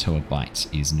Kuatoa bite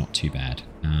is not too bad.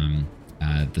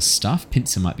 The staff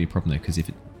pincer might be a problem though, because if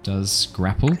it does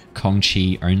grapple, Kong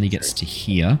Chi only gets to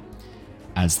here.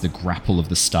 As the grapple of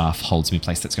the staff holds him in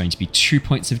place, that's going to be 2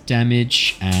 points of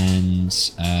damage and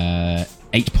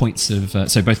 8 points of...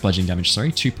 so both bludgeoning damage,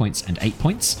 2 points and 8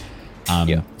 points.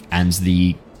 And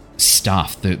the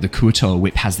staff, the Kuatoa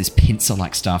whip has this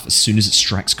pincer-like staff. As soon as it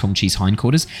strikes Kong Chi's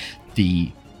hindquarters,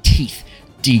 the teeth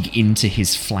dig into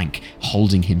his flank,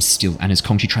 holding him still. And as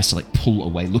Kong Chi tries to pull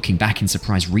away, looking back in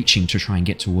surprise, reaching to try and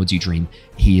get towards you, Dream,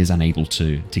 he is unable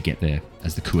to get there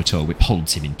as the Kuatoa whip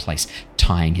holds him in place,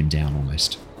 tying him down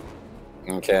almost.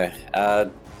 Okay.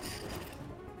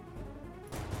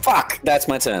 Fuck! That's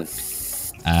my turn.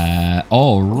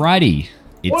 Alrighty.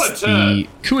 It's What a the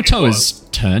Kuatoa's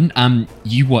turn.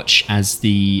 You watch as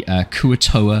the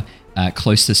Kuatoa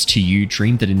closest to you,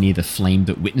 Dream, that are near the flame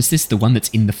that witnessed this, the one that's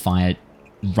in the fire,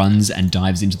 runs and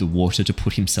dives into the water to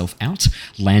put himself out,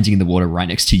 landing in the water right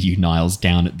next to you, Niles,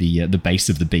 down at the base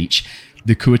of the beach.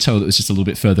 The Kuatoa that was just a little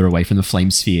bit further away from the flame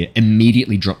sphere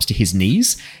immediately drops to his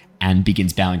knees and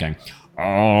begins bowing, going,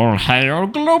 "All hail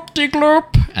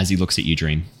Gloop-de-Gloop," as he looks at you,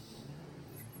 Dream.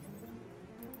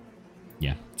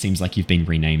 Yeah, seems like you've been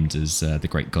renamed as the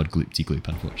great god Gloop-de-Gloop,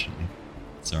 unfortunately.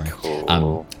 Sorry.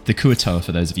 Cool. The Kuatoa,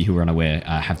 for those of you who are unaware,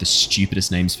 have the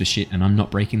stupidest names for shit, and I'm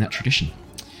not breaking that tradition.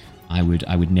 I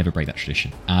would never break that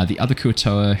tradition. The other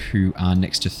Kuatoa who are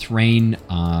next to Thrain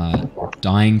are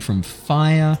dying from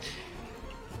fire.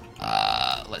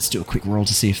 Let's do a quick roll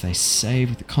to see if they save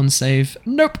with the con save.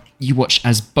 Nope. You watch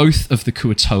as both of the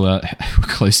Kuatoa who are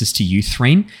closest to you,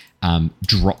 Thrain,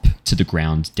 drop to the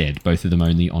ground dead. Both of them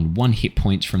only on 1 hit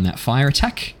point from that fire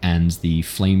attack, and the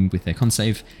flame with their con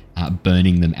save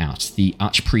burning them out. The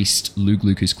Archpriest,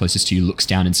 Lugluk, who's closest to you, looks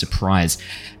down in surprise.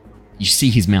 You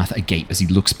see his mouth agape as he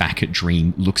looks back at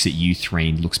Dream, looks at you,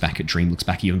 Thrain, looks back at Dream, looks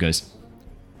back at you, and goes,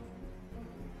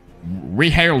 "We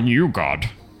hail you, God.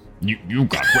 You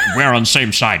God. We're on the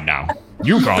same side now.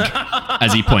 You God,"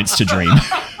 as he points to Dream.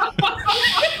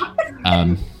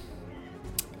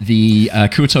 The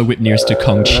Kuatoa whip nearest to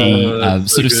Kong Chi,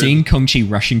 sort of seeing Kong Chi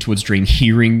rushing towards Dream,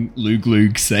 hearing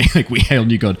Luglug say, like, "We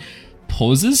hail you, God,"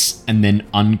 pauses and then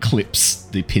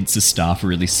unclips the pincer staff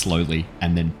really slowly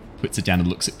and then puts it down and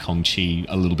looks at Kong Chi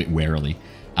a little bit warily.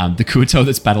 The Kuatoa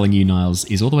that's battling you, Niles,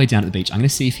 is all the way down at the beach. I'm going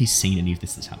to see if he's seen any of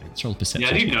this that's happening. Let's roll a perception.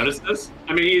 Yeah, did you notice this?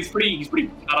 I mean, he's pretty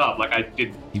cut up. Like I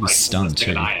did. He was stunned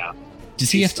too. Does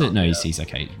he have to? No, he's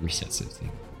okay. Resets everything.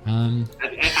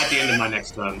 At the end of my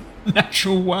next turn.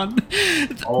 Natural 1.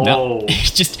 Oh. No,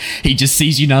 he just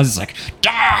sees you, Niles. It's like,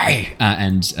 die,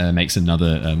 and makes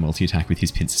another multi attack with his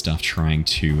pincer staff, trying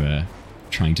to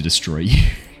destroy you.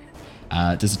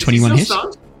 Does a 21 hit?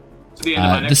 Stunned? To the end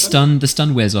of my next the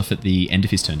stun wears off at the end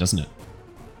of his turn, doesn't it?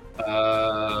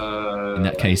 In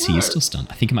that case, he is still stunned.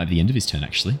 I think it might be the end of his turn,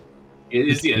 actually. It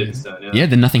is the end of his turn, yeah. Yeah,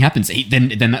 then nothing happens. Then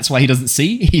that's why he doesn't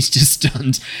see. He's just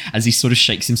stunned as he sort of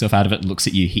shakes himself out of it and looks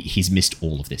at you. He's missed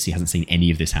all of this. He hasn't seen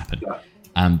any of this happen.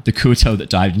 Yeah. The Kuatoa that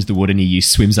dived into the water near you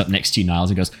swims up next to you,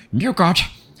 Niles, and goes, "New God,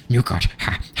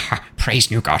 ha, ha, praise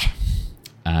new God."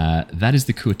 That is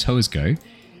the Kuatoa's go.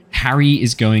 Harry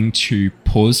is going to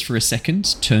pause for a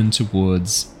second, turn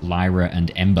towards Lyra and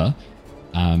Ember,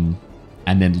 and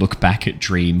then look back at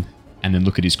Dream, and then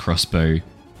look at his crossbow,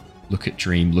 look at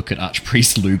Dream, look at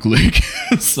Archpriest Luke,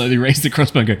 slowly raise the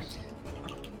crossbow and go,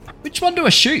 "Which one do I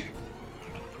shoot?"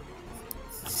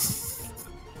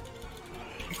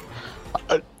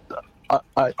 I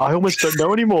almost don't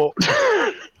know anymore.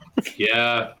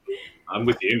 Yeah, I'm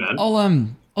with you, man.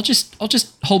 I'll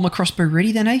just hold my crossbow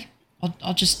ready then, eh?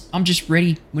 I'm just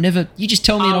ready whenever you just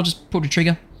tell me, and I'll just pull the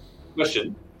trigger.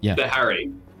 Question. Yeah. To Harry.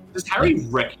 Does Harry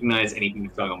recognize anything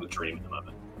that's going on with Dream at the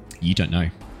moment? You don't know.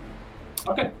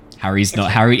 Okay. Harry's not.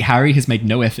 Harry has made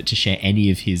no effort to share any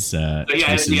of his So he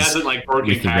choices hasn't like broken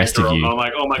with the rest character. of you. I'm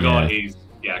like, oh my god, he's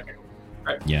okay.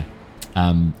 Right. Yeah.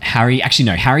 Harry, actually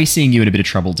no. Harry's seeing you in a bit of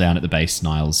trouble down at the base,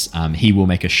 Niles. He will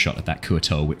make a shot at that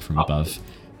Kuatoa whip from above,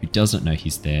 who doesn't know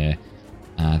he's there.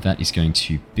 That is going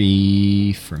to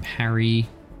be from Harry.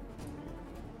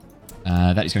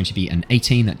 That is going to be an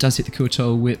 18. That does hit the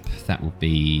Kuatoa whip. That will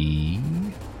be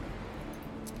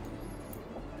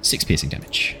 6 piercing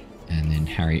damage. And then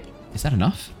Harry... Is that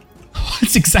enough? Oh,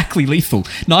 it's exactly lethal.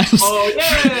 Niles,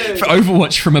 for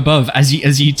Overwatch from above, as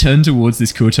you turn towards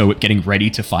this Kuatoa whip, getting ready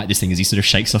to fight this thing, as he sort of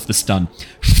shakes off the stun,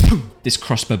 this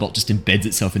crossbow bolt just embeds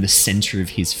itself in the center of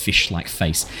his fish-like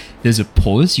face. There's a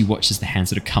pause. You watch as the hand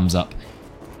sort of comes up,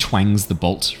 twangs the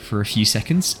bolt for a few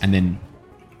seconds, and then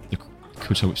the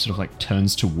Kuatoa whip sort of like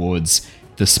turns towards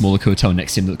the smaller Kuatoa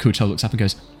next to him. The Kuatoa looks up and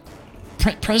goes,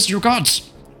 "Praise your gods!"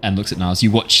 and looks at Niles.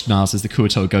 You watch Niles as the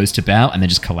Kuatoa goes to bow and then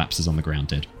just collapses on the ground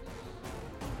dead.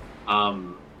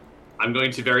 I'm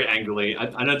going to very angrily.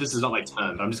 I know this is not my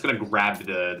turn, but I'm just going to grab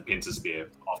the pincer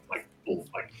spear off, like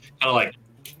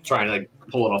try and like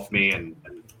pull it off me and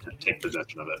take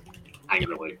possession of it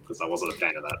angrily because I wasn't a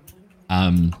fan of that.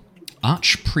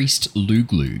 Archpriest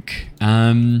Luglug.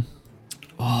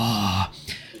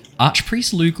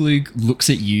 Archpriest Luglug looks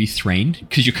at you, Thrain,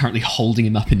 because you're currently holding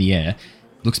him up in the air,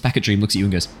 looks back at Dream, looks at you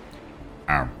and goes,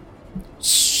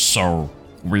 "So,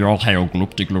 we all hail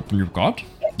Gloop-de-Gloop, new god?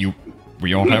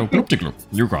 We all hail Gloop-de-Gloop,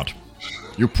 new god.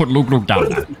 You put Luglug down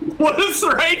now." What does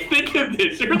Thrain think of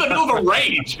this? You're in the middle of a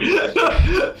rage.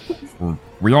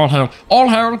 We all hail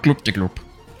Gloop-de-Gloop.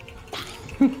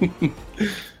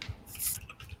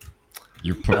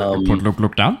 You put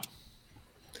look down.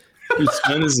 Whose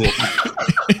turn is it?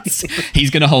 He's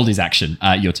going to hold his action.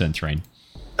 Your turn, Thrain.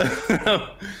 I'm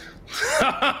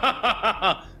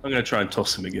going to try and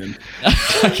toss him again.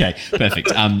 Okay,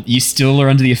 perfect. You still are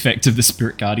under the effect of the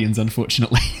Spirit Guardians,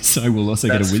 unfortunately, so we'll also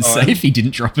get a whiz save. He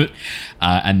didn't drop it.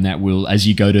 And that will, as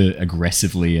you go to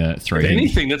aggressively throw him... If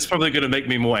anything, that's probably going to make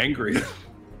me more angry.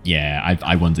 Yeah,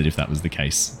 I wondered if that was the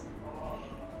case.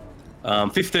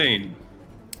 15.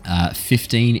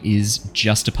 15 is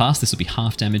just a pass. This will be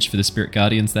half damage for the Spirit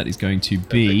Guardians. That is going to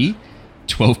be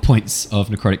 12 points of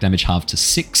necrotic damage, halved to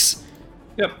 6.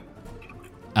 Yep.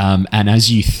 And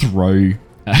as you throw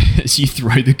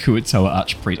the Kuatoa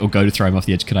Archpriest, or go to throw him off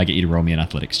the edge, could I get you to roll me an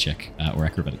athletics check or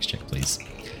acrobatics check, please?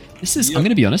 This is, I'm going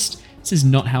to be honest, this is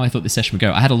not how I thought this session would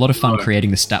go. I had a lot of fun creating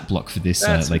the stat block for this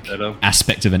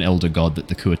aspect of an elder god that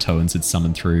the Kuatoans had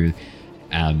summoned through.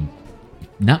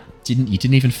 You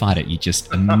didn't even fight it. You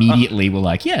just immediately were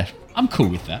like, yeah, I'm cool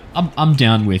with that. I'm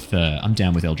down with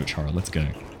Eldritch Horror. Let's go.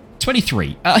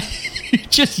 23.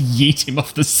 Just yeet him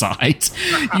off the side.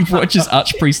 You watch as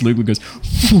Archpriest Luglug goes,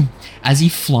 phoom, as he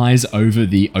flies over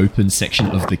the open section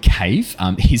of the cave.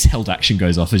 His held action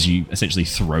goes off as you essentially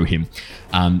throw him.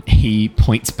 He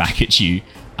points back at you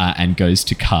and goes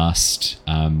to cast...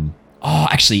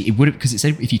 actually, it would have, because it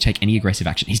said if you take any aggressive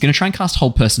action. He's going to try and cast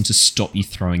Hold Person to stop you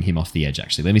throwing him off the edge,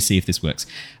 actually. Let me see if this works.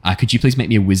 Could you please make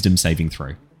me a wisdom saving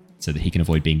throw so that he can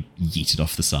avoid being yeeted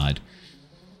off the side?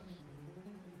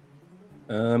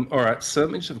 All right, so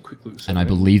let me just have a quick look. And I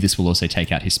believe this will also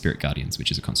take out his Spirit Guardians,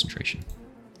 which is a concentration.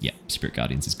 Yeah, Spirit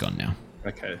Guardians is gone now.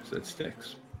 Okay, so it's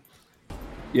Dex.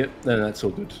 Yep, no, that's all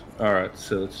good. All right,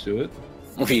 so let's do it.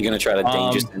 Or are you going to try to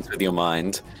danger sense with your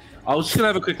mind? I was just going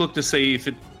to have a quick look to see if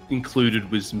it included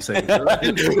wisdom saving. I'm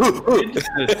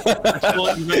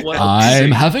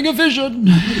having a vision.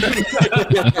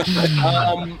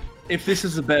 If this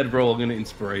is a bad roll, I'm going to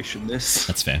inspiration this.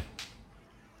 That's fair.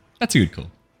 That's a good call.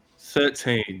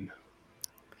 13.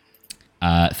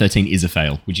 13 is a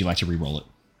fail. Would you like to re-roll it?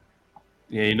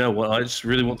 Yeah, you know what? I just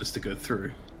really want this to go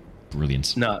through.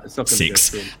 Brilliant. No, it's not going to 6.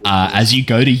 go through. As you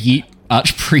go to yeet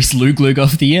Archpriest Luglug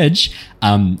off the edge,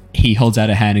 he holds out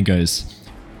a hand and goes,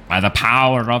 "By the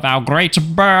power of our great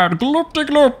bird,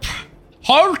 Gloop-de-Gloop,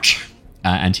 halt!"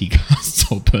 And he casts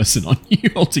Hold Person on you,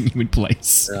 holding you in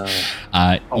place.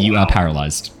 You are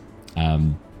paralyzed.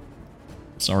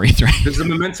 Sorry, Thrain. Does the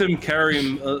momentum carry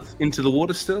him into the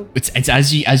water still? It's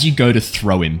as you go to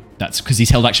throw him. That's because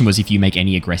his held action was if you make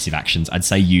any aggressive actions. I'd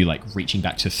say you reaching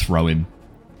back to throw him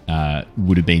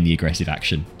would have been the aggressive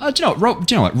action. Do you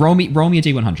know what? Roll me a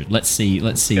D100. Let's see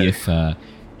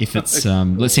if it's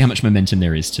let's see how much momentum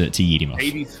there is to yeet him off.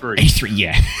 83. 83,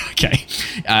 yeah. Okay.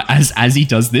 As he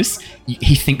does this,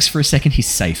 he thinks for a second he's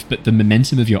safe, but the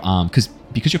momentum of your arm,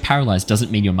 because you're paralyzed, doesn't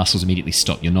mean your muscles immediately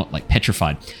stop. You're not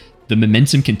petrified. The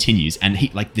momentum continues, and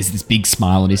there's this big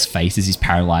smile on his face as he's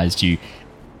paralyzed you,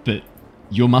 but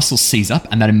your muscles seize up,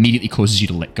 and that immediately causes you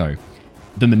to let go.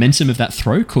 The momentum of that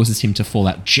throw causes him to fall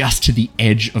out just to the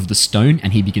edge of the stone,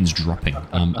 and he begins dropping.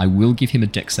 I will give him a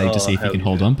dex save to see if he can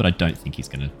hold on, but I don't think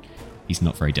he's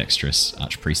not very dexterous,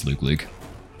 Archpriest Luglug.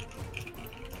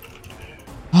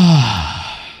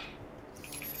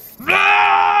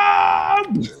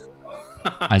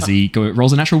 As he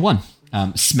rolls a natural 1.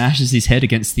 Smashes his head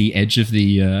against the edge of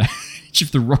the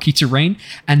rocky terrain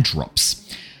and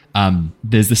drops.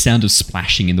 There's the sound of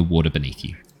splashing in the water beneath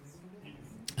you.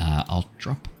 I'll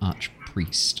drop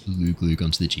Archpriest Luglug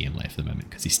onto the GM layer for the moment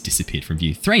because he's disappeared from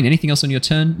view. Thrain, anything else on your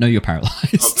turn? No, you're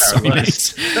paralyzed. Sorry,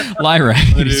 mate. Lyra,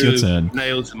 it is your turn.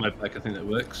 Nails in my back. I think that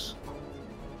works.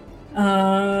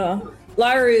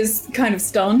 Lyra is kind of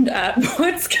stunned at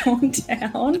what's going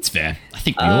down. That's fair. I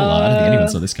think we all are. I don't think anyone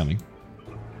saw this coming.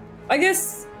 I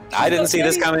guess I didn't see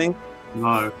this coming.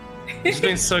 No. It's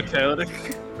been so chaotic.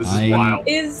 This is wild.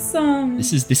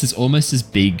 This is almost as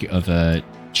big of a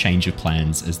change of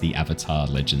plans as the Avatar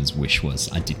Legends Wish was.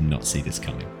 I did not see this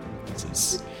coming. This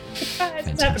is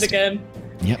it's happened again.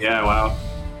 Yep. Yeah, wow.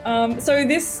 So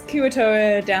this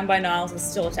Kuatoa down by Niles is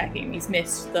still attacking. He's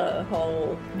missed the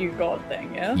whole new god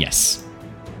thing, yeah? Yes.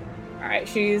 Alright,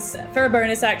 for a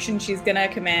bonus action, she's gonna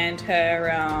command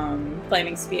her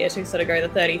flaming sphere to sort of go the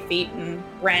 30 feet and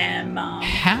ram.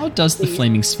 How does the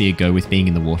flaming sphere go with being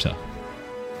in the water?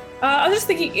 I was just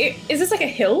thinking, is this like a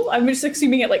hill? I'm just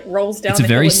assuming it rolls down. It's a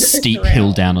very steep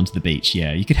hill down onto the beach.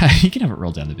 Yeah, you can have it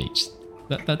roll down the beach.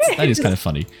 That is kind of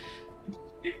funny.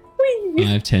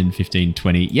 5, 10, 15,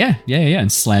 20. Yeah,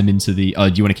 and slam into the.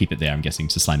 Oh, do you want to keep it there? I'm guessing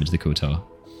to slam into the Kuatoa.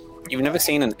 You've never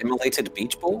seen an immolated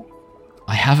beach ball?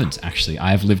 I haven't actually.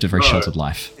 I have lived a very sheltered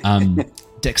life.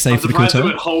 Dex I'm save for the surprised it Kuatoa.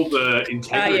 would hold the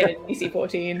integrity. Yeah, DC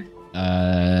 14.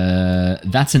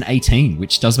 That's an 18,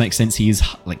 which does make sense. He is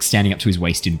like standing up to his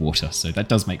waist in water, so that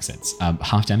does make sense.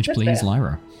 Half damage, That's please, fair.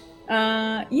 Lyra.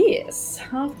 Yes.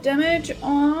 Half damage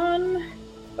on...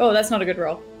 Oh, that's not a good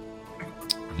roll.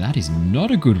 That is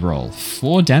not a good roll.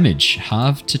 4 damage,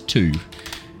 halved to 2.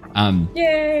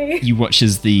 Yay! You watch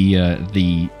as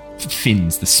the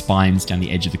fins, the spines down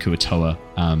the edge of the Kuatoa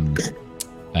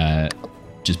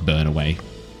just burn away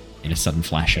in a sudden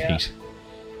flash of heat.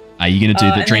 Are you going to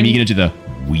do the Dream? Are you going to do the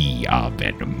 "We are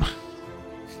Venom"?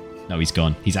 No, he's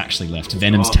gone. He's actually left.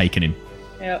 Venom's taken him.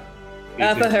 Yep.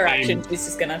 For her action, she's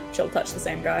just gonna she'll touch the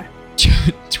same guy.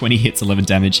 20 hits, 11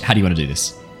 damage. How do you want to do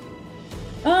this?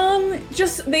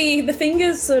 Just the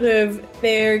fingers sort of,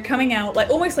 they're coming out like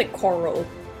almost like coral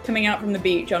coming out from the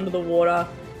beach under the water.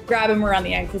 Grab him around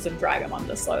the ankles and drag him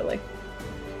under slowly.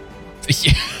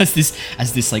 Yeah, as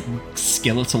this like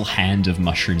skeletal hand of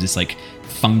mushrooms, this like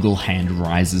fungal hand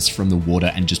rises from the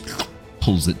water and just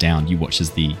pulls it down. You watch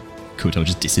as the Kuatoa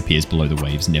just disappears below the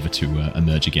waves, never to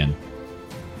emerge again.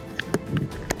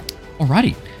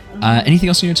 Alrighty. Anything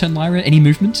else on your turn, Lyra? Any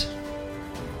movement?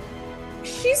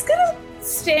 She's gonna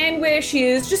stand where she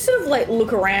is, just sort of like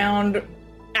look around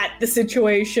at the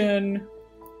situation,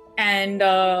 and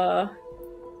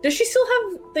does she still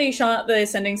have the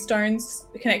sending stones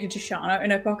connected to Shana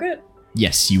in her pocket?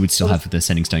 Yes, you would still have the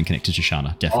sending stone connected to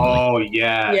Shana, definitely. Oh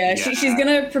yeah. Yeah, she's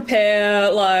gonna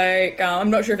prepare like I'm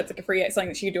not sure if it's like a free something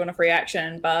that she could do on a free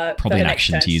action, but Probably for an her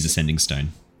action next to turn, use a sending stone.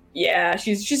 Yeah,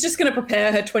 she's just gonna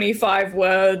prepare her 25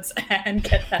 words and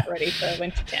get that ready for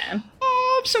when she can.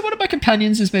 So one of my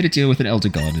companions has made a deal with an elder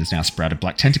god and has now sprouted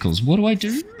black tentacles. What do I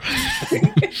do?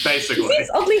 Basically.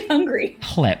 She's oddly hungry.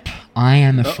 Plep. I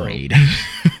am afraid.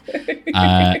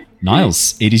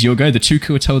 Niles, it is your go. The 2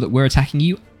 Kuatoa that were attacking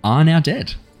you are now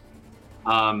dead.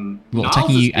 Well, Niles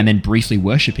attacking is- you and then briefly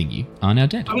worshipping you are now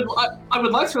dead. I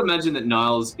would like to imagine that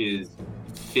Niles is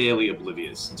fairly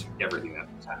oblivious to everything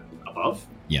that's happened above.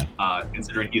 Yeah.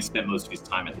 Considering he spent most of his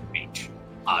time at the beach.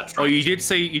 Oh, you did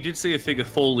see a figure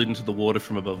fall into the water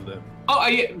from above them. Oh,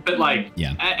 yeah, but like,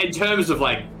 Yeah. in terms of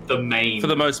like the main. For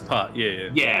the most part, yeah.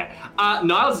 Yeah.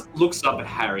 Niles looks up at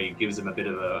Harry and gives him a bit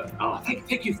of a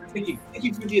thank you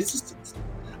for the assistance.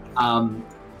 And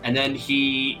then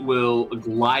he will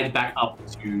glide back up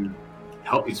to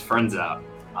help his friends out.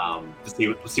 To see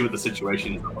what the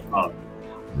situation is up above.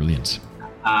 Brilliant.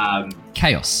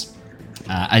 Chaos.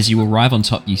 As you arrive on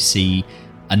top, you see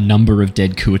a number of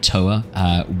dead Kuatoa.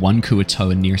 One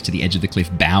Kuatoa nearest to the edge of the cliff,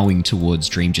 bowing towards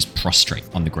Dream, just prostrate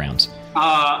on the ground.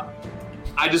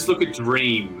 I just look at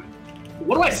Dream.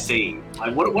 What do I see?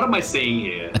 Like, what am I seeing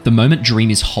here? At the moment,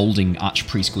 Dream is holding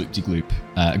Archpriest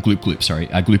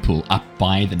Glooppool up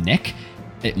by the neck.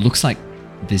 It looks like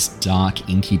this dark,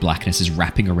 inky blackness is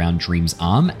wrapping around Dream's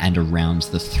arm and around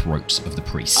the throat of the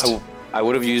priest. I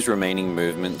would have used remaining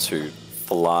movement to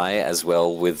fly as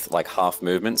well with like half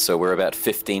movement, so we're about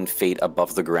 15 feet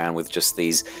above the ground with just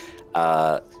these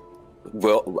what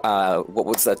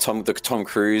was that Tom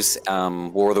Cruise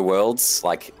War of the Worlds,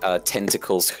 like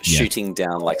tentacles shooting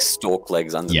down like stork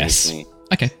legs underneath me.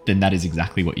 Okay, then that is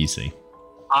exactly what you see.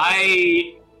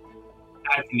 I've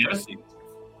never seen this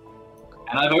before.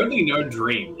 And I've only known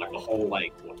Dream like the whole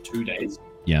 2 days.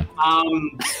 Yeah.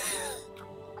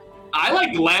 I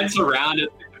like glance around at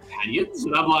the companions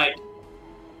and I'm like,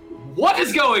 what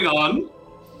is going on?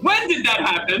 When did that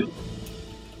happen?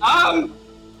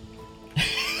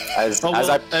 As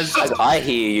I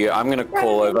hear you, I'm gonna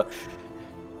call over.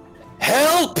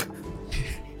 Help!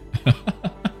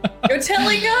 You're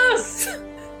telling us.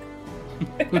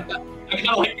 I kind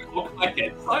of like cock my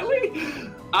head slightly.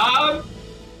 Want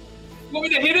me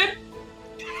to hit it?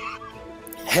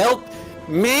 Help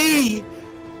me!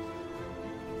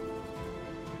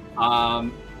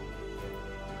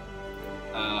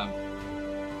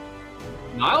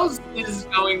 Niles is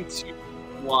going to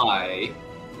fly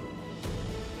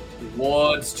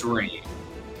towards Dream.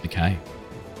 Okay.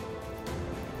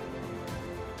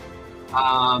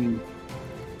 And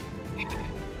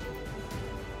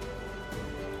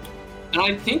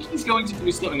I think he's going to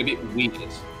do something a bit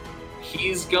weird.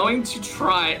 He's going to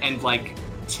try and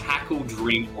tackle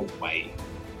Dream away.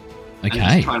 Okay.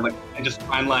 And try and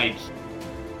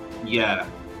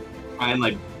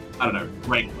I don't know,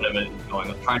 break whatever is going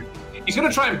on. He's going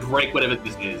to try and break whatever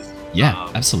this is. Yeah,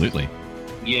 absolutely.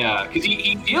 Yeah, because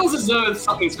he feels as though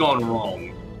something's gone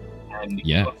wrong, and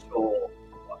he's not sure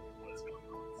what is going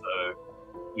on. So,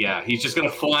 yeah, he's just going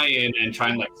to fly in and try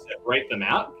and separate them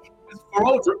out. For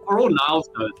all Niles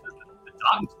knows, the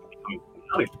darkness will be coming from the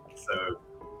other. So,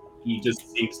 he just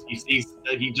thinks he thinks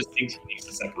he needs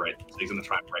to separate them, so he's going to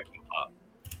try and break them apart.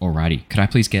 Alrighty. Could I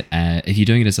please get, if you're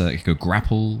doing it as a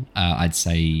grapple, I'd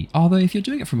say, although if you're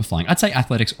doing it from a flying, I'd say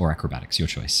athletics or acrobatics, your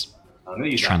choice. I'm going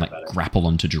to use Try and grapple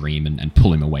onto Dream and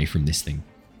pull him away from this thing.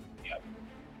 Yeah.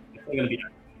 It's going to be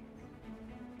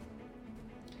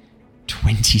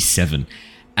 27.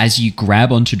 As you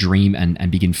grab onto Dream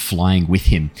and begin flying with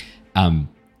him,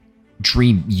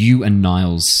 Dream, you and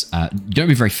Niles don't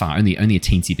move very far, only a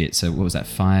teensy bit. So what was that?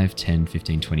 5, 10,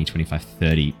 15, 20, 25,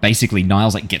 30. Basically,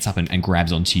 Niles gets up and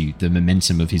grabs onto you. The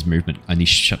momentum of his movement only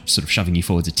sort of shoving you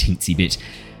forwards a teensy bit.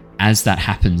 As that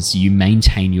happens, you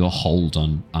maintain your hold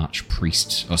on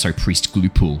Priest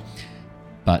Gloopul.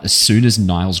 But as soon as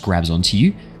Niles grabs onto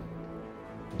you,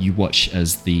 you watch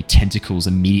as the tentacles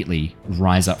immediately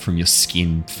rise up from your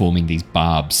skin, forming these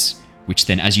barbs, which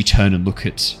then, as you turn and look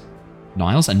at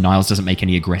Niles, and Niles doesn't make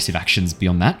any aggressive actions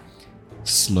beyond that,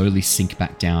 slowly sink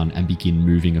back down and begin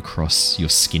moving across your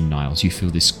skin, Niles. You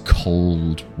feel this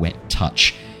cold, wet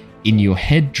touch. In your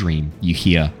head, Dream, you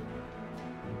hear,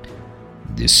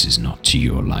 "This is not to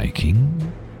your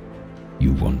liking.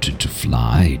 You wanted to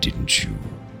fly, didn't you?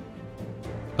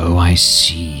 Oh, I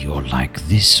see you're like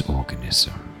this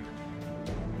organism.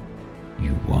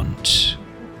 You want..."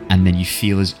 And then you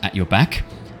feel as at your back,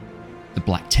 the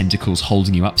black tentacles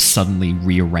holding you up suddenly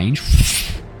rearrange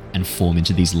and form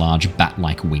into these large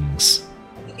bat-like wings.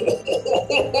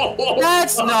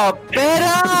 That's not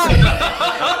better!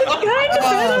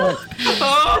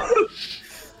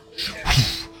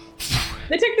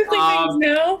 They're technically things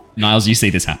now. Niles, you see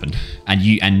this happen.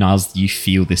 And Niles, you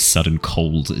feel this sudden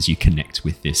cold as you connect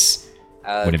with this,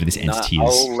 whatever this entity is.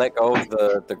 I'll let go of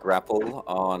the grapple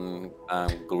on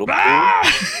Gloop.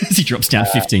 As he drops down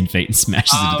 15 feet and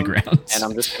smashes into the ground. And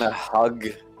I'm just going to hug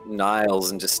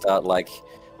Niles and just start like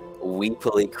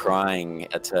weepily crying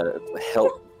to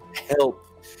help.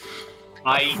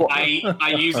 I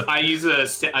use one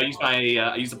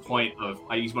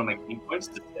of my key points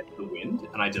to set the wind,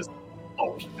 and I just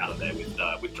bolt out of there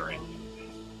with Dream.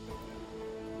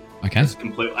 Okay.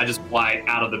 I just fly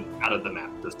out of the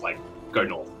map, just like go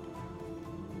north.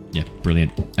 Yeah,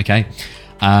 brilliant. Okay.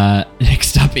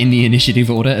 Next up in the initiative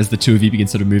order, as the two of you begin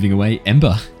sort of moving away,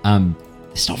 Ember.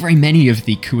 There's not very many of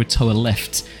the Kuatoa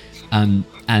left, and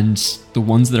the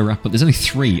ones that are up, but there's only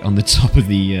 3 on the top of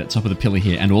the pillar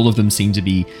here, and all of them seem to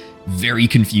be very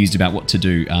confused about what to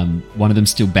do. One of them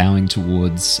still bowing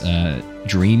towards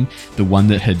Dream. The one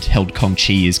that had held Kong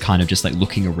Chi is kind of just like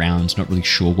looking around, not really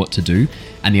sure what to do,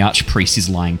 and the Archpriest is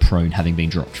lying prone, having been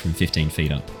dropped from 15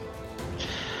 feet up.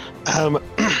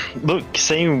 Look,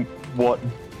 seeing what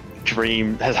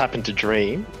Dream has happened to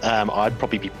Dream, I'd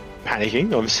probably be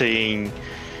panicking. I'm seeing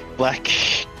black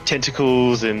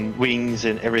tentacles and wings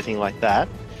and everything like that.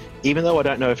 Even though I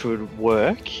don't know if it would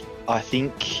work, I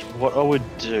think what I would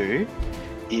do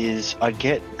is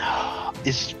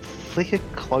is Flicker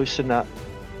close enough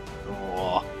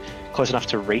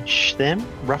to reach them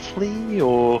roughly,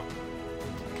 or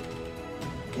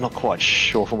not quite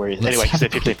sure from where he is. Anyway, because they're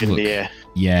 15 feet in the air.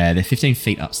 Yeah, they're 15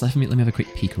 feet up. So let me have a quick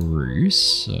peekaroo.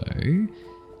 So,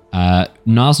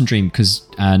 Niles and Dream, because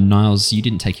Niles, you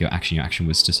didn't take your action. Your action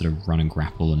was to sort of run and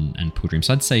grapple and pull Dream.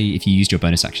 So I'd say if you used your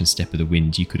bonus action Step of the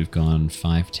Wind, you could have gone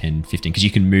 5, 10, 15, because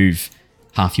you can move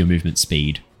half your movement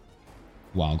speed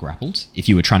while grappled. If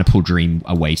you were trying to pull Dream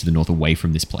away to the north, away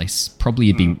from this place, probably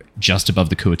you'd be just above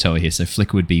the Kuatoa here. So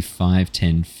Flicker would be 5,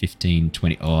 10, 15,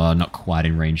 20. Oh, not quite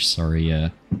in range. Sorry.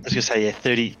 I was going to say,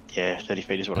 30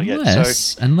 feet is what I get.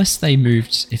 Unless they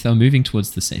moved, if they were moving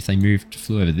towards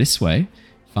flew over this way,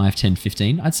 5, 10,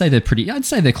 15, I'd say they're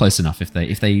close enough. If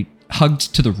they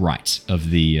hugged to the right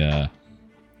of the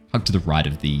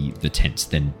tent,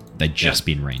 then they'd just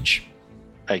be in range.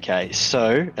 Okay,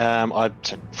 so I'd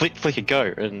Flicker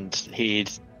go, and he'd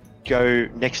go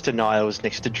next to Niles,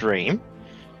 next to Dream,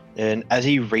 and as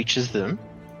he reaches them,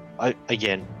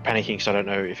 again, panicking because I don't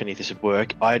know if any of this would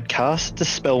work, I'd cast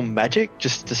Dispel Magic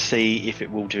just to see if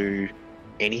it will do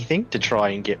anything to try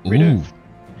and get rid of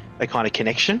a kind of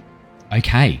connection.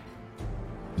 Okay.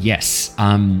 Yes.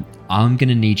 I'm going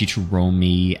to need you to roll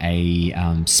me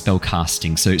a spell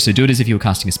casting. So do it as if you were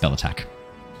casting a spell attack.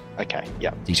 Okay,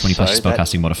 yeah. D20 plus your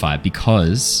spellcasting modifier,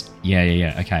 because...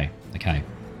 Yeah. Okay.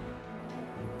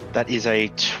 That is a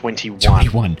 21.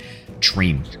 21.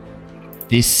 Dream.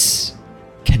 This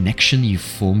connection you've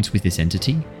formed with this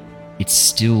entity, it's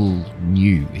still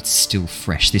new. It's still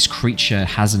fresh. This creature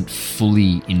hasn't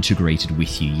fully integrated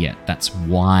with you yet. That's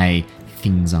why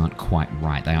things aren't quite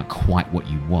right. They aren't quite what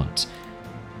you want.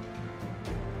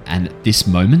 And at this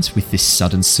moment, with this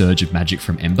sudden surge of magic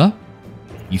from Ember,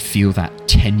 you feel that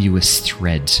tenuous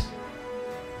thread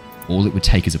all it would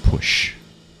take is a push,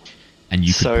 and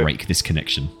you could So- break this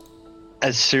connection.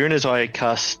 As soon as I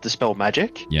cast Dispel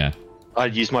Magic, Yeah.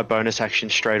 I'd use my bonus action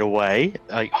straight away,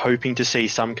 hoping to see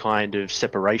some kind of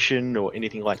separation or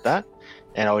anything like that.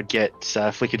 And I would get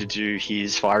Flicker to do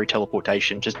his fiery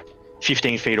teleportation just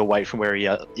 15 feet away from where he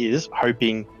is,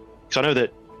 hoping... Because I know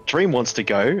that Dream wants to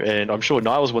go, and I'm sure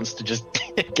Niles wants to just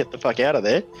get the fuck out of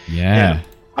there. Yeah. And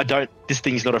I don't... This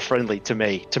thing's not a friendly to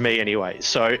me anyway.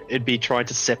 So it'd be trying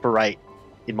to separate,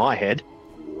 in my head,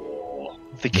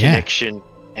 the connection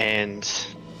and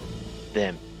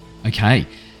them. Okay.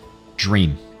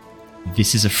 Dream.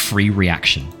 This is a free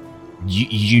reaction.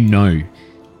 You know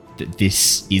that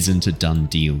this isn't a done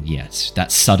deal yet.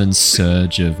 That sudden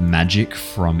surge of magic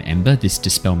from Ember, this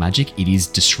Dispel Magic, it is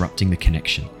disrupting the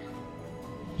connection.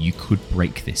 You could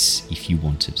break this if you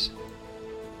wanted.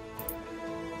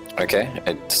 Okay.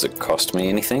 Does it cost me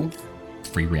anything?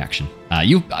 Free reaction. I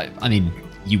mean,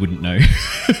 you wouldn't know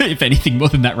if anything more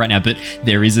than that right now, but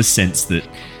there is a sense that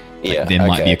there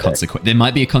might be a consequence. There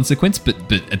might be a consequence,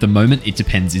 but at the moment it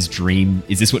depends. Is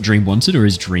this what Dream wanted, or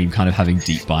is Dream kind of having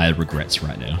deep dire regrets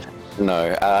right now?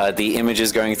 No, the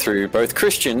images going through both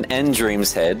Christian and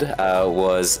Dream's head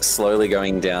was slowly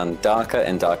going down darker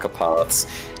and darker paths,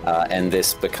 and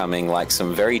this becoming like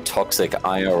some very toxic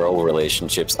IRL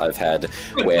relationships I've had,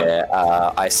 where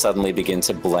I suddenly begin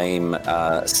to blame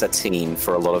Satine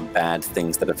for a lot of bad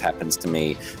things that have happened to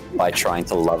me by trying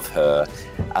to love her.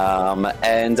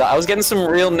 And I was getting some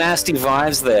real nasty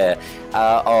vibes there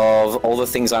of all the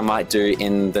things I might do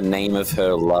in the name of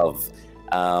her love.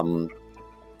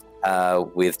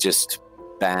 With just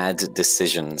bad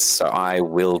decisions. So I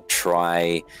will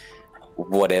try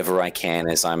whatever I can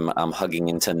as I'm hugging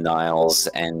into Niles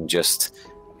and just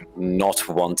not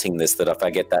wanting this, that if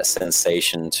I get that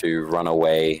sensation to run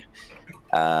away,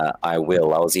 I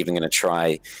will. I was even going to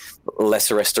try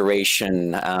Lesser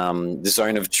Restoration, the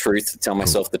Zone of Truth, tell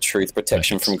myself the truth,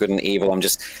 protection from good and evil. I'm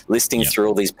just listing through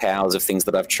all these powers of things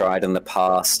that I've tried in the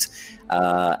past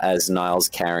as Niles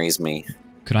carries me.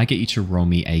 Could I get you to roll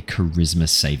me a charisma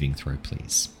saving throw,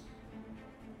 please?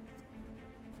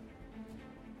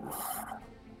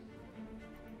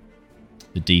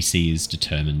 The DC is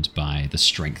determined by the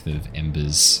strength of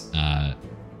Ember's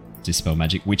Dispel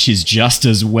Magic, which is just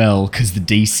as well, because the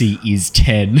DC is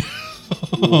 10.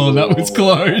 Oh, that was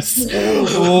close.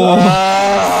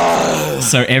 Oh.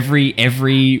 So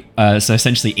so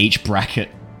essentially each bracket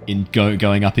in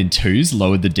going up in 2s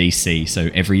lowered the DC.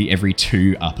 So every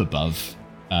 2 up above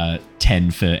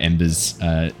 10 for Ember's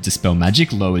Dispel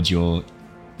Magic lowered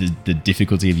the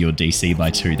difficulty of your DC by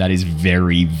 2. That is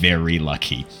very, very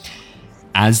lucky.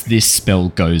 As this spell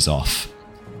goes off,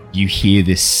 you hear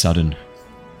this sudden,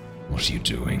 "What are you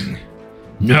doing?"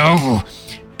 "No!"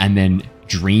 And then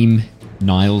Dream,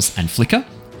 Niles, and Flicker.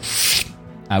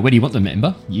 Where do you want them,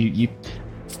 Ember? You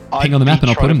ping on the map and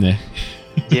I'll put them there.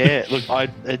 Yeah, look, I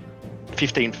at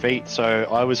 15 feet, so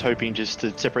I was hoping just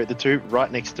to separate the two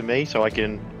right next to me so I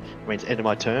can, it's end of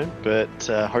my turn, but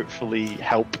hopefully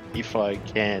help if I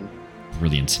can.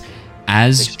 Brilliant.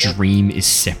 As Dream is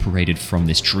separated from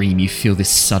this Dream, you feel this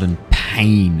sudden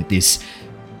pain, this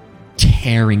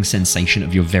tearing sensation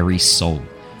of your very soul.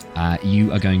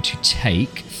 You are going to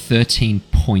take 13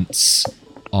 points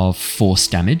of force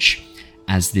damage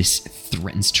as this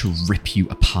threatens to rip you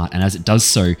apart. And as it does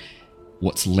so,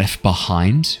 what's left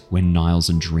behind when Niles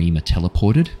and Dream are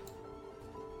teleported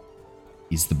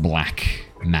is the black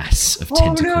mass of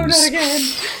tentacles, no, not again.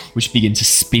 which begin to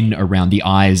spin around, the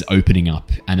eyes opening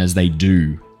up, and as they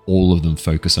do, all of them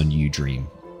focus on you, Dream,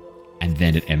 and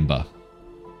then at Ember.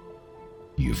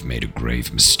 "You've made a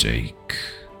grave mistake.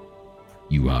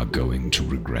 You are going to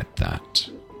regret that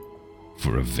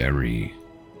for a very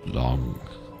long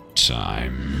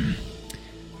time."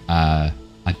 I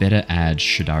better add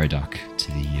Shadaridak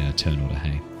to the turn order,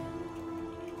 hey?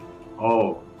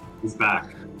 Oh, he's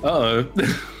back. Uh-oh.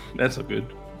 That's not good.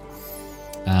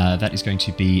 That is going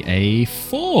to be a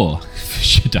 4 for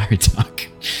Shadaridak.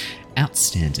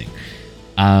 Outstanding.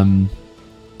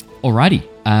 Alrighty.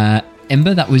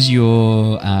 Ember, that was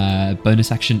your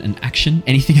bonus action and action.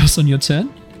 Anything else on your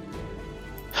turn?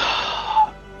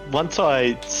 Once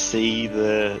I see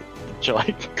the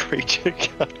giant creature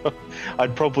cut off,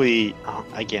 I'd probably,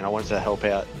 again, I wanted to help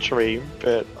out Dream,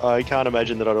 but I can't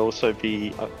imagine that I'd also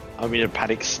be, I'm in a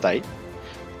panic state.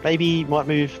 Maybe might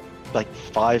move like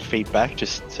 5 feet back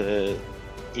just to,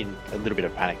 in a little bit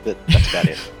of panic. That's about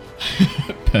it.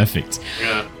 Perfect.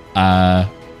 Yeah.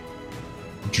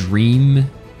 Dream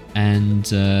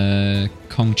and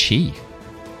Kong Chi.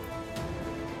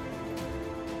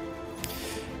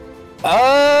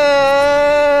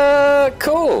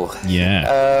 Cool. Yeah.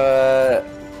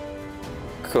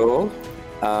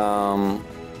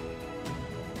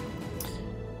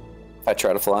 I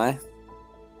try to fly.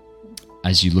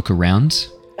 As you look around,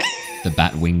 the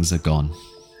bat wings are gone.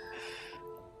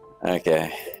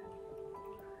 Okay.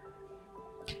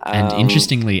 And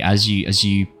interestingly, as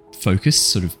you focus,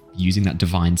 sort of using that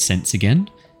divine sense again,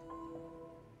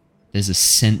 there's a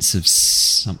sense of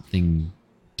something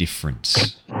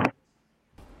different.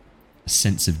 A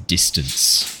sense of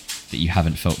distance that you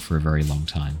haven't felt for a very long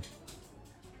time.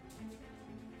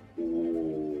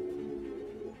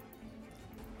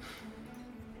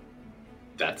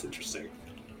 That's interesting.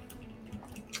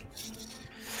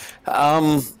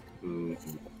 Yeah,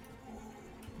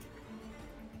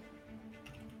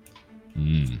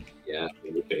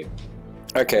 it would be.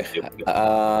 Okay.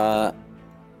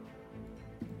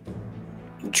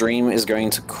 Dream is going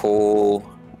to call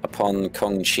upon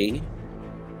Kong Chi.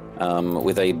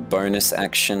 With a bonus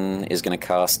action, is going to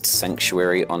cast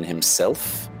Sanctuary on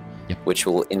himself, which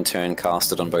will in turn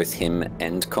cast it on both him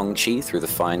and Kong Chi through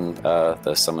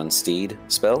the Summon Steed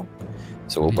spell.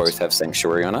 So we'll both have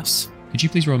Sanctuary on us. Could you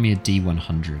please roll me a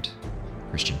D100,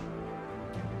 Christian?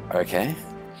 Okay.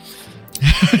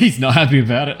 He's not happy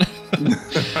about it.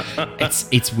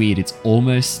 It's weird. It's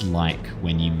almost like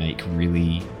when you make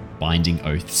really binding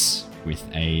oaths with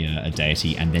a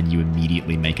deity and then you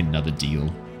immediately make another deal.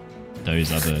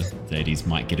 Those other deities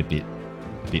might get a bit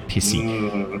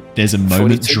pissy. There's a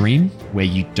moment, 42. Dream, where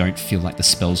you don't feel like the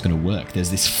spell's going to work. There's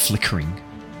this flickering.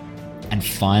 And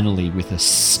finally, with a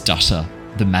stutter,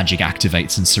 the magic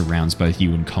activates and surrounds both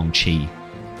you and Kong Chi.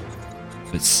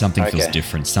 But something feels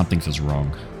different. Something feels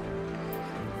wrong.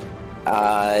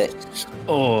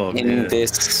 In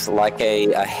this, like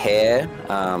a hair,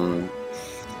 I'm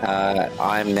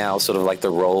now sort of like the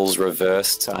roles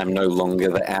reversed. I'm no longer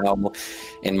the owl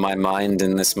in my mind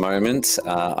in this moment.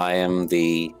 I am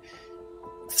the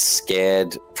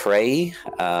scared prey.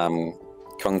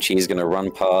 Kong Chi is going to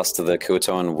run past the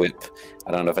Kuotoan whip.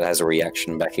 I don't know if it has a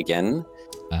reaction back again.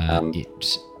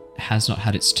 It has not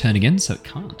had its turn again, so it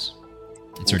can't.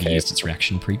 It's already used its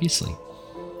reaction previously.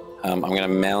 I'm going to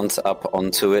mount up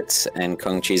onto it, and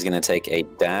Kong Chi is going to take a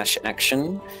dash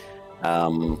action.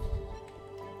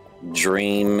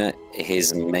 Dream,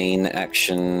 his main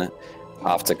action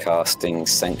after casting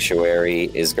Sanctuary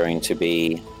is going to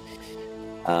be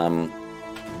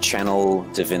Channel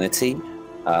Divinity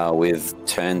with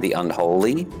Turn the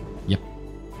Unholy. Yep.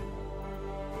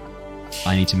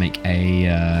 I need to make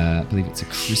I believe it's a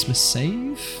Christmas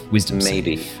save? Wisdom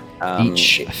save.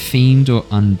 Each fiend or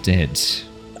undead.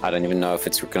 I don't even know if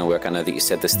it's going to work. I know that you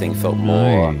said this thing felt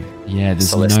more there's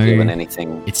celestial than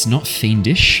anything. It's not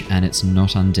fiendish and it's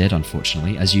not undead,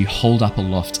 unfortunately. As you hold up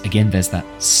aloft, again, there's that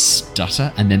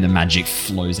stutter and then the magic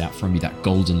flows out from you, that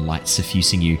golden light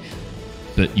suffusing you.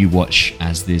 But you watch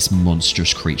as this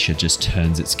monstrous creature just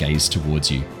turns its gaze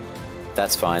towards you.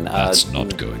 That's fine. That's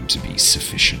not going to be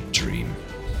sufficient, Dream.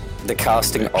 The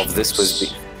casting of this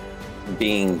was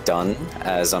being done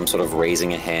as I'm sort of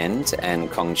raising a hand,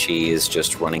 and Kong Chi is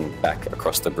just running back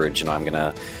across the bridge, and I'm going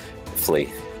to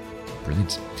flee.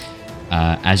 Brilliant.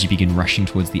 As you begin rushing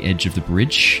towards the edge of the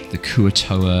bridge, the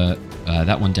Kuotoa,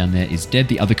 that one down there is dead.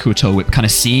 The other Kuotoa whip, kind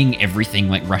of seeing everything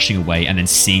like rushing away and then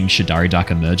seeing Shadari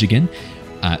Dark emerge again,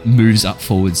 moves up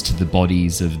forwards to the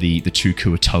bodies of the two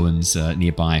Kuotoans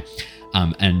nearby,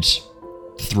 and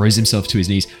throws himself to his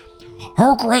knees.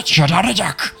 Oh, great Shadari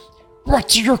Dark!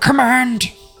 What's your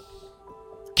command?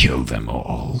 Kill them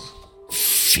all.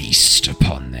 Feast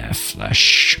upon their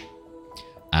flesh.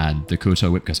 And the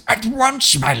Kuotoa whip goes, At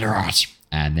once, my lord!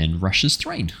 And then rushes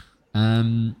Thrain.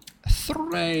 Thrain.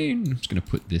 I'm just going to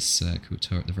put this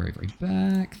Kuotoa at the very, very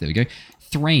back. There we go.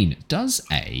 Thrain does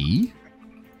a...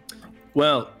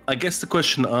 Well, I guess the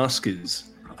question to ask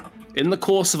is, in the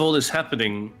course of all this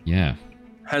happening,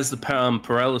 has the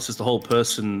paralysis, the whole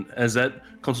person, has that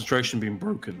concentration been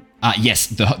broken? Yes,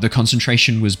 the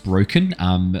concentration was broken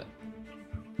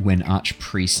when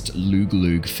Archpriest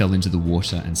Lug fell into the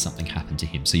water and something happened to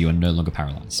him, so you are no longer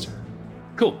paralyzed.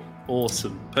 Cool.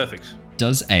 Awesome. Perfect.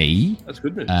 That's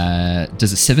good news.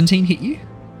 Does a 17 hit you?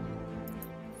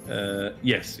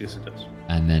 Yes, it does.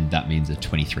 And then that means a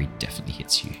 23 definitely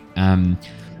hits you.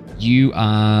 You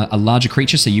are a larger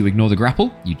creature, so you ignore the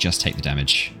grapple. You just take the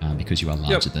damage because you are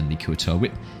larger than the Kuotoa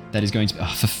whip. That is going to be,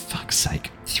 for fuck's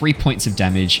sake, 3 points of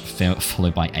damage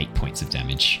followed by 8 points of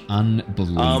damage.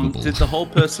 Unbelievable. Did the whole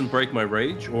person break my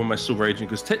rage, or am I still raging?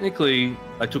 Because technically,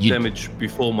 I took damage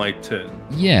before my turn.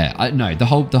 Yeah, no, the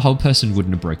whole person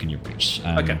wouldn't have broken your rage.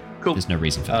 Okay, cool. There's no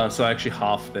reason for that. So I actually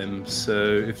half them.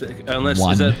 So unless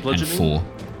 1 is that bludgeoning? and 4.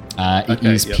 It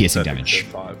is piercing damage.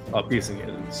 So 5. Oh, piercing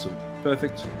it. So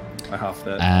perfect. I half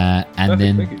that. And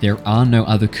perfect, then there are no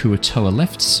other Kuotoa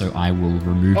left, so I will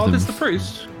remove them. Oh, there's the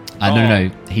priest. No.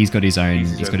 He's got his own.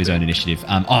 He's He's got his own initiative.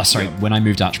 Sorry. Yeah. When I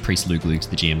moved Archpriest Luglug to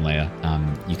the GM layer,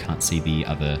 you can't see the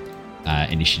other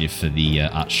initiative for the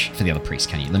for the other priest,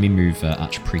 can you? Let me move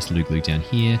Archpriest Luglug down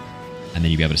here, and then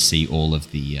you'll be able to see all of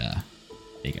the. There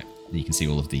you go. You can see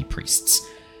all of the priests.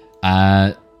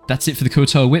 That's it for the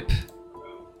Kotor Whip.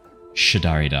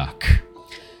 Shadari Dark.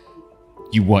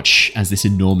 You watch as this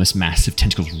enormous mass of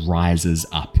tentacles rises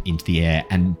up into the air,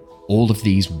 and all of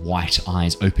these white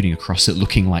eyes opening across it,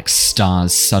 looking like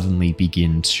stars, suddenly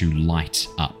begin to light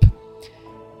up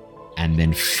and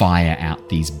then fire out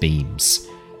these beams.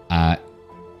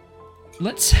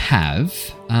 Let's have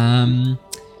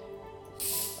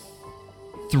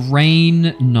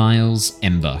Thrain, Niles,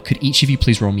 Ember. Could each of you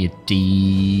please roll me a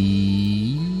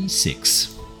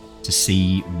D6 to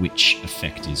see which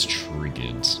effect is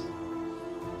triggered?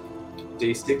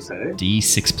 D6, eh?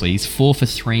 D6, please. 4 for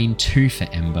Thrain, 2 for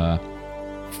Ember,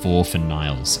 4 for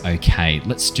Niles. Okay,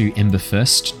 let's do Ember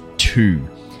first. 2.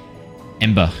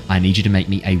 Ember, I need you to make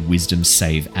me a wisdom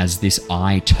save. As this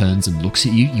eye turns and looks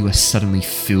at you, you are suddenly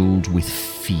filled with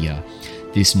fear.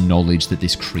 This knowledge that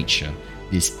this creature,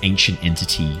 this ancient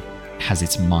entity, has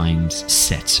its mind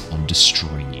set on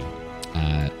destroying you.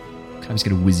 Can I just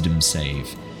get a wisdom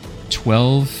save?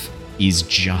 12 is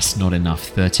just not enough.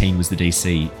 13 was the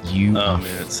DC. You are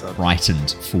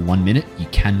frightened for 1 minute. You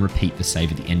can repeat the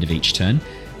save at the end of each turn,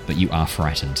 but you are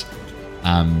frightened.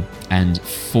 And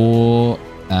for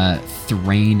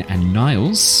Thrain and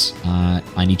Niles,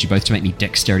 I need you both to make me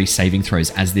dexterity saving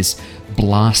throws as this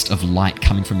blast of light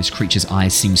coming from this creature's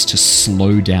eyes seems to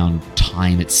slow down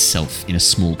time itself in a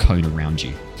small cone around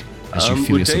you. As you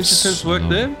feel would Danger Sense work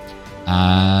there?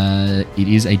 It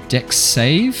is a dex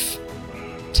save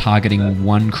targeting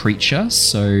one creature,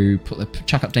 so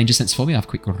chuck up Danger Sense for me. I have a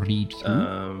quick read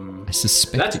through. I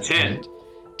suspect That's 10.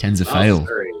 10's a fail.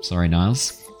 Sorry,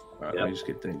 Niles. Right, let me just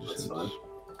get Danger Sense.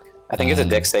 I think it's a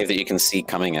dex save that you can see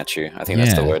coming at you. I think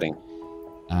that's the wording.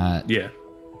 Yeah.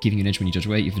 Giving you an edge when you judge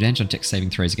away. You have advantage on dex saving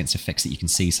throws against effects that you can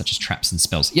see, such as traps and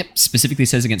spells. Yep, specifically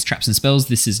says against traps and spells.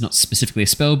 This is not specifically a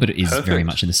spell, but it is very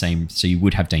much in the same. So you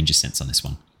would have Danger Sense on this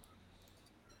one.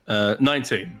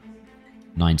 19.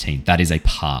 19. That is a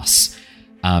pass.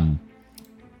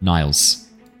 Niles,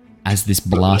 as this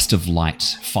blast of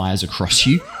light fires across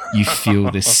you, you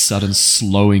feel this sudden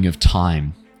slowing of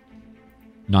time.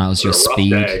 Niles, your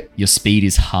speed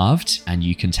is halved, and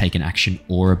you can take an action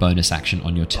or a bonus action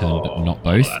on your turn, but not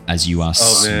both, as you are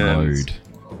slowed.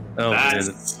 That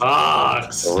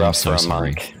sucks. I'm so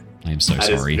sorry. I am so sorry.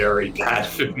 That is very bad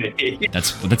for me.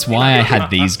 That's why I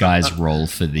had these guys roll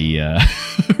for the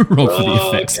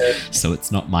effects, so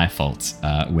it's not my fault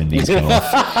when these go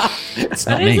off. It's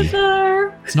not me.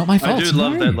 It's not my fault. I do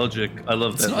love that logic. I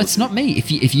love that. It's not me.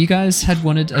 If you guys had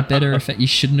wanted a better effect, you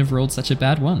shouldn't have rolled such a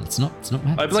bad one. It's not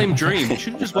my. I blame Dream. You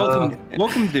should have just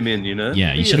welcomed him in. You know.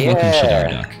 Yeah, you should have welcomed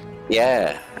Shadowduck.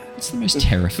 Yeah. It's the most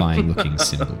terrifying looking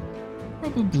symbol.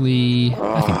 Probably,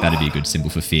 I think that'd be a good symbol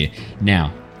for fear.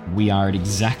 Now, we are at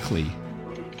exactly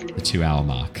the 2-hour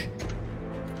mark.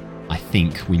 I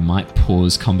think we might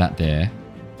pause combat there.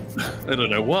 I don't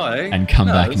know why. And come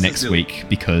back next week,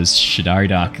 because Shadari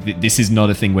Dark, this is not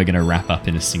a thing we're going to wrap up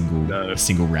in a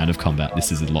single round of combat.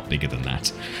 This is a lot bigger than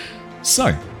that.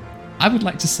 So, I would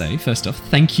like to say, first off,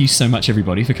 thank you so much,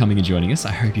 everybody, for coming and joining us.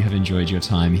 I hope you have enjoyed your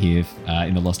time here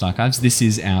in the Lost Archives. This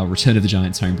is our Return of the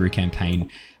Giants homebrew campaign,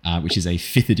 which is a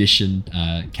 5th edition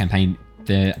campaign.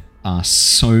 There are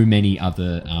so many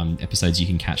other episodes you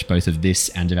can catch, both of this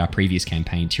and of our previous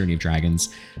campaign, Tyranny of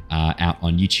Dragons, out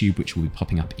on YouTube, which will be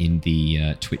popping up in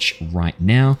the Twitch right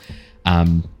now.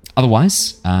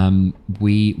 Otherwise,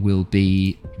 we will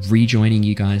be rejoining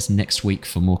you guys next week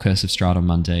for more Curse of Strahd on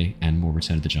Monday and more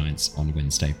Return of the Giants on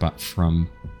Wednesday. But from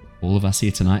all of us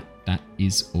here tonight, that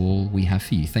is all we have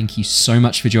for you. Thank you so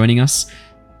much for joining us.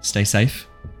 Stay safe,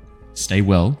 stay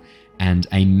well, and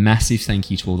a massive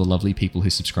thank you to all the lovely people who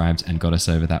subscribed and got us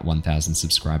over that 1,000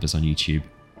 subscribers on YouTube.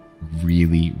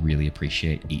 Really, really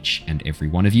appreciate each and every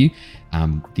one of you.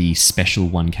 The special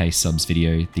 1K subs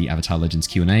video, the Avatar Legends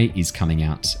Q&A, is coming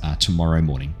out tomorrow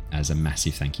morning as a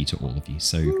massive thank you to all of you.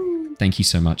 So thank you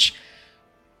so much.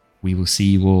 We will see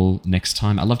you all next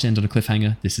time. I love to end on a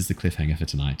cliffhanger. This is the cliffhanger for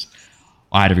tonight.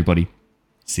 All right, everybody.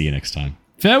 See you next time.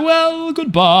 Farewell.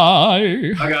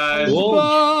 Goodbye. Bye, guys.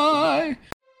 Bye.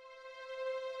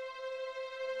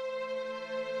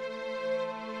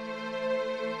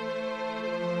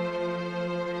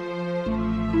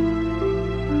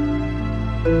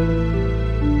 Thank you.